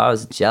wheels, though. I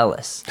was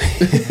jealous.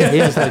 He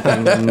was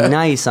looking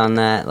nice on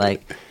that.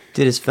 Like,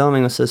 dude, his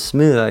filming was so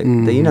smooth. Like,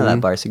 you know that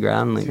Barcy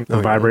ground. Like,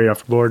 Vibrate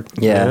off the board.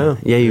 yeah.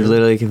 You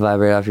literally can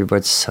vibrate off your board.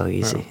 It's so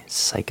easy. It's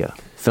psycho.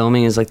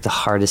 Filming is like the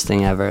hardest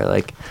thing ever.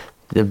 Like,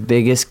 the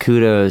biggest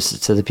kudos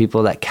to the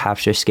people that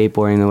capture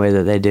skateboarding the way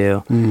that they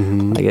do.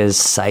 Like, it's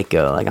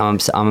psycho. Like,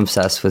 I'm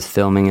obsessed with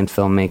filming and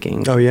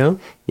filmmaking. Oh, yeah?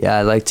 Yeah,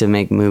 I like to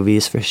make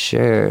movies for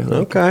sure.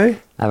 Like, Okay.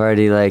 I've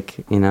already, like,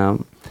 you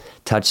know,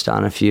 touched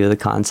on a few of the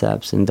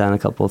concepts and done a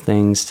couple of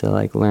things to,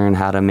 like, learn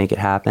how to make it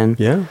happen.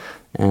 Yeah.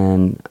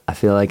 And I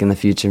feel like in the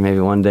future, maybe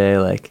one day,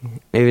 like,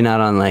 maybe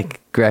not on, like,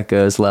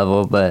 Greco's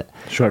level, but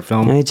Short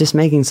film. you know, just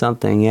making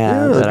something,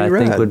 Yeah, that that'd I be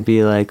think rad. would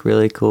be, like,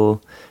 really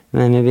cool.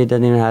 And maybe it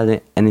doesn't even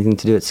have anything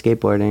to do with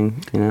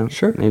skateboarding, you know?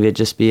 Sure. Maybe it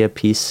just be a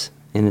piece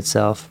in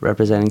itself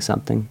representing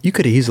something. You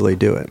could easily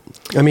do it.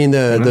 I mean,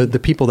 the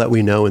people that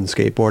we know in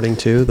skateboarding,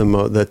 too,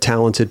 the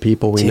talented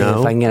people we Dude, know.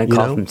 if I can get a you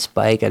call know? from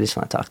Spike, I just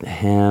want to talk to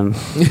him.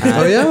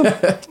 Oh,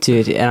 yeah?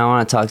 Dude, and I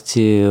want to talk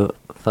to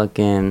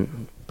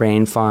fucking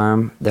Brain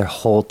Farm, their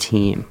whole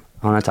team.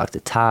 I want to talk to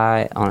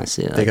Ty,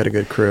 honestly. Like, They got a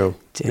good crew.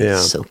 dude, Yeah.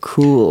 it's so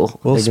cool.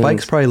 Well, They're doing-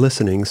 Spike's probably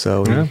listening,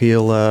 so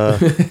he'll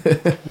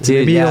dude,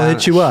 maybe he'll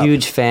hit you up.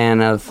 Huge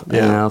fan of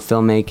Yeah. you know,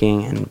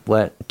 filmmaking and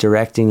what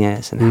directing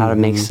is and how to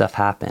Mm-hmm. make stuff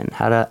happen,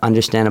 how to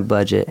understand a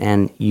budget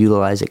and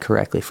utilize it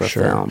correctly for a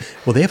film.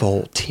 Well, they have a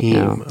whole team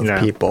Yeah. of Yeah.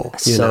 people.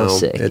 You So know,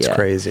 sick, it's yeah.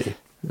 crazy.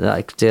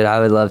 Like, dude, I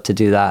would love to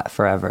do that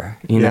forever.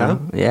 You know?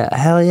 Yeah,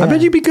 hell yeah. I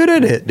bet you'd be good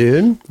at it,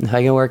 dude. If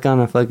I can work on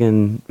a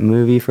fucking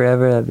movie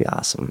forever, that'd be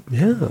awesome.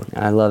 Yeah.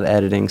 I love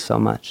editing so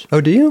much.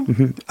 Oh, do you?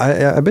 Mm-hmm.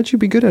 I bet you'd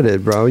be good at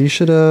it, bro. You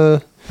should.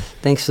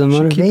 Thanks for the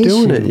Should keep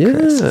motivation. doing it. Yeah,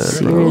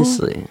 Chris. bro.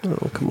 Seriously.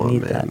 Oh, come on,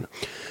 Need man. that.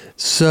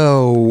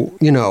 So,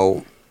 you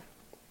know,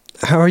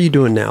 how are you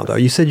doing now, though?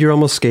 You said you're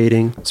almost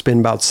skating. It's been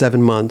about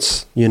 7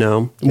 months, you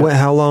know.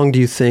 How long do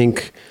you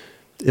think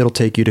it'll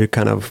take you to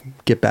kind of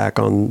get back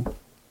on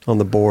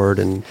the board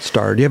and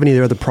start? Do you have any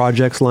other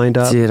projects lined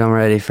up? Dude, I'm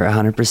ready for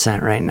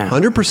 100% right now.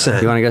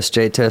 100%. You want to go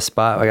straight to a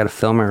spot? I got a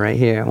filmer right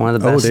here. One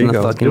of the Oh, best there in you the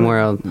go. fucking Do it.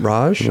 world.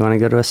 Raj? You want to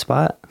go to a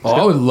spot? Oh,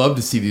 I would love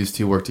to see these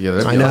two work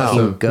together. That'd be I know.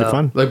 awesome. Go. Be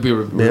fun. That'd be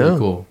really Yeah.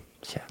 cool.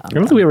 Yeah, I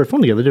don't think we ever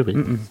filmed together, did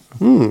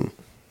we?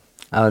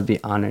 I would be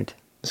honored.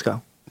 Let's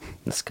go.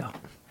 Let's go.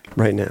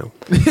 Right now.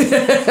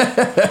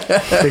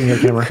 Taking your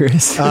camera.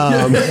 Chris.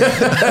 Right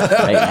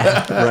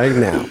now. Right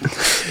now.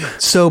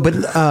 So,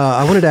 but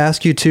I wanted to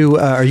ask you too.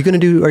 Are you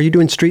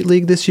doing Street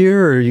League this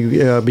year, or are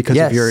you because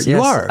Yes, of your? yes,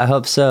 You are. I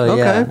hope so. Okay.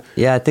 Yeah,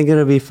 yeah. I think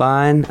it'll be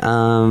fine.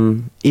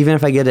 Even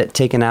if I get it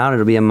taken out,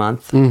 it'll be a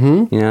month.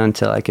 You know,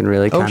 until I can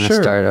really kind of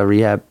sure. start a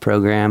rehab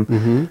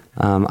program.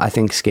 I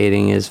think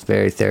skating is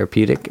very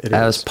therapeutic. It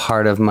That is. was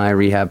part of my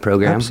rehab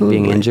program. Absolutely.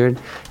 Being injured,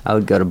 I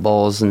would go to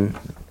bowls and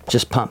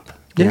just pump.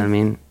 You know what I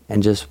mean?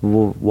 And just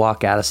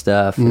walk out of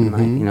stuff and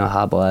like, you know,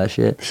 hobble out of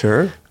shit.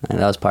 Sure. And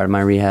that was part of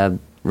my rehab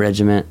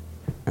regiment.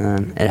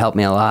 And it helped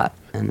me a lot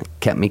and it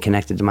kept me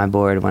connected to my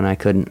board when I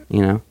couldn't,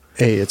 you know.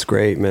 Hey, it's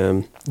great,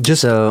 man.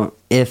 Just So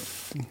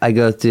if I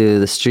go through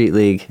the street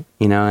league,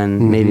 you know,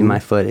 and maybe my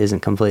foot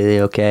isn't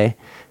completely okay,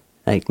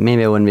 like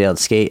maybe I wouldn't be able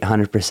to skate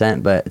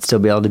 100%, but I'd still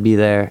be able to be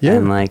there Yeah.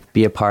 and like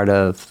be a part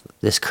of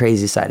this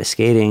crazy side of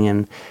skating.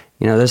 And,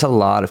 you know, there's a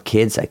lot of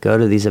kids that go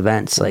to these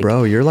events. Like,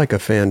 bro, you're like a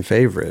fan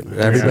favorite.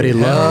 Everybody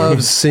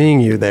loves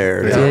seeing you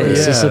there. Yeah. dude,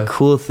 it's just Yeah. a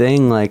cool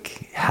thing,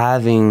 like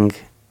having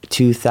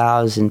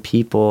 2,000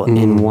 people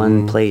in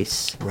one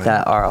place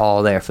that are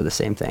all there for the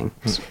same thing.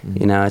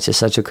 You know, it's just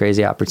such a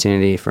crazy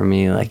opportunity for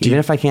me. Like, even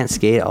if I can't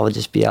skate, I'll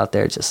just be out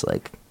there just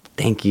like,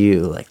 thank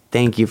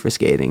you for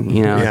skating,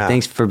 you know, Yeah.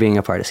 thanks for being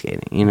a part of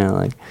skating, you know,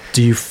 like,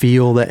 Do you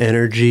feel the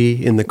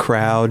energy in the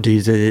crowd?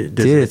 dude,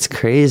 it's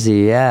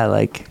crazy. Yeah.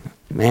 Like,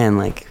 man,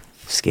 like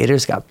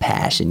skaters got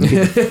passion. You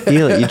can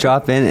feel it. You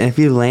drop in and if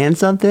you land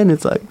something,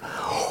 it's like,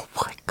 oh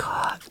my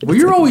God. Well,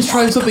 you're always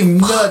trying something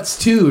nuts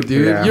too,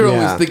 dude. Yeah. You're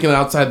Yeah. always thinking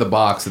outside the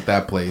box at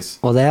that place.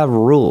 Well, they have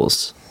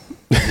rules.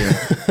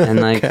 And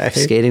like Okay.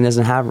 skating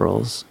doesn't have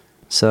rules.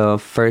 So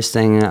first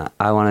thing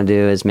I want to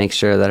do is make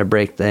sure that I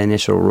break the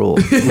initial rule.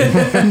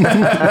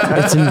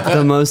 It's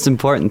the most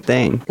important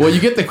thing. Well, you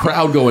get the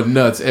crowd going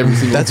nuts every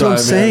single That's time. what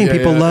I'm saying. man. Yeah,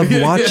 People yeah.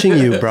 love watching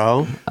you,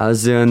 bro. I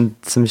was doing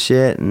some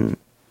shit and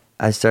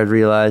I started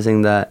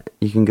realizing that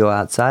you can go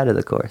outside of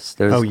the course.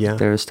 Oh, yeah.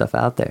 There was stuff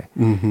out there.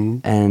 Mm-hmm.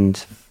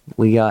 And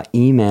we got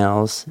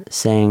emails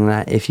saying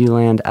that if you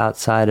land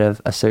outside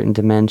of a certain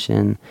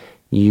dimension,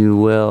 it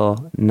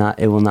will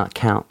not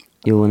count.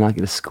 you will not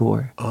get a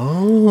score.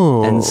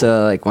 Oh. And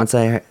so like once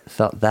I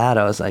felt that,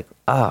 I was like,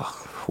 oh,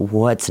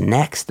 what's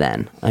next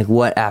then? Like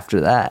what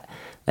after that?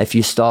 If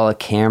you stall a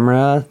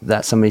camera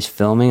that somebody's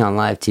filming on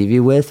live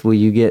TV with, will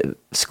you get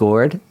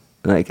scored?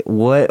 Like,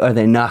 what are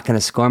they not going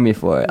to score me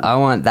for? I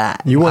want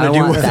that. You want to do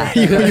what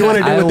you want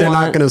to do what they're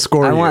not going to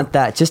score you. I want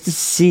that just to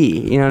see.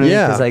 You know what I mean?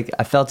 Because like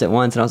I felt it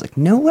once, and I was like,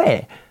 no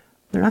way,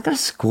 they're not going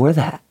to score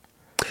that.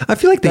 I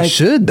feel like they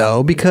should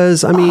though,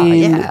 because I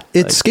mean,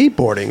 it's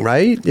skateboarding,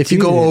 right? If you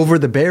go over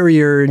the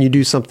barrier and you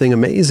do something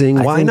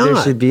amazing, why not?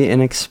 There should be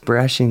an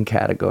expression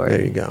category.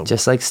 There you go.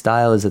 Just like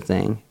style is a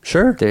thing.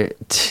 Sure.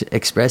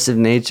 Expressive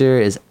nature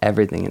is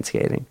everything in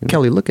skating.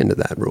 Kelly, look into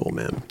that rule,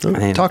 man.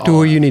 Man. Talk to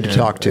who you need to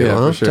talk to. Yeah,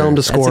 huh? for sure. Tell them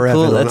to score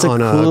That's a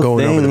Evan on cool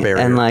going thing. over the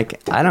barrier. And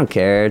like, I don't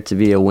care to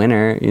be a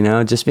winner, you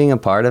know, just being a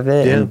part of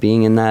it and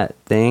being in that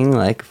thing.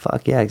 Like,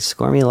 fuck yeah,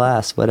 score me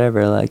last,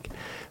 whatever. Like,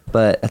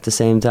 but at the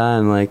same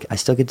time, like, I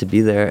still get to be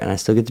there and I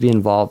still get to be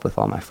involved with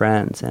all my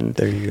friends and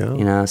there you go.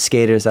 You know,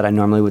 skaters that I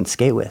normally wouldn't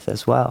skate with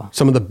as well.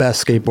 Some of the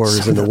best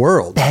skateboarders in the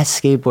world.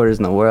 Best skateboarders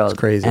in the world. It's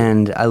crazy.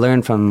 And I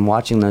learn from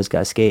watching those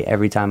guys skate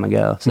every time I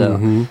go.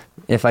 So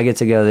if I get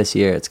to go this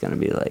year, it's going to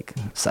be like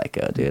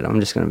psycho, dude. I'm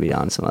just going to be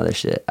on some other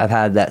shit. I've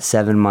had that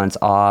 7 months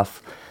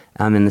off.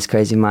 I'm in this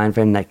crazy mind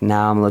frame. Like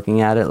now I'm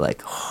looking at it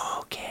like,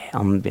 okay,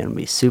 I'm going to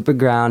be super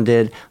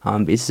grounded. I'm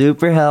going to be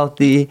super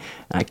healthy.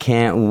 I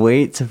can't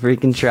wait to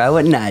freaking try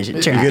what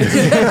Nigel tried.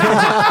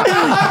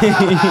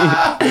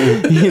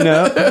 You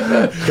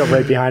know? Go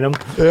right behind him.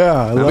 Yeah,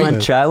 I I'm going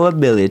to try what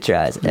Billy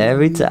tries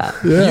every time.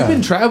 Yeah. You've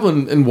been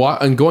traveling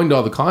and going to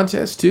all the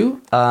contests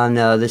too.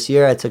 No, this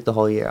year I took the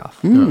whole year off.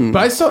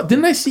 But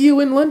didn't I see you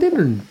in London?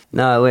 Or?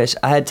 No, I wish.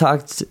 I had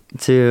talked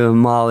to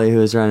Molly, who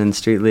was running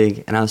Street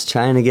League, and I was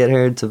trying to get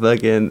her to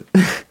fucking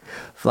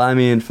fly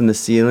me in from the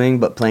ceiling,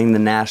 but playing the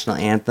national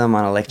anthem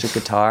on electric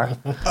guitar.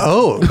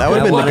 Oh, that would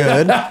have been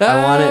good.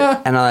 I want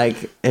it, and I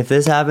like, if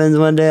this happens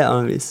one day,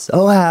 I'm gonna be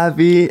so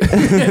happy.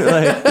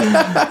 Like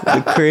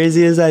the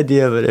craziest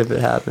idea, but if it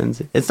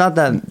happens, it's not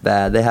that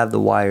bad. They have the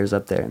wires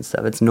up there and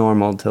stuff. It's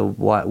normal to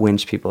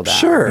winch people down.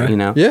 Sure. You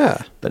know.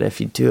 Yeah. But if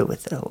you do it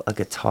with a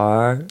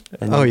guitar,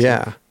 and Oh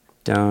yeah.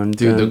 Dude,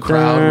 The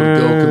crowd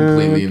would go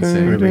completely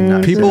insane. Really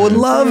nuts. People would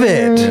love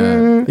it.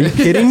 Yeah. Are you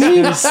kidding me?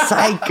 It was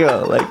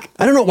psycho. Like,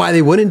 I don't know why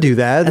they wouldn't do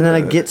that. and then I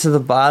get to the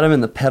bottom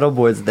and the pedal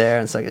board's there,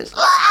 and it's like,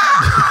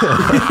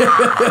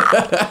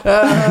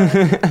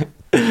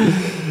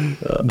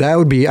 that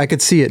would be. I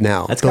could see it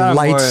now. That's The kinda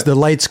lights. more- The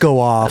lights go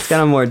off. it's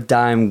kind of more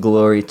Dime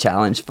Glory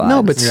challenge vibes.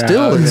 No, but Yeah.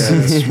 still,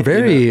 it's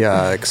very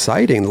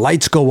exciting.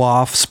 Lights go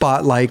off.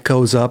 Spotlight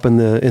goes up in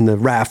the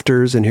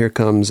rafters, and here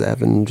comes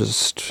Evan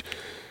just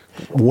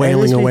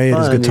wailing It'd just be away at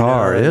his fun, you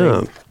guitar.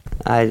 know,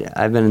 Yeah.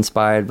 I've been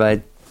inspired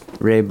by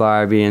Ray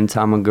Barbie and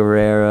Tama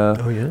Guerrero.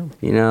 Oh yeah.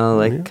 You know,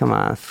 like, come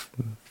on,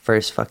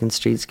 first fucking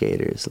street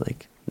skaters.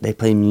 Like, they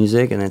play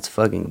music and it's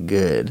fucking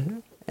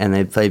good. And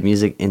they play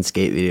music in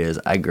skate videos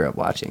I grew up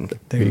watching.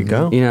 There you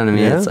go. You know what I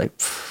mean? Yeah. It's like,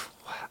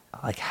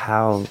 like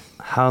how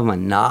am I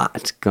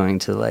not going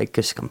to like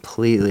just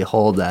completely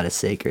hold that as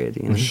sacred?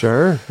 You know?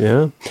 Sure.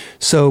 Yeah.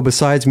 So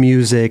besides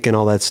music and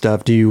all that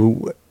stuff, do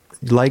you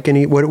like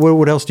any?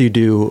 What else do you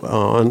do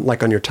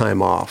on your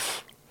time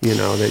off? You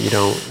know that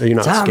you're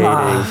not Time skating.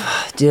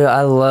 off. Dude,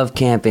 I love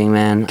camping,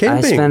 man.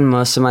 Camping. I spend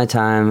most of my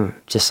time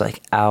just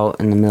like out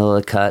in the middle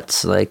of the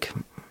cuts, like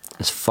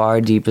as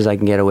far deep as I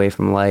can get away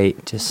from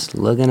light, just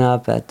looking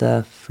up at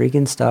the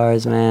freaking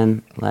stars,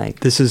 man.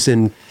 Like, This is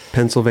in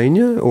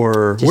Pennsylvania,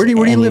 or just where do you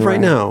live right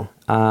anywhere.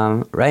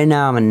 now? Right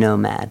now I'm a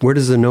nomad. Where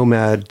does a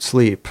nomad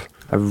sleep?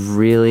 I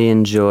really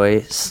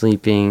enjoy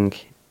sleeping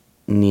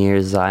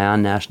near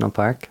Zion National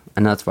Park.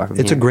 I know it's far from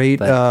It's here. a great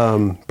but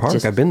park.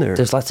 just- I've been there.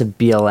 There's lots of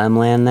BLM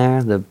land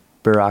there, the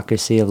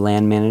bureaucracy of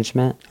land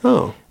management.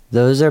 Oh,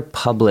 Those are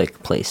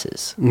public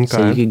places. So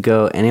Okay. you could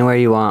go anywhere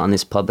you want on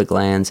these public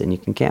lands and you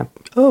can camp.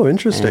 oh,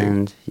 interesting.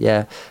 And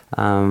yeah,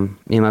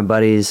 me and my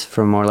buddies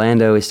from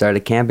Orlando, we started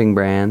a camping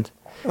brand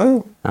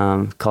Oh,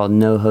 called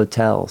No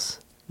Hotels.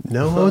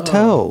 no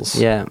hotels.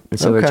 Yeah, and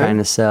so we're Okay. trying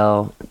to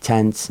sell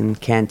tents and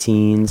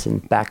canteens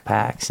and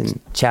backpacks and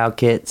chow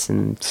kits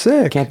and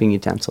Sick. camping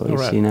utensils, All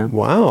right. you know?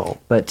 Wow,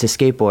 But to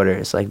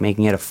skateboarders, like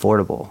making it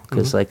affordable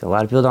because like a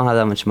lot of people don't have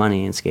that much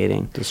money in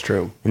skating. that's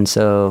true. And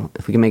so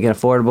if we can make it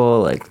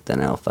affordable, like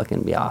then it'll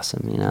fucking be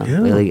awesome, you know?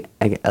 Yeah. We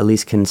like, at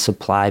least can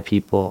supply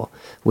people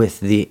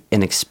with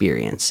an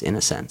experience in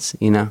a sense,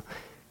 you know?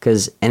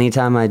 Because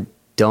anytime I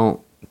don't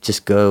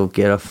just go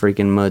get a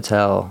freaking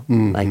motel,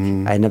 like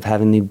I end up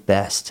having the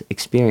best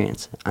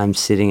experience. I'm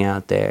sitting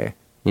out there,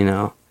 you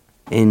know,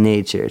 in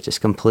nature, just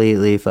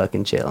completely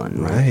fucking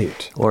chilling. like,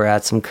 Right. or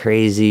at some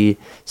crazy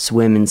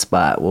swimming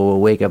spot where we'll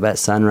wake up at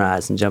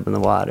sunrise and jump in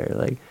the water.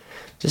 Like,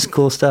 just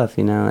cool stuff,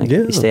 you know? Like, Yeah.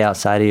 you stay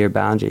outside of your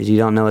boundaries. You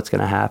don't know what's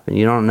going to happen.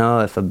 You don't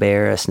know if a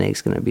bear or a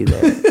snake's going to be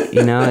there.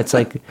 You know? It's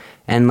like,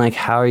 and like,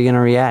 how are you going to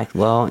react?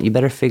 Well, you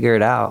better figure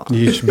it out.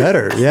 You should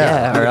better.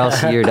 Yeah. Or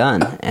else you're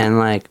done. And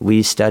like,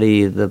 we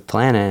study the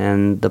planet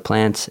and the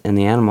plants and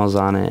the animals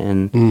on it.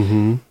 And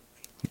Mm-hmm.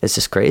 it's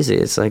just crazy.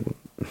 It's like,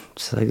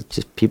 it's like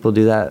just people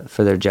do that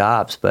for their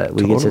jobs, but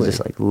we get to Totally.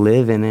 just like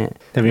live in it.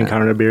 Have you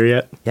encountered a bear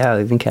yet? Yeah,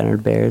 we've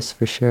encountered bears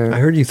for sure. I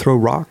heard you throw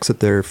rocks at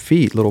their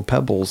feet, little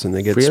pebbles, and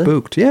they get Really?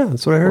 spooked. Yeah,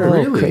 that's what I heard. Oh,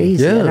 Really?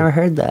 crazy! Yeah. I never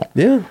heard that.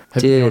 Yeah.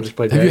 Dude, Just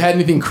play Have you dead? had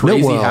anything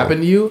crazy well. happen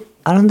to you?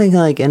 I don't think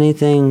like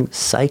anything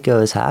psycho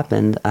has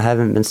happened. I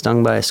haven't been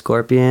stung by a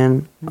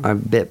scorpion or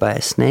bit by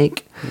a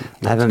snake.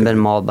 I haven't been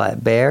mauled by a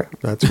bear.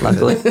 That's good.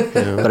 luckily.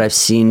 Yeah. But I've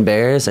seen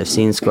bears, I've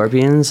seen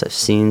scorpions, I've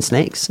seen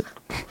snakes.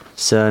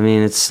 So I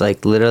mean, it's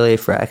like literally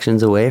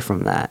fractions away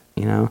from that.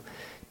 You know,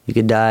 you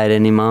could die at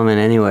any moment,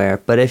 anywhere.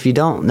 But if you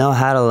don't know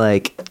how to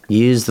like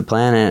use the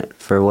planet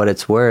for what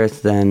it's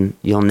worth, then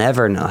you'll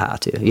never know how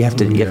to. You have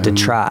to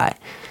try.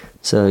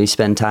 So you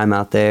spend time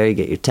out there. You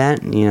get your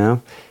tent. You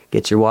know.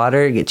 Get your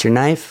water, get your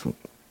knife,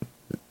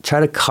 try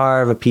to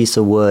carve a piece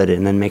of wood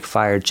and then make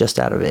fire just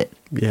out of it.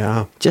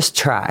 Yeah. Just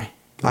try.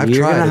 I've You're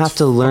tried. going to It's have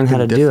to learn how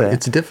to fucking do diffi- it.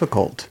 It's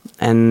difficult.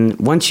 And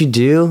once you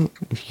do,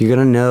 you're going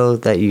to know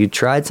that you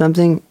tried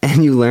something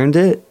and you learned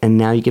it, and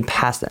now you can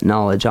pass that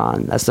knowledge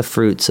on. That's the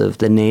fruits of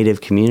the native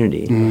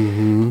community.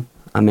 Mm-hmm.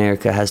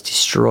 America has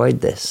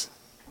destroyed this.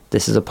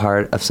 This is a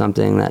part of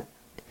something that,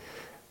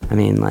 I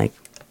mean, like,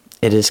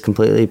 it is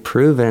completely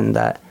proven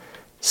that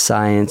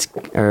science,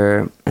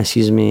 or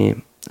excuse me,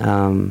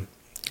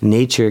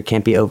 nature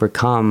can't be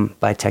overcome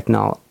by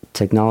technology.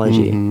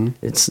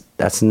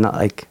 That's not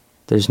like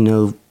there's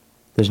no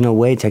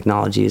way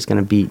technology is going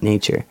to beat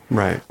nature.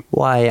 Right.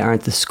 Why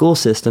aren't the school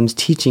systems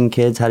teaching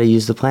kids how to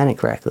use the planet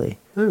correctly?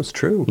 That's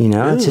true. You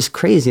know, Yeah. it's just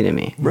crazy to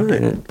me.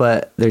 Right.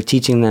 But they're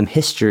teaching them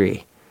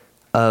history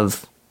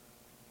of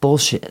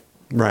bullshit.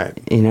 Right.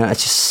 You know,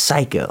 it's just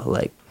psycho.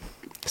 Like,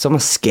 it's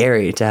almost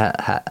scary to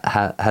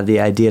have the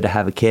idea to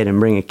have a kid and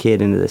bring a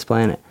kid into this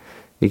planet,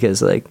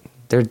 because like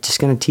they're just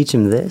gonna teach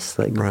him this.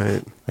 Like,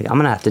 Right. like I'm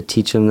gonna have to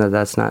teach him that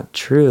that's not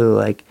true.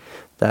 Like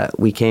that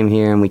we came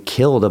here and we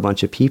killed a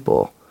bunch of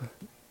people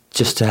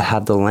just to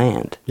have the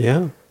land.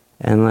 Yeah.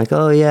 And like,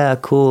 oh yeah,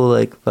 cool.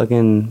 Like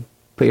fucking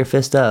put your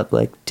fist up.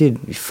 Like, dude,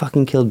 you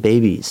fucking killed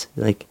babies.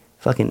 Like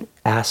fucking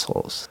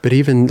assholes. But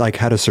even like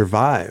how to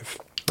survive.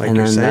 Like And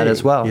you're then that saying,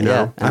 as well, You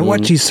know, yeah. I I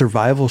watch mean- these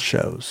survival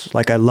shows.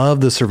 Like I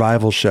love the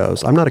survival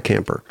shows. I'm not a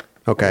camper.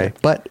 Okay.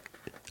 But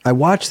I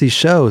watch these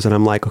shows and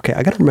I'm like, okay,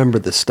 I got to remember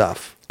this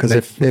stuff. Because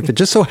if it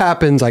just so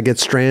happens I get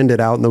stranded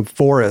out in the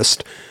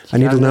forest, I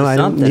need to gotta know. know I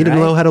something, need to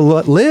know right? how to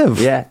live.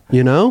 Yeah.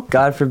 You know.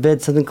 God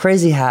forbid something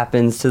crazy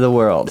happens to the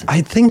world.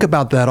 I think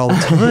about that all the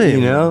time.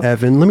 You know?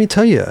 Evan. Let me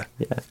tell you.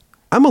 Yeah.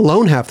 I'm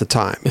alone half the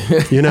time.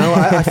 You know,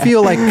 I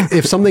feel like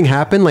if something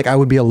happened, like I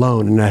would be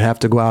alone and I'd have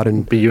to go out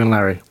and Be you and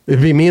Larry.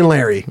 it'd be me and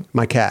Larry,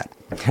 my cat.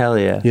 Hell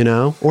yeah. You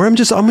know, or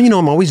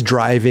I'm always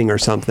driving or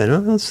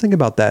something. Let's think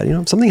about that. You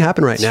know, something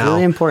happened right It's now.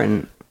 really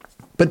important.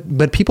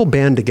 But people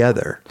band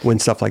together when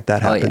stuff like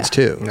that Oh, happens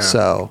yeah. too.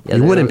 So Yeah,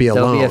 you wouldn't be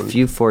alone. There'll be a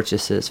few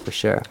fortresses for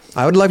sure.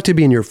 I would love to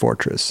be in your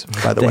fortress,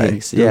 by the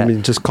Thanks, way. yeah. I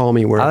mean, just call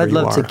me wherever I would you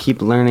love are. to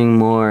keep learning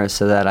more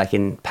so that I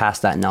can pass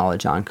that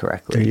knowledge on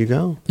correctly. There you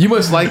go. You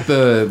must like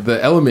the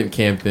Element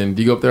Camp then.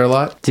 Do you go up there a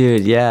lot?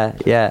 Dude, yeah.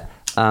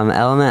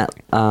 Element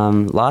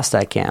lost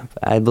that camp.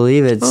 I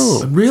believe it's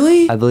Oh.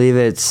 Really? I believe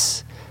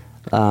it's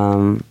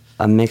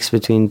a mix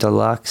between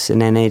Deluxe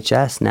and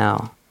NHS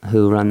now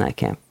who run that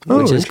camp,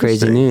 Oh, which is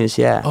crazy interesting. news.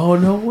 Yeah. Oh,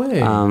 no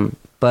way.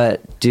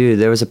 But dude,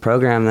 there was a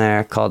program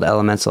there called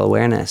Elemental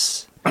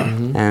Awareness.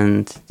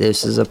 And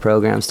this is a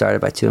program started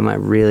by two of my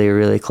really,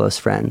 really close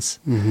friends,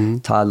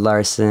 Todd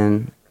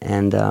Larson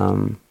and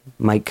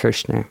Mike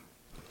Kirshner.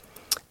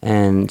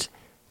 And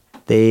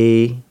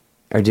they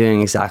are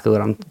doing exactly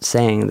what I'm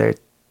saying. They're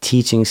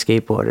teaching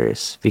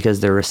skateboarders, because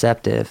they're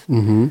receptive,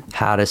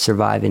 how to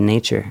survive in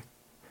nature.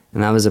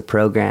 And that was a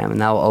program,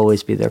 and that will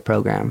always be their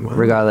program,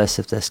 regardless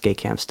if the skate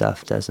camp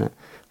stuff doesn't,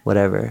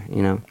 whatever,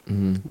 you know.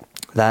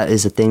 That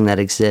is a thing that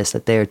exists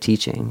that they are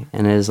teaching.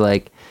 And it is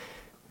like,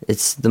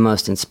 it's the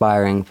most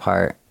inspiring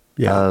part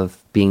Yeah. of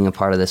being a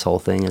part of this whole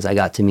thing is I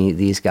got to meet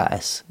these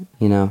guys,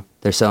 you know.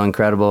 They're so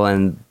incredible,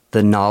 and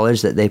the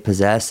knowledge that they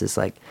possess is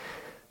like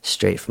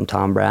straight from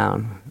Tom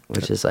Brown,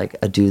 which is like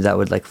a dude that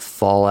would like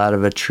fall out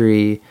of a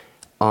tree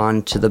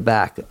onto the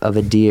back of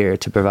a deer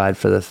to provide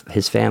for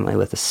his family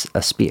with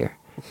a spear.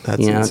 That's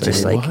you know, insane.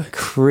 just like What?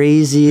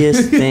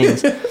 craziest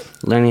things.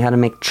 Learning how to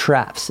make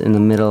traps in the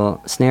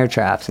middle, snare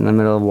traps in the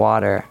middle of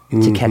water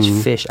to catch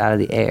fish out of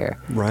the air.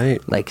 Right.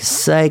 Like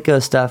psycho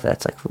stuff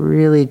that's like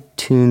really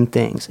tuned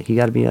things. Like you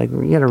gotta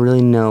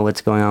really know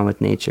what's going on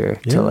with nature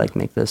Yeah. to like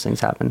make those things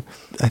happen.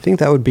 I think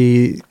that would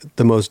be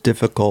the most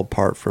difficult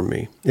part for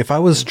me. If I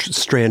was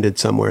stranded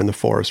somewhere in the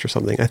forest or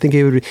something, I think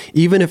it would be,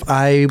 even if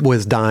I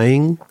was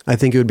dying, I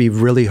think it would be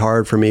really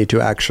hard for me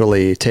to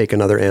actually take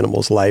another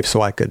animal's life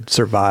so I could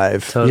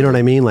survive. Totally. You know what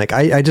I mean? Like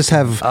I just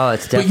have, Oh,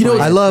 it's But you definitely.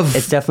 know, I love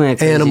it's definitely a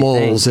crazy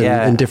animals thing. and,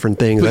 Yeah. and different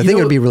things. But I you think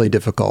it know- would be really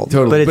difficult.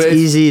 Totally. But it's But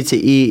easy to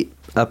eat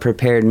a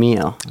prepared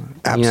meal. You know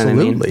what I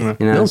mean? Absolutely. You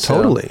know, No, so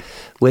totally.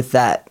 with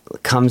that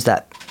comes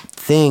that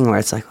thing where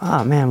it's like,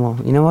 oh man, well,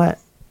 you know what?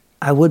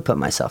 I would put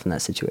myself in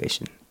that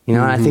situation. You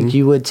know, and I think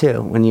you would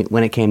too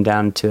when it came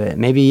down to it.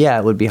 Maybe, yeah,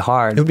 it would be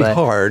hard. It would be but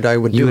hard. I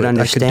would do you would it.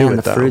 understand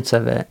the though. fruits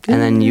of it,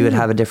 and then you would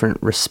have a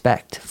different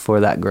respect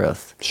for that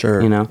growth.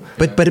 Sure. You know?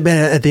 But at the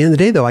end of the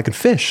day, though, I can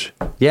fish.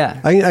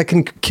 Yeah. I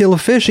can kill a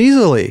fish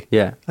easily.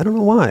 Yeah. I don't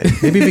know why.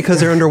 Maybe because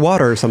they're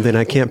underwater or something.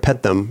 I can't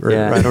pet them. Or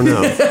Yeah. I don't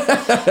know.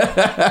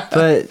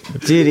 But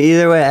dude,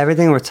 either way,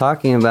 everything we're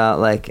talking about,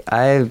 like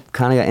I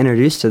kind of got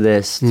introduced to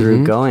this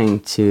through going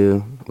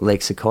to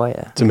Lake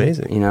Sequoia. It's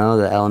amazing. You know,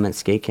 the Element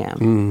Skate Camp,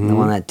 the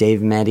one that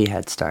Dave Meddy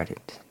had started.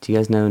 Do you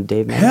guys know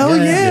Dave Meddy? Hell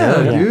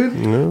yeah, Yeah. dude.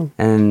 No.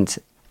 And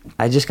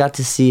I just got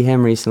to see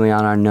him recently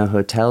on our No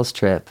Hotels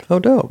trip, Oh,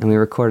 dope. and we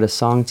recorded a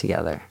song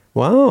together.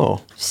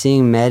 Wow.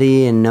 Seeing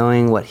Meddy and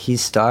knowing what he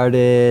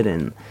started,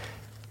 and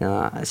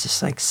it's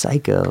just like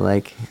psycho.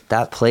 Like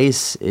that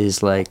place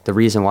is like the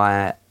reason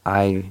why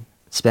I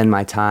spend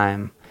my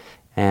time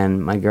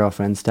and my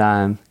girlfriend's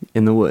time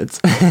in the woods.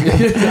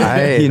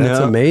 That's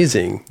know?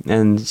 amazing.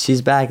 And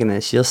she's backing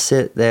it. She'll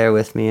sit there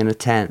with me in a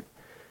tent,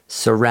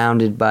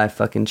 surrounded by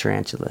fucking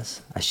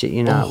tarantulas. I shit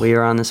you not. We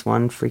were on this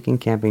one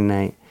freaking camping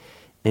night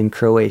in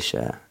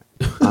Croatia,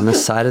 on the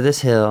side of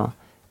this hill,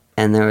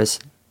 and there was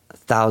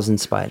 1,000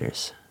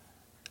 spiders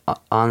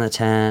on the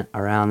tent,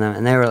 around them,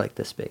 and they were like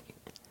this big.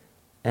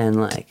 And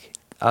like,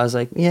 I was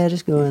like, yeah,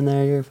 just go in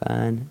there, you're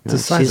fine. It's the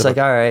size She's of like,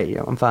 a- all right,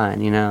 yeah, I'm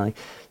fine, you know, like,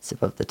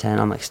 zip up the tent.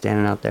 I'm like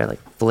standing out there, like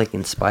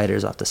flicking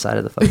spiders off the side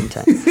of the fucking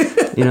tent.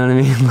 You know what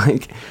I mean?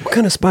 Like, What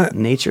kind of spider?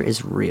 nature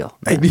is real.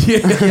 Did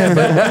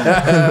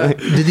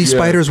these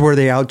spiders, were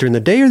they out during the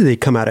day or did they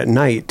come out at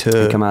night to?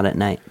 They come out at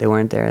night. They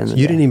weren't there in the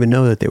You day. didn't even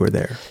know that they were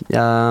there.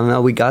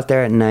 No, we got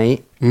there at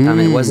night.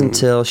 It wasn't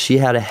until she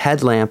had a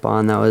headlamp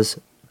on that was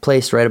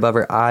placed right above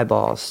her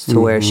eyeballs to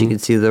where she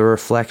could see the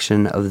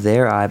reflection of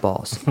their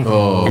eyeballs.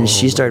 Oh, And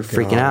she started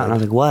freaking out. And I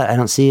was like, what? I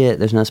don't see it.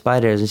 There's no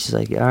spiders. And she's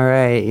like, all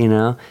right, you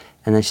know.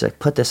 And then she's like,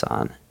 put this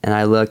on. And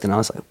I looked and I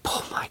was like,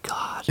 oh my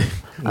God.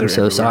 I'm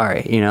so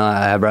sorry. You know,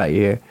 I brought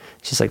you here.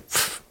 She's like,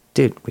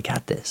 dude, we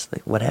got this.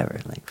 Like, whatever.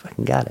 Like,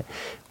 fucking got it.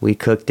 We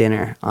cooked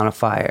dinner on a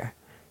fire.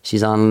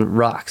 She's on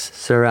rocks,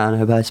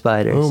 surrounded by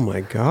spiders. Oh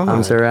my God.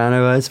 I'm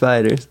surrounded by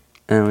spiders.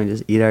 And we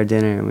just eat our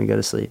dinner and we go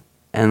to sleep.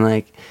 And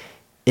like,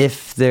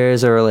 if there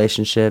is a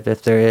relationship,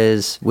 if there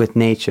is with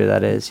nature,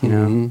 that is, you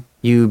know,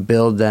 you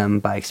build them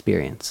by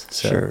experience.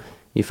 So Sure.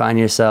 you find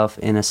yourself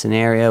in a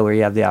scenario where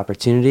you have the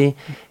opportunity,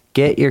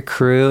 get your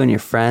crew and your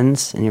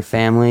friends and your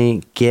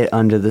family, get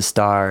under the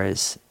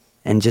stars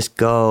and just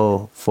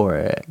go for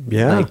it.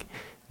 Yeah. Like,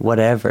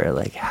 whatever,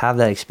 like have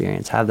that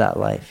experience, have that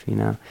life, you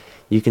know.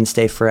 You can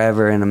stay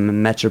forever in a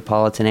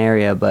metropolitan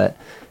area, but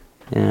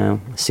you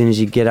know, as soon as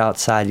you get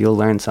outside, you'll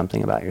learn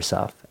something about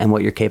yourself and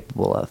what you're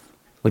capable of,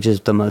 which is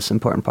the most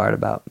important part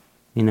about,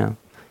 you know,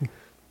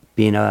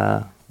 being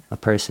a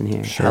person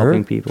here, Sure.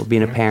 helping people,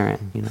 being a parent,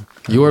 you know.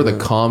 You are the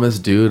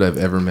calmest dude I've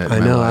ever met. In I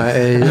my know.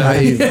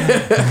 life.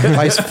 If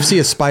I see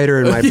a spider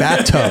in my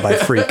bathtub, I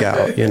freak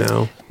out, you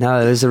know. No,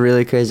 it was a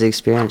really crazy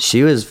experience.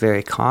 She was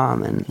very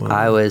calm, and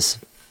I was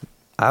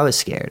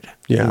scared.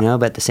 Yeah. You know,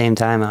 but at the same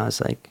time, I was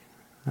like,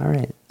 all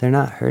right, they're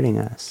not hurting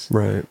us.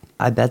 Right.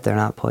 I bet they're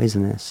not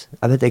poisonous.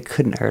 I bet they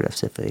couldn't hurt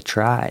us if they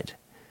tried.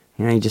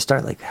 You know, you just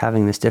start like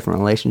having this different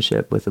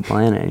relationship with the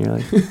planet, and you're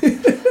like,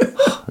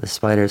 oh, the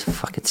spider's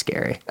fucking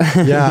scary.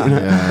 Yeah.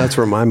 That's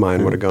where my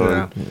mind would have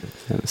gone.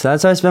 So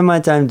that's what I spend my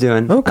time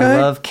doing. Okay.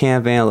 I love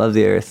camping. I love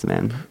the earth,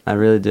 man. I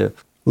really do.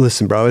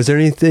 Listen, bro, is there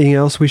anything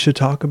else we should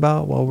talk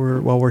about while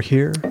we're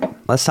here?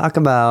 Let's talk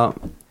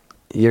about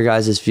your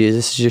guys' views.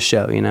 This is your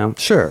show, you know?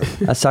 Sure.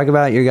 Let's talk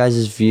about your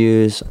guys'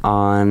 views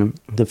on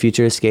the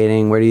future of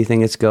skating. Where do you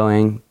think it's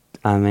going?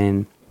 I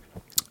mean,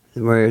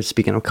 we're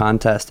speaking of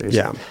contests. There's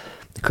Yeah.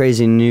 the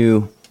crazy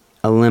new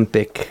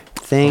Olympic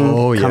thing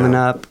coming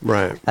up.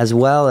 Right. As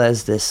well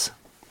as this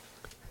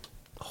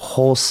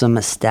wholesome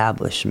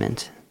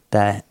establishment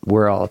that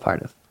we're all a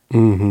part of.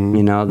 Mm-hmm.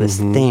 You know, this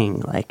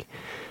thing like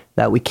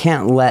that we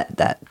can't let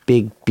that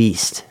big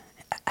beast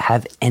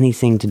have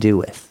anything to do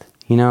with.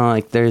 You know,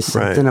 like there's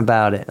something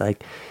about it.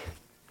 Like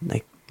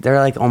they're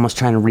like almost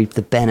trying to reap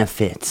the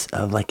benefits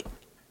of like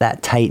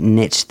that tight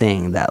niche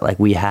thing that like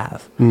we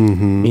have.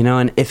 Mm-hmm. You know,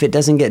 and if it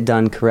doesn't get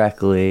done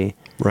correctly,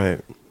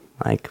 Right.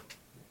 like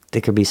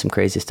there could be some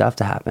crazy stuff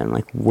to happen.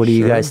 Like, what do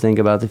you Sure. guys think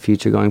about the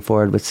future going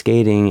forward with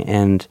skating?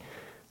 And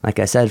like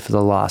I said, for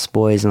the lost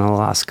boys and the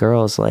lost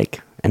girls,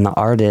 like, and the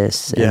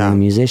artists and Yeah. the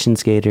musician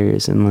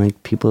skaters and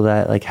like people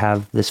that like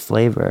have this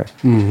flavor.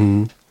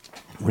 Mm-hmm.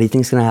 What do you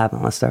think's gonna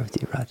happen? Let's start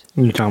with you, Raj.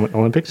 You talking about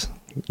Olympics?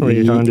 Or are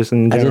you talking just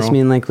in I general? just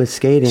mean like with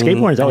skating.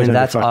 Skateboarding's always I mean, gonna be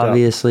that's fucked up.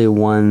 obviously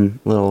one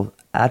little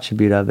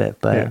attribute of it,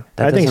 but Yeah.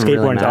 that I think doesn't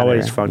really skateboarding's matter,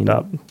 always you fucked know?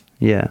 up.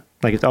 Yeah,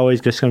 Like it's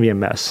always just gonna be a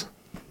mess.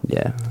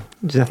 yeah.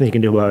 There's nothing you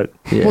can do about it.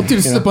 Yeah. Well, dude,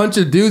 it's just a bunch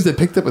of dudes that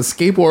picked up a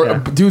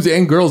skateboard. Dudes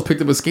and girls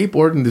picked up a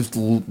skateboard, and just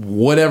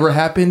whatever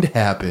happened.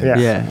 Yeah.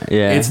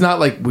 Yeah. It's not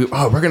like we're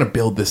gonna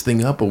build this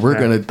thing up, but we're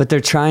gonna. But they're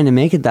trying to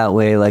make it that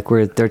way. Like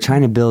they're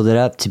trying to build it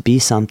up to be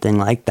something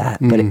like that,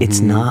 but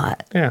it's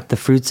not. Yeah. The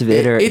fruits of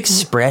it are It's-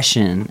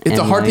 expression. It's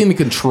a and, hard like, thing to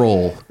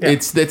control. Yeah.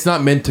 It's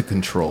not meant to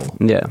control.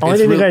 Yeah. Only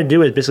It's thing real- you got to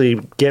do is basically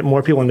get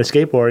more people into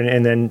skateboard,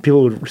 and then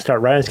people would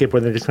start riding skateboard,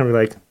 and they're just going to be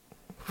like,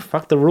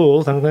 fuck the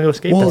rules, I'm going to go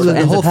skateboard. Well, the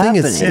ends whole up thing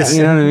is, happening,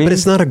 you know what I mean? but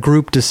it's not a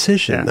group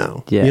decision, Yeah.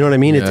 though. Yeah. You know what I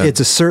mean? Yeah. It's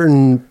a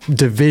certain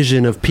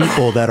division of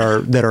people that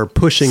are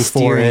pushing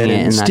for Steering it it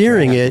and in that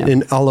steering it, direction, yeah.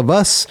 and all of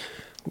us.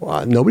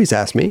 Well, nobody's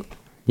asked me.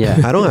 Yeah.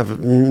 I don't have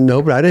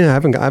I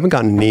haven't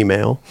gotten an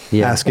email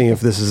Yeah. asking if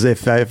this is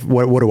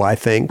what do I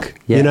think.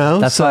 Yeah, You know,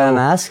 that's why I'm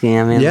asking.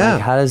 I mean, Yeah.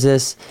 like, how does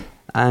this?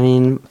 I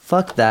mean,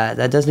 fuck that.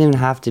 That doesn't even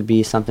have to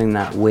be something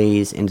that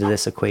weighs into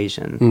this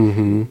equation.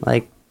 Mm-hmm.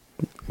 Like,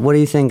 what do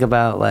you think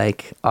about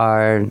like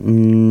our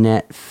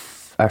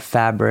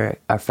fabric,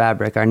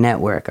 our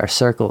network, our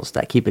circles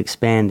that keep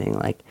expanding?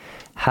 Like,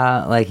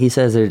 how? Like he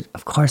says,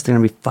 of course they're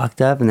gonna be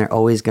fucked up, and they're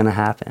always gonna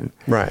happen.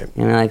 Right.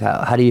 And like,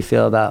 how do you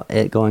feel about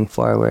it going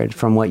forward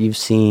from what you've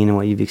seen and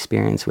what you've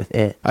experienced with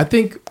it? I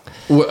think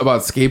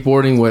about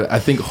skateboarding, what I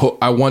think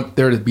I want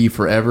there to be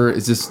forever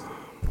is just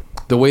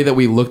the way that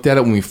we looked at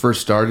it when we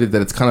first started,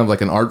 that it's kind of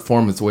like an art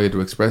form, it's a way to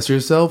express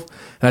yourself.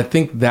 And I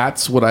think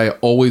that's what I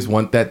always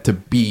want that to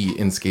be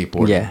in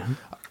skateboarding. Yeah.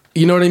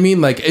 You know what I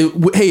mean? Like,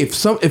 hey,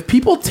 if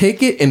people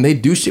take it and they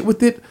do shit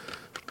with it,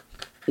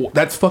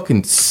 that's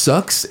fucking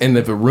sucks, and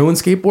if it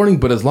ruins skateboarding,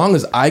 but as long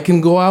as I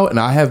can go out and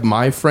I have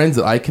my friends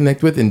that I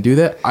connect with and do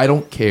that, I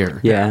don't care.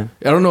 Yeah.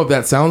 I don't know if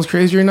that sounds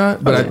crazy or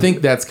not, but I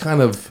think that's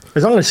kind of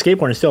As long as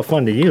skateboarding is still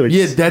fun to you.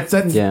 yeah, It's, that's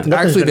Yeah. actually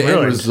Nothing's the been end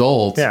ruined.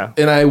 result. Yeah.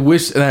 And I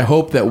wish and I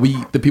hope that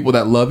the people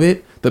that love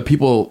it,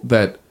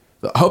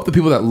 I hope the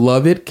people that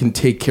love it can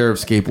take care of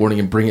skateboarding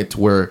and bring it to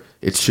where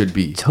it should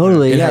be.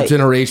 Totally, And yeah. have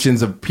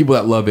generations of people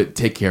that love it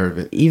take care of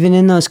it. Even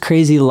in those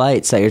crazy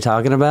lights that you're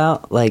talking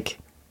about, like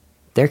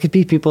there could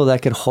be people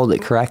that could hold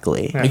it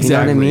correctly. You know what I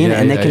Exactly. mean? Yeah,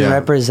 and they yeah, can yeah.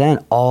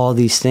 represent all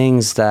these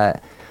things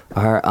that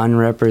are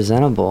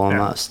unrepresentable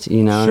almost.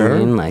 You know what Sure. I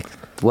mean? Like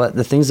what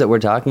the things that we're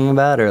talking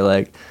about are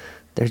like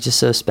they're just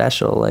so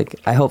special. Like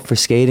I hope for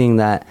skating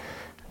that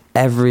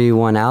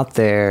everyone out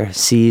there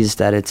sees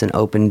that it's an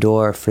open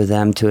door for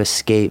them to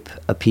escape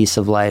a piece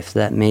of life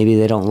that maybe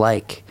they don't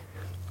like.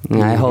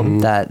 And I hope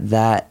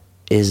that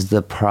is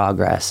the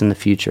progress in the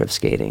future of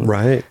skating.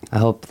 Right. I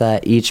hope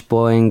that each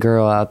boy and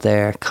girl out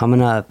there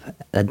coming up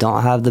that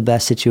don't have the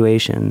best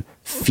situation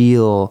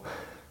feel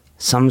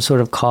some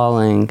sort of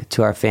calling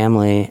to our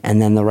family,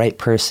 and then the right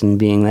person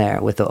being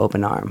there with the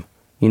open arm.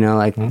 You know,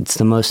 like it's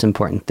the most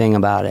important thing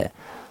about it.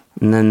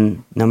 And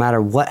then no matter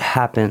what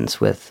happens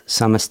with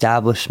some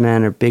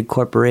establishment or big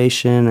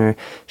corporation or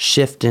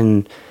shift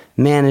in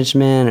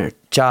management or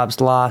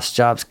jobs lost,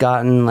 jobs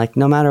gotten, like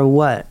no matter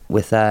what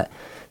with that,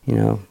 you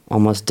know,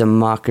 almost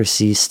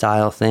democracy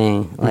style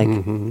thing, like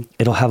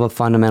it'll have a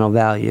fundamental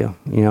value,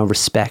 you know,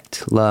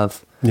 respect,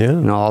 love, Yeah.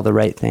 you know, all the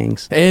right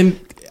things. And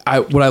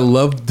what I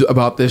loved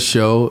about this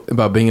show,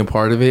 about being a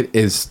part of it,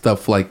 is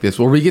stuff like this,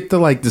 where we get to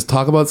like just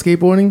talk about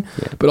skateboarding,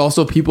 but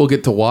also people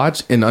get to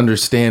watch and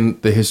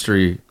understand the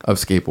history of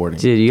skateboarding.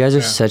 Dude, you guys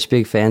are such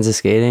big fans of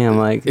skating. I'm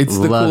like It's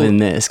the loving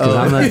cool- this because Oh.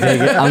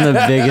 I'm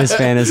the biggest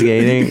fan of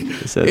skating.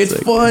 So It's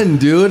like, fun,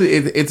 dude.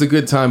 It's a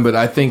good time, but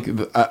I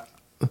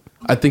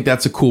think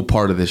that's a cool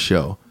part of this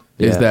show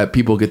is Yeah. that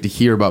people get to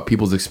hear about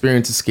people's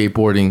experiences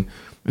skateboarding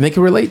and they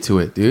can relate to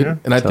it, dude.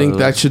 And I think Totally.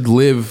 that should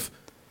live.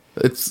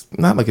 It's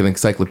not like an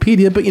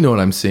encyclopedia, but you know what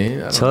I'm saying.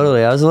 I don't know.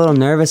 Totally. I was a little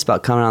nervous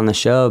about coming on the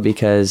show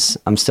because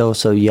I'm still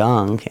so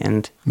young,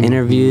 and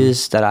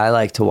interviews that I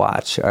like to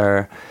watch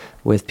are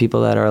with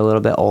people that are a little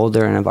bit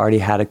older and have already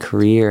had a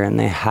career and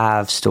they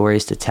have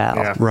stories to tell.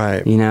 Yeah.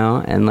 Right. You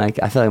know, and like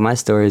I feel like my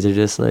stories are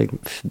just like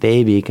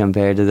baby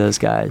compared to those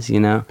guys,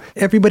 you know?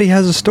 Everybody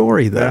has a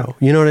story, though.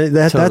 You know,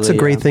 that's a Totally,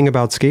 great yeah. thing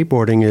about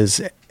skateboarding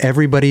is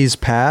everybody's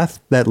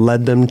path that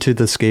led them to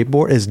the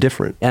skateboard is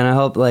different. And I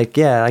hope, like,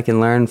 yeah, I can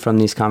learn from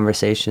these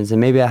conversations. And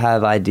maybe I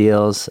have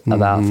ideals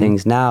about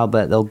things now,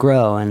 but they'll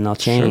grow and they'll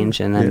change.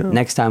 And then Yeah.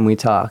 next time we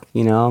talk,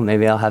 you know,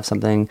 maybe I'll have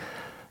something,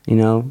 you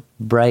know,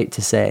 bright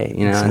to say,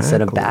 you know,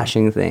 instead of Exactly.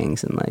 bashing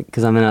things. And like,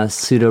 because I'm in a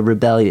pseudo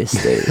rebellious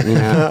state, you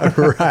know,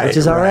 Right, which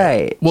is all right.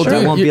 right. Well, Well,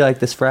 dude, I won't you- be like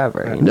this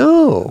forever. You know?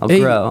 No. I'll Hey,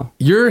 grow.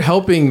 you're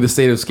helping the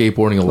state of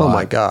skateboarding a lot. Oh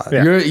my God.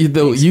 Yeah. You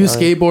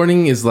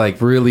skateboarding is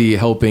like really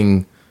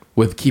helping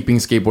with keeping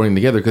skateboarding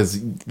together because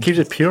keeps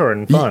it pure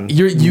and fun.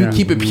 you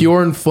keep it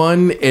pure and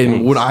fun.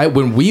 And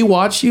when we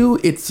watch you,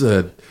 it's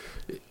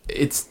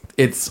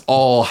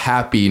all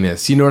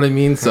happiness. You know what I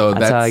mean? So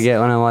That's how I get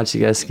when I watch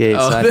you guys skate.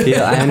 So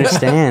I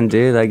understand,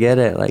 dude. I get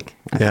it. Like,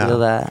 I Yeah. feel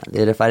that.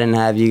 Dude, if I didn't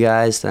have you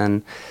guys,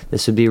 then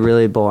this would be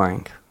really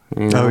boring.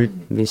 You know, Oh,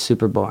 it'd be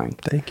super boring.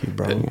 Thank you,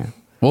 bro. Yeah.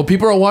 Well,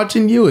 people are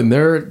watching you and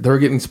they're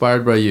getting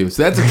inspired by you.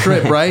 So that's a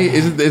trip, right?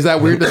 Is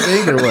that weird to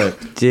think or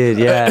what? Dude,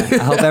 yeah. I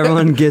hope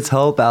everyone gets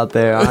hope out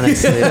there,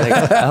 honestly. Like,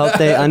 I hope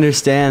they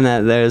understand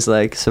that there's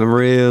like some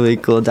really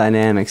cool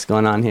dynamics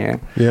going on here.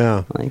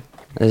 Yeah. Like,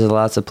 there's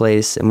lots of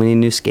place, and we need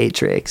new skate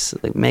tricks.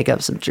 Like, make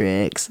up some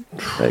tricks.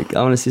 Like,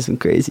 I want to see some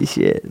crazy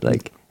shit.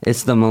 Like,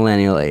 it's the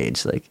millennial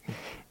age. Like,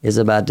 it's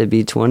about to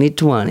be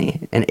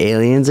 2020, and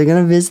aliens are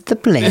gonna visit the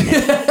planet.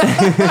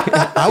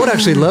 I would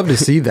actually love to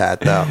see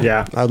that, though.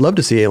 Yeah. I'd love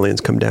to see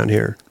aliens come down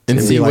here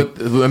And see like,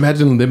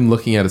 imagine them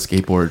looking at a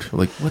skateboard.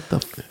 Like, what the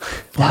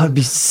That would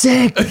be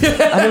sick. I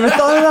never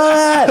thought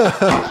about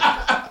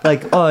that.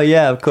 Like, oh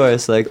yeah, of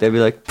course. Like, they'd be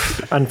like,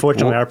 "Pfft."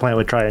 Unfortunately, our planet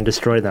would try and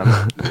destroy them.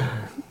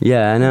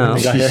 Yeah, I know.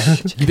 They got here.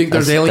 You think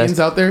there's aliens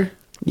out there?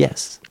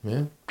 Yes.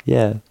 Yeah.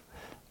 Yeah.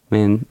 I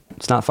mean,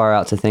 it's not far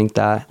out to think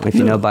that. If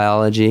you know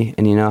biology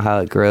and you know how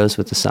it grows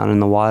with the sun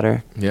and the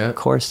water, Yeah. of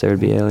course there would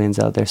be aliens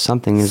out there.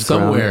 Something is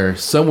grown.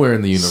 Somewhere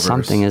in the universe.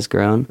 Something is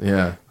grown.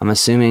 Yeah. I'm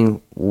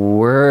assuming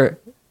we're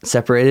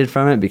separated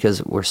from it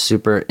because we're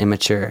super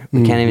immature.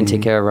 We can't even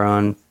take care of our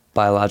own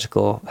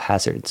biological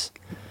hazards.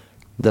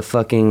 The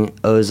fucking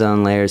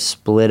ozone layer is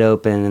split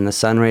open and the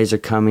sun rays are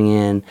coming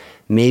in.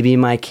 Maybe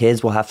my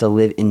kids will have to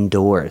live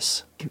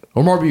indoors.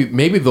 Or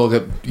maybe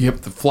you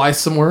have to fly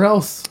somewhere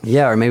else.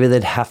 Yeah, or maybe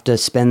they'd have to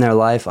spend their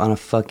life on a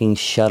fucking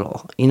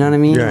shuttle. You know what I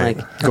mean? Right.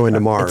 Like, Going to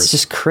Mars. it's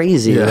just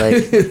crazy. Yeah.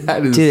 Like,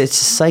 That is- dude, it's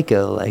just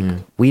psycho. Like,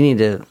 we need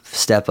to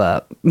step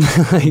up.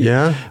 Like,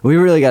 Yeah? we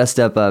really got to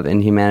step up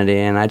in humanity.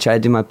 And I try to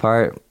do my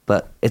part,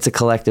 but it's a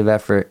collective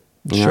effort.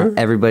 You know, Sure.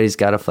 everybody's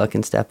got to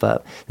fucking step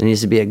up. There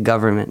needs to be a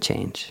government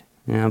change.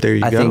 You know, There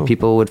you I go. think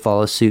people would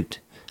follow suit.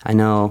 I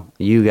know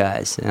you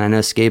guys, and I know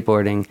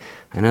skateboarding.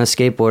 I know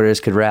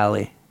skateboarders could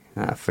rally.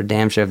 For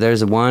damn sure. If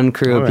there's one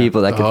crew of yeah.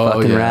 people that could Oh,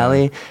 fucking yeah.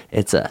 rally,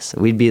 it's us.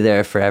 We'd be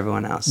there for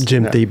everyone else.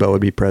 Jim Thiebaud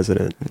would be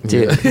president.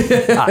 Dude.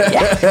 Yeah.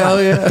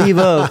 Hell yeah.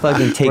 Devo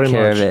fucking take Pretty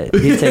care much. of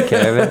it. He'd take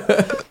care of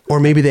it. Or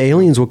maybe the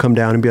aliens will come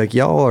down and be like,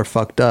 y'all are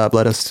fucked up.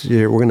 We're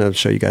going to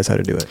show you guys how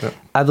to do it.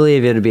 I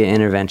believe it would be an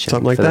intervention.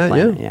 Something like for the that,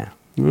 planet, yeah.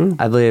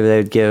 I believe they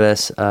would give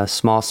us a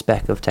small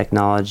speck of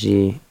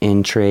technology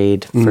in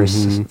trade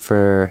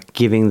for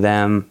giving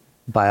them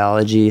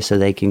biology so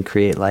they can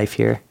create life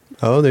here.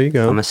 Oh, there you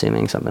go. I'm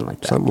assuming something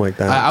like that. Something like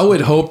that. I would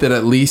hope that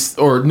at least,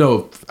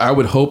 I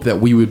would hope that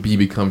we would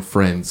become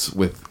friends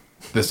with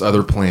this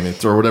other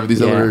planet or whatever these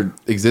Yeah. other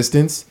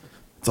existence.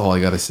 That's all I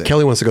gotta say.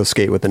 Kelly wants to go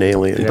skate with an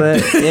alien.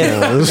 But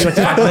yeah,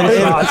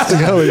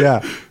 Oh,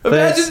 yeah.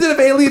 Imagine if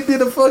alien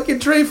did a fucking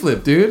tray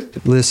flip,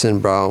 dude. Listen,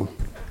 bro.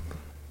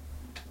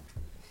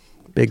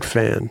 Big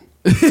fan.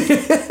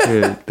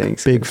 dude,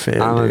 thanks. Big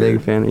fan. I'm a dude.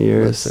 big fan of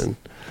yours. Listen.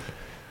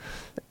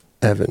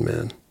 Evan,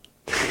 man.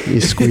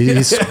 He's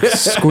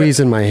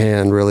squeezing my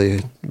hand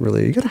really,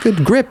 really. You got a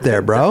good grip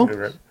there, bro.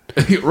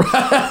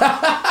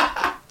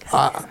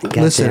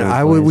 Listen,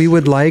 Goddamn, we boys.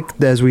 would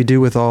like, as we do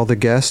with all the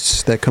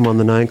guests that come on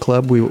the 9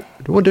 Club, where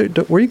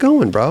are you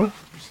going, bro?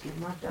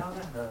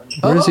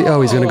 Where is he?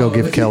 Oh, he's going to go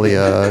give Kelly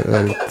a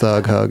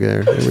thug hug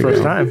there. Here we First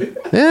go. time.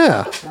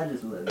 Yeah.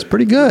 It's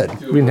pretty good.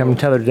 We didn't have him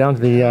tethered down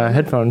to the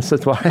headphones.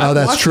 That's why. Oh,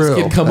 that's Watch true.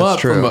 This kid come That's up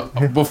true.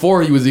 from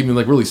before he was even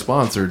like really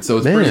sponsored, so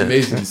it's pretty Man.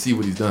 amazing to see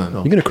what he's done.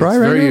 You gonna cry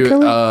It's right now,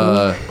 Kelly?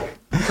 I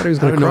I thought he was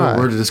don't going to know cry. what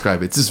word to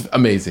describe it. It's just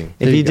amazing.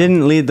 If he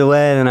didn't lead the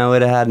way, then I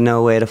would have had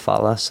no way to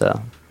follow. So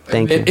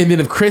thank you. And then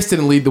if Chris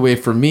didn't lead the way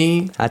for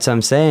me, That's what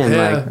I'm saying.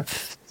 yeah, Like,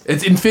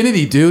 it's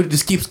infinity, dude. It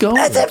just keeps going.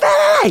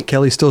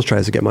 Kelly still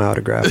tries to get my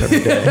autograph every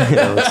day. You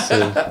know,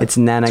 it's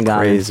Nanagon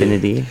crazy.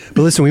 Infinity.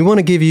 But listen, we want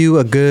to give you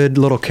a good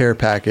little care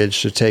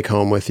package to take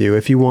home with you.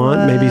 If you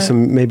want,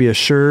 maybe a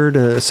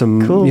shirt,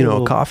 some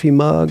Cool. a coffee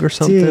mug or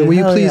something. Dude, Will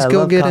you hell please yeah, I go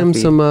love get him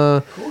coffee. some?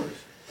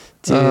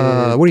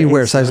 What do you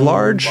wear? thanks, Size man.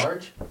 large?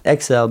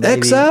 XL,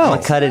 baby. XL. I'm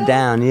gonna cut it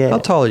down. Yeah. How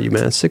tall are you,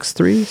 man?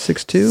 6'3",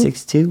 6'2"?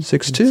 6'2",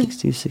 6'2"?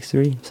 6'2",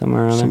 6'3",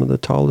 somewhere around Some there. of the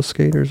tallest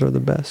skaters are the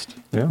best.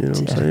 Yeah. You know what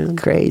I'm saying?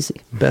 Crazy.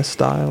 Best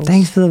styles.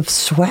 Thanks for the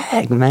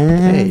swag,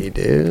 man. Hey,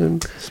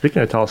 dude.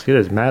 Speaking of tall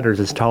skaters,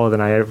 Matters is taller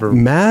than I ever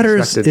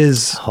Matters expected.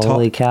 is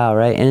Holy cow,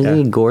 right? And isn't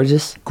Yeah. he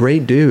gorgeous?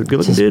 great dude. Good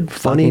looking Just dude.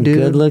 Funny fucking dude.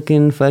 Good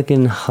looking,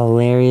 fucking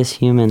hilarious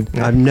human.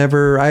 I've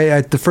never.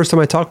 The first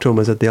time I talked to him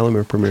was at the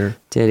Element premiere.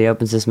 Dude, he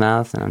opens his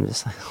mouth and I'm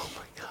just like, oh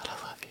my God, I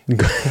love you.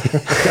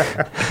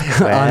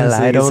 Well,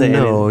 Honestly, I don't saying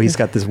know. it. He's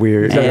got this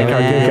weird. Hey, He's got a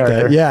cartoon man.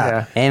 character.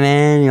 Yeah. Hey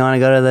man, you want to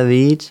go to the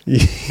beach?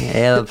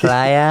 Hey, la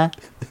playa?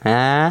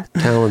 Huh?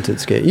 Talented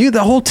skate. You,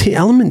 the whole team,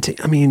 Element team.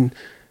 I mean,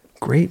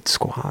 great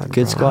squad.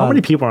 Good bro. squad. How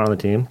many people are on the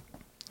team?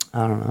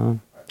 I don't know.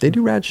 They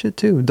do rad shit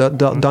too.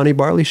 Donnie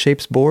Barley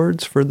shapes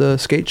boards for the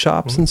skate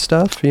shops and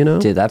stuff. You know,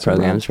 Dude, that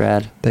program's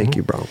rad. Thank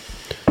you, bro.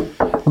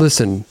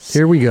 Listen,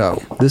 here we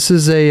go. This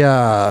is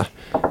a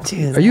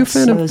Dude, Are you a that's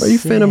fan so of? Are you a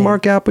fan of sick.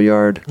 Mark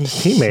Appleyard?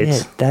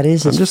 Teammates. Shit, that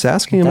is. I'm his- just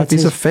asking him if that's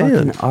he's a his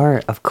fan. fucking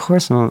art, of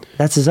course.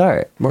 That's his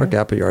art. Mark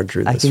Appleyard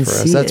drew I this can for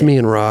us. see That's it. me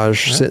and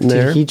Raj sitting Dude,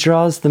 there. he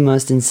draws the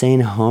most insane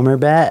Homer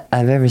bat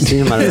I've ever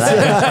seen in my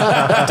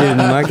life. Dude,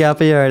 Mark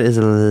Appleyard is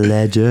a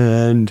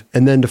legend.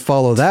 And then to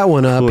follow that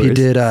one up, he course.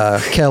 did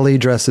Kelly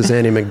dressed as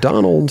Annie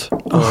McDonald.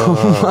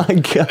 Oh my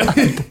god!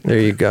 There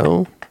you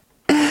go.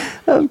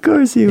 Of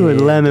course he would.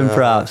 And, Lemon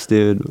props,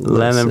 dude.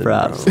 Lemon listen,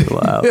 props.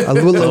 Wow.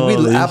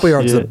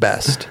 Appleyard's the shit.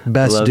 best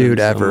Love him dude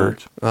so ever.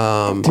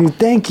 much. Dude,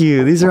 thank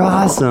you. These are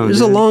awesome.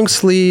 There's a dude. long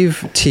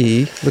sleeve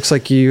tee. Looks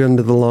like you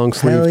into the long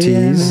sleeve Hell yeah,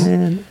 tees.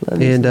 man.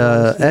 Love you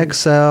And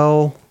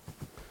so much.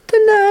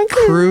 XL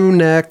crew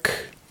neck.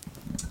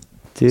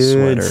 Dude,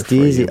 sweater for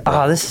Steezy. you,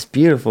 bro. Oh, this is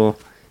beautiful.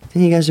 I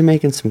think you guys are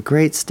making some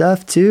great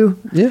stuff too.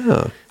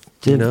 Yeah.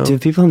 Do, You know, do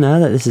people know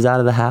that this is out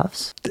of the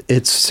house?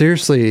 it's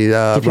seriously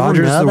Do people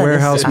Roger's know the that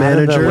warehouse this is out of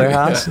the manager.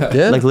 warehouse?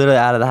 Yeah. Like literally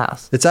out of the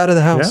house. It's out of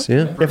the house.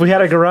 Yeah. If we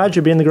had a garage,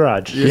 it'd be in the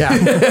garage. Yeah.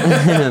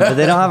 But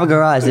they don't have a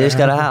garage. They just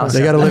got a house.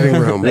 They got a living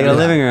room. They got a Yeah.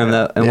 living room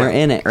though, and Yeah. we're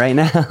in it right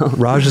now.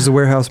 Raj is the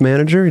warehouse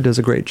manager. He does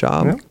a great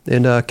job.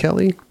 And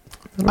Kelly,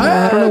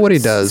 I don't know what he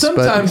does,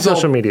 Sometimes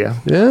Social media.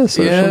 but yeah,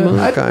 social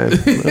Yeah,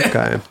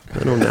 okay.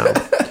 I don't know.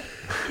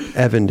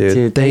 Evan, dude,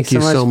 Dude, thank thanks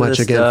you so for much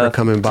the again for stuff.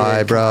 coming by,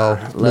 Dude, bro.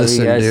 Love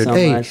Listen, you guys dude. so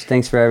Hey, much.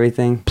 Thanks for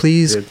everything.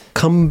 please Dude.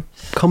 come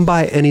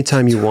by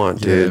anytime you want,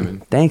 dude.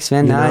 man. Thanks,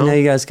 man. You Now I know? know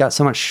you guys got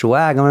so much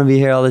swag. I'm gonna be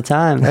here all the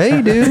time.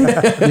 Hey, dude.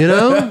 You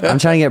know? I'm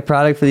trying to get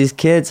product for these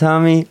kids,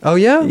 homie. Oh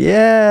yeah.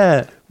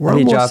 Yeah. We're I'll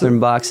be almost- dropping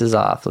boxes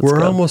off. Let's We're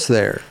go. almost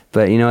there.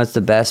 But you know what's the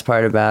best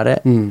part about it?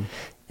 Hmm.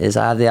 Is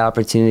I have the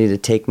opportunity to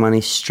take money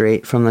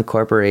straight from the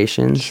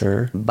corporations,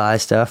 Sure. buy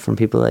stuff from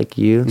people like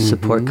you,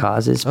 support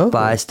causes, Oh.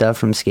 buy stuff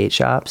from skate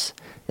shops.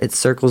 It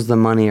circles the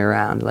money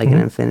around like an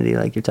infinity,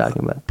 like you're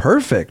talking about.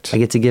 Perfect. I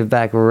get to give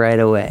back right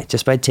away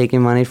just by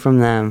taking money from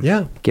them.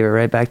 Yeah. Give it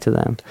right back to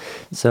them.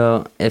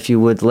 So if you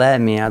would let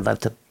me, I'd love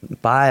to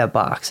buy a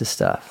box of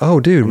stuff. Oh,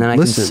 dude, And then I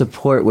listen. can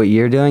support what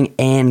you're doing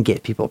and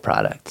get people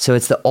product. So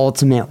it's the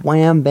ultimate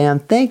wham bam.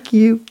 Thank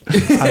you.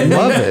 I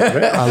love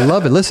it. I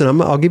love it. Listen,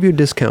 I'll give you a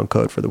discount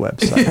code for the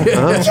website.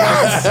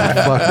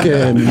 Huh?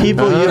 Fucking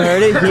People, you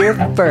heard it here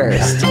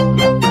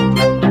first.